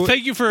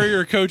 thank you for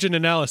your cogent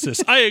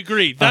analysis. I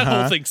agree. That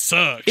whole thing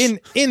sucks.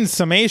 In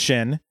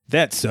summation,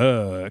 that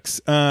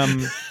sucks.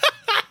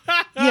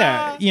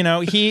 Yeah, you know,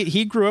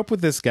 he grew up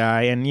with this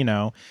guy, and you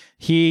know,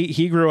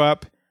 he grew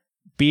up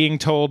being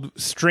told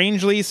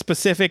strangely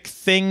specific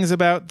things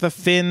about the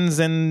Finns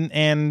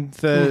and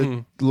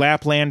the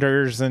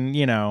Laplanders, and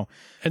you know,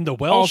 and the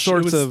Welsh. All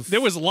sorts of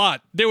there was a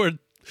lot. There were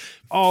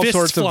all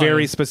sorts flying. of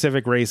very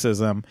specific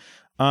racism.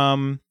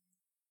 And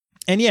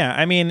yeah,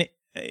 I mean,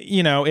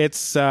 you know,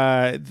 it's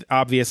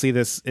obviously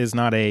this is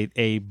not a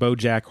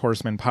BoJack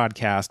Horseman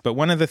podcast, but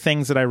one of the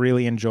things that I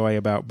really enjoy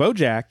about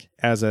BoJack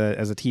as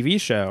a TV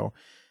show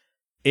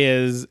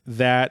is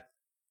that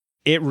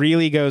it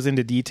really goes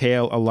into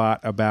detail a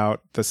lot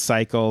about the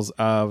cycles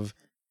of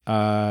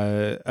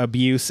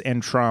abuse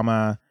and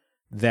trauma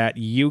that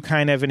you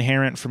kind of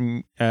inherit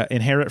from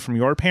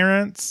your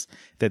parents,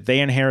 that they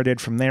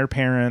inherited from their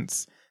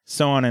parents,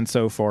 so on and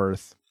so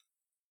forth.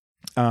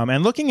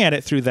 And looking at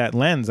it through that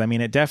lens, I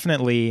mean, I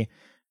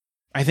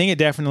think it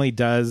definitely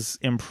does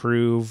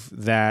improve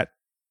that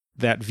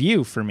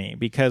view for me,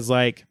 because,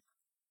 like,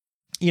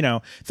 you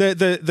know,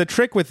 the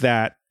trick with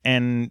that,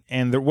 and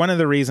one of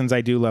the reasons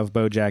I do love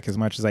BoJack as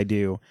much as I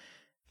do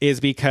is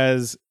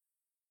because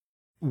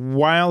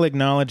while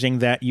acknowledging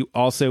that you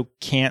also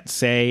can't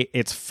say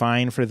it's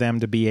fine for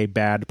them to be a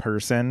bad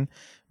person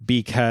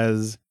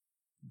because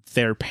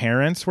their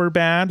parents were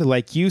bad,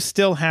 like, you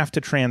still have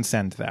to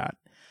transcend that.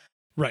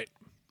 Right.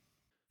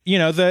 You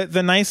know,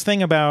 the nice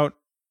thing about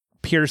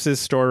Pierce's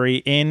story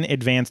in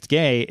Advanced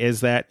Gay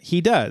is that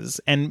he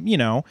does. And, you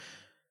know,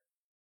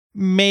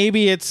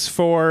 maybe it's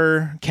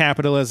for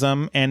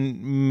capitalism,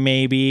 and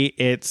maybe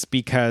it's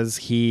because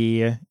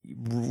he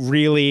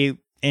really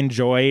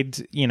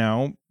enjoyed, you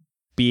know,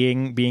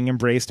 being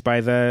embraced by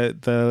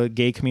the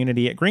gay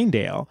community at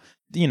Greendale.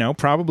 You know,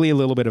 probably a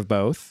little bit of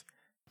both.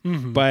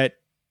 Mm-hmm. But,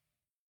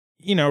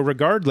 you know,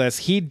 regardless,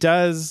 he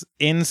does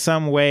in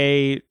some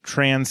way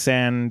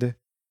transcend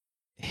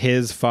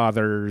his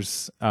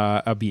father's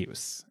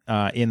abuse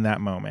in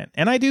that moment,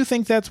 and I do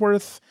think that's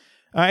worth.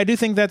 I do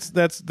think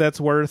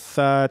that's worth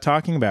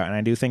talking about, and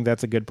I do think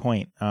that's a good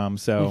point.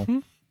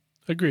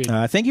 Agreed.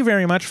 Thank you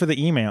very much for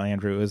the email,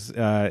 Andrew. It was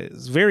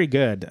very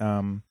good.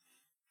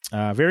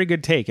 Very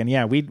good take, and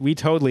yeah, we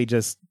totally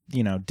just,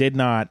 you know, did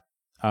not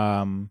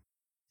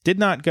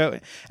go.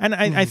 And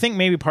I think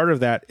maybe part of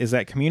that is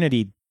that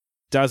Community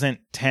doesn't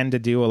tend to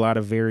do a lot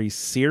of very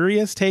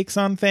serious takes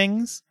on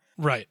things,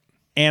 right?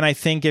 And I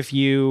think if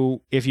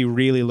you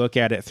really look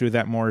at it through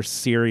that more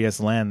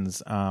serious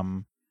lens,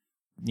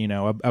 you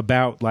know,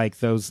 about like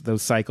those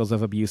cycles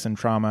of abuse and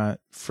trauma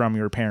from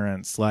your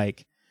parents,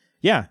 like,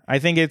 yeah, I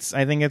think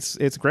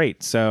it's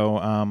great.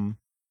 So,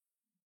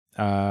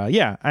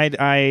 yeah,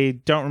 I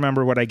don't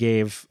remember what I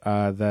gave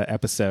the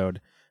episode,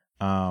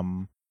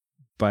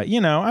 but, you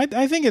know,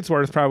 I think it's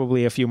worth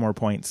probably a few more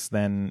points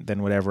than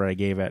whatever I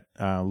gave it,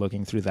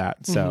 looking through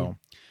that. So. Mm-hmm.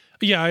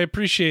 Yeah, I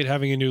appreciate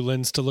having a new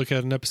lens to look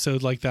at an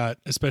episode like that,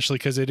 especially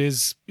because it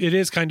is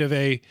kind of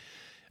an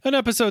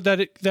episode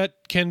that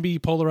can be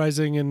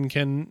polarizing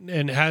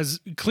and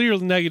has clear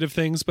negative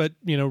things, but,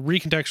 you know,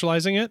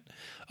 recontextualizing it,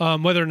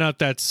 whether or not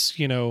that's,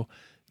 you know,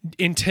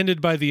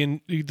 intended by the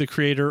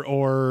creator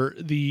or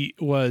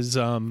was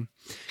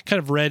kind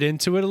of read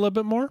into it a little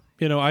bit more.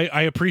 You know,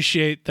 I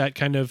appreciate that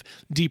kind of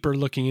deeper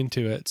looking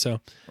into it. So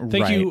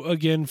thank you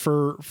again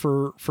for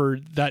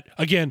that,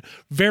 again,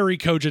 very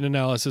cogent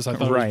analysis. I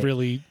thought it was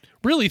really,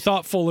 really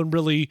thoughtful and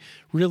really,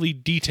 really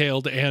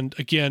detailed. And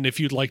again, if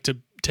you'd like to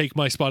take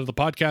my spot of the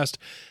podcast,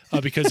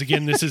 because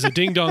again, this is a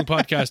ding dong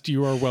podcast,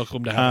 you are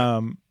welcome to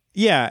have it.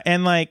 Yeah.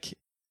 And like,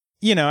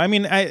 you know, I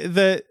mean,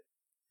 and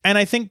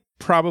I think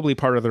probably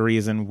part of the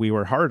reason we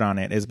were hard on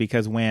it is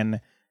because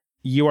when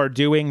you are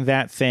doing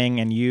that thing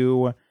and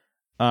you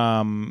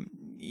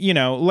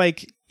know,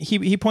 like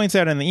he points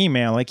out in the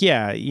email, like,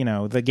 yeah, you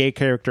know, the gay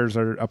characters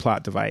are a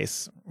plot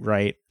device,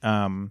 right?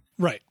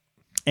 Right.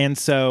 And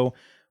so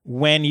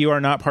when you are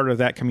not part of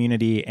that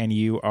community and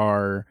you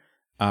are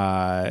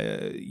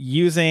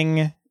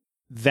using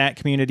that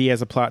community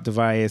as a plot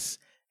device,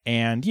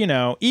 and, you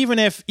know, even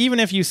if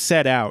you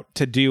set out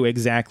to do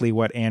exactly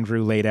what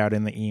Andrew laid out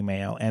in the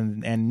email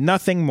and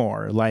nothing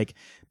more, like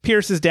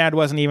Pierce's dad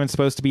wasn't even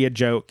supposed to be a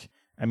joke.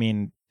 I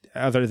mean,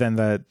 other than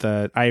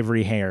the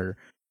ivory hair,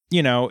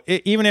 you know,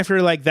 even if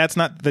you're like, that's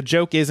not, the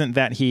joke isn't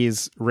that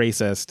he's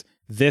racist.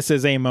 This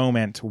is a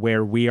moment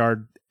where we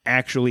are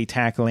actually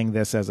tackling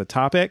this as a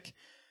topic.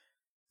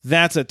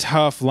 That's a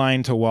tough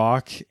line to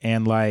walk.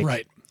 And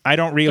like, I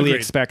don't really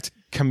expect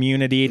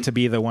Community to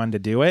be the one to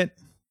do it.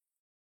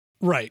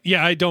 Right.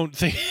 Yeah, I don't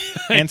think.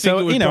 And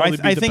so, you know,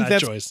 I think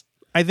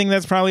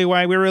that's probably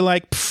why we were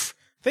like,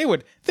 they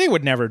would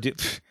never do.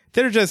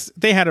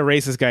 They had a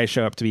racist guy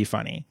show up to be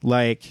funny.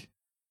 Like,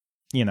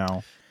 you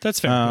know, that's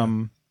fair.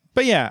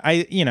 But yeah,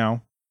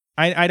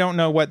 I don't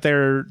know what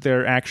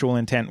their actual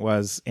intent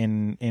was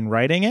in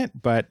writing it,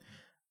 but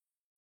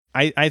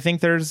I think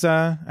that's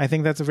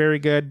a very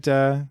good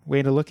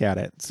way to look at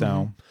it.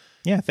 So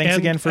yeah, thanks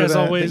again for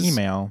the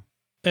email.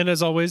 And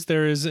as always,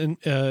 there is you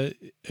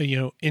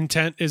know,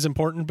 intent is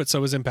important, but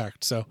so is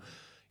impact. So,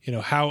 you know,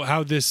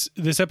 how this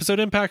episode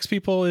impacts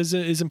people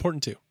is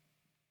important too.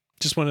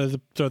 Just wanted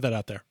to throw that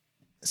out there.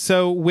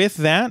 So with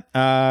that,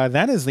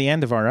 that is the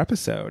end of our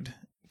episode,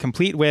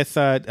 complete with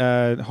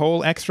a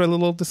whole extra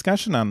little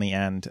discussion on the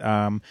end.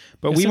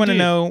 But we want to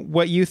know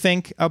what you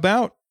think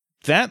about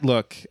that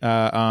look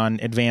on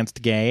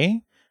Advanced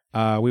Gay.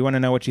 We want to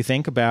know what you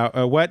think about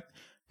what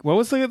what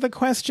was the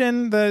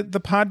question?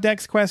 The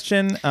Poddex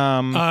question?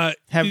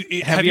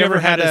 Have you ever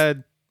had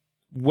a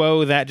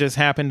whoa, that just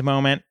happened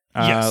moment?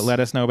 Yes. Let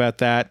us know about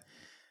that.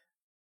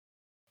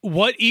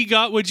 What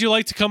EGOT would you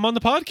like to come on the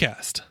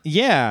podcast?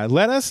 Yeah,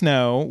 let us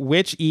know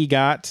which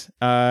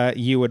EGOT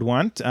you would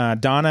want.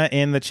 Donna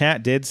in the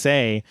chat did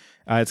say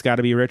it's got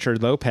to be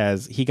Richard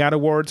Lopez. He got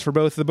awards for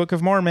both the Book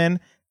of Mormon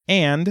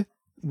and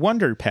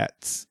Wonder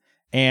Pets.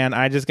 And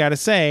I just got to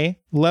say,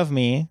 love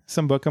me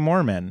some Book of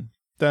Mormon.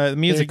 The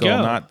musical,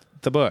 not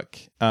the book,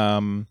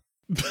 of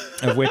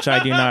which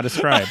I do not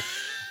ascribe.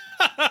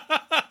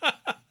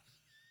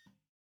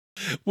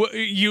 Well,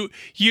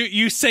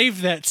 you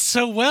saved that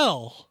so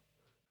well.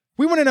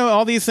 We want to know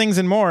all these things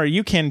and more.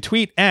 You can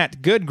tweet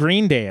at Good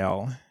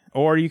Greendale,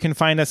 or you can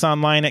find us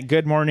online at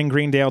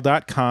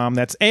goodmorninggreendale.com.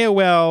 That's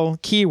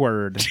AOL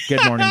keyword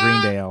Good Morning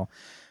Greendale.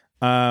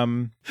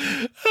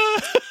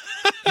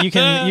 You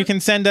can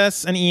send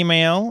us an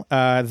email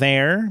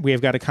there. We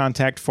have got a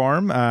contact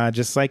form,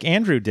 just like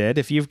Andrew did.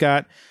 If you've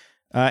got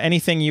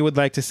anything you would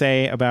like to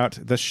say about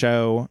the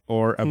show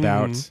or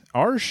about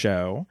our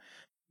show.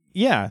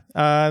 Yeah,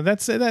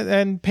 that's it.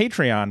 And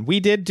Patreon. We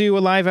did do a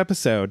live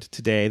episode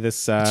today.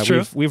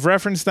 We've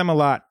referenced them a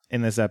lot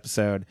in this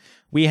episode.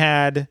 We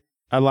had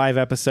a live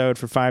episode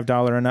for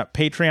 $5 and up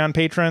Patreon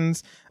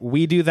patrons.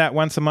 We do that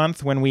once a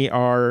month when we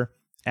are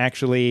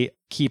actually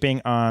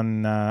keeping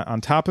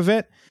on top of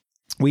it.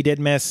 We did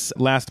miss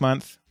last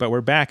month, but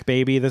we're back,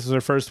 baby. This is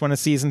our first one of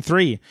season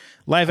 3.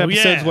 Live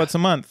episodes once a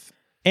month.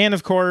 And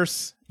of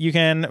course, you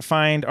can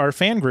find our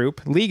fan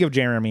group, League of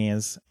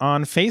Jeremies,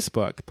 on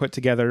Facebook, put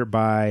together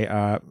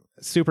by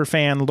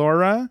superfan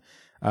Laura.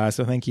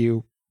 So thank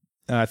you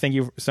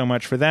so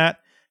much for that.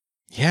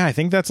 Yeah, I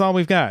think that's all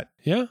we've got.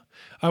 Yeah,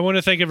 I want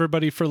to thank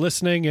everybody for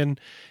listening, and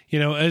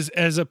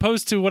as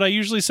opposed to what I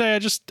usually say,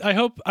 I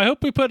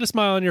hope we put a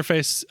smile on your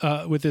face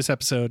with this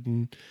episode,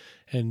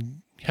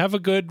 and have a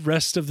good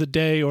rest of the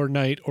day or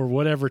night or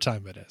whatever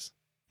time it is.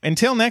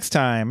 Until next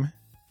time,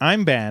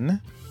 I'm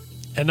Ben.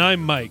 And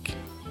I'm Mike.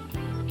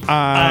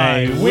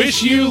 I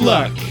wish you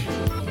luck.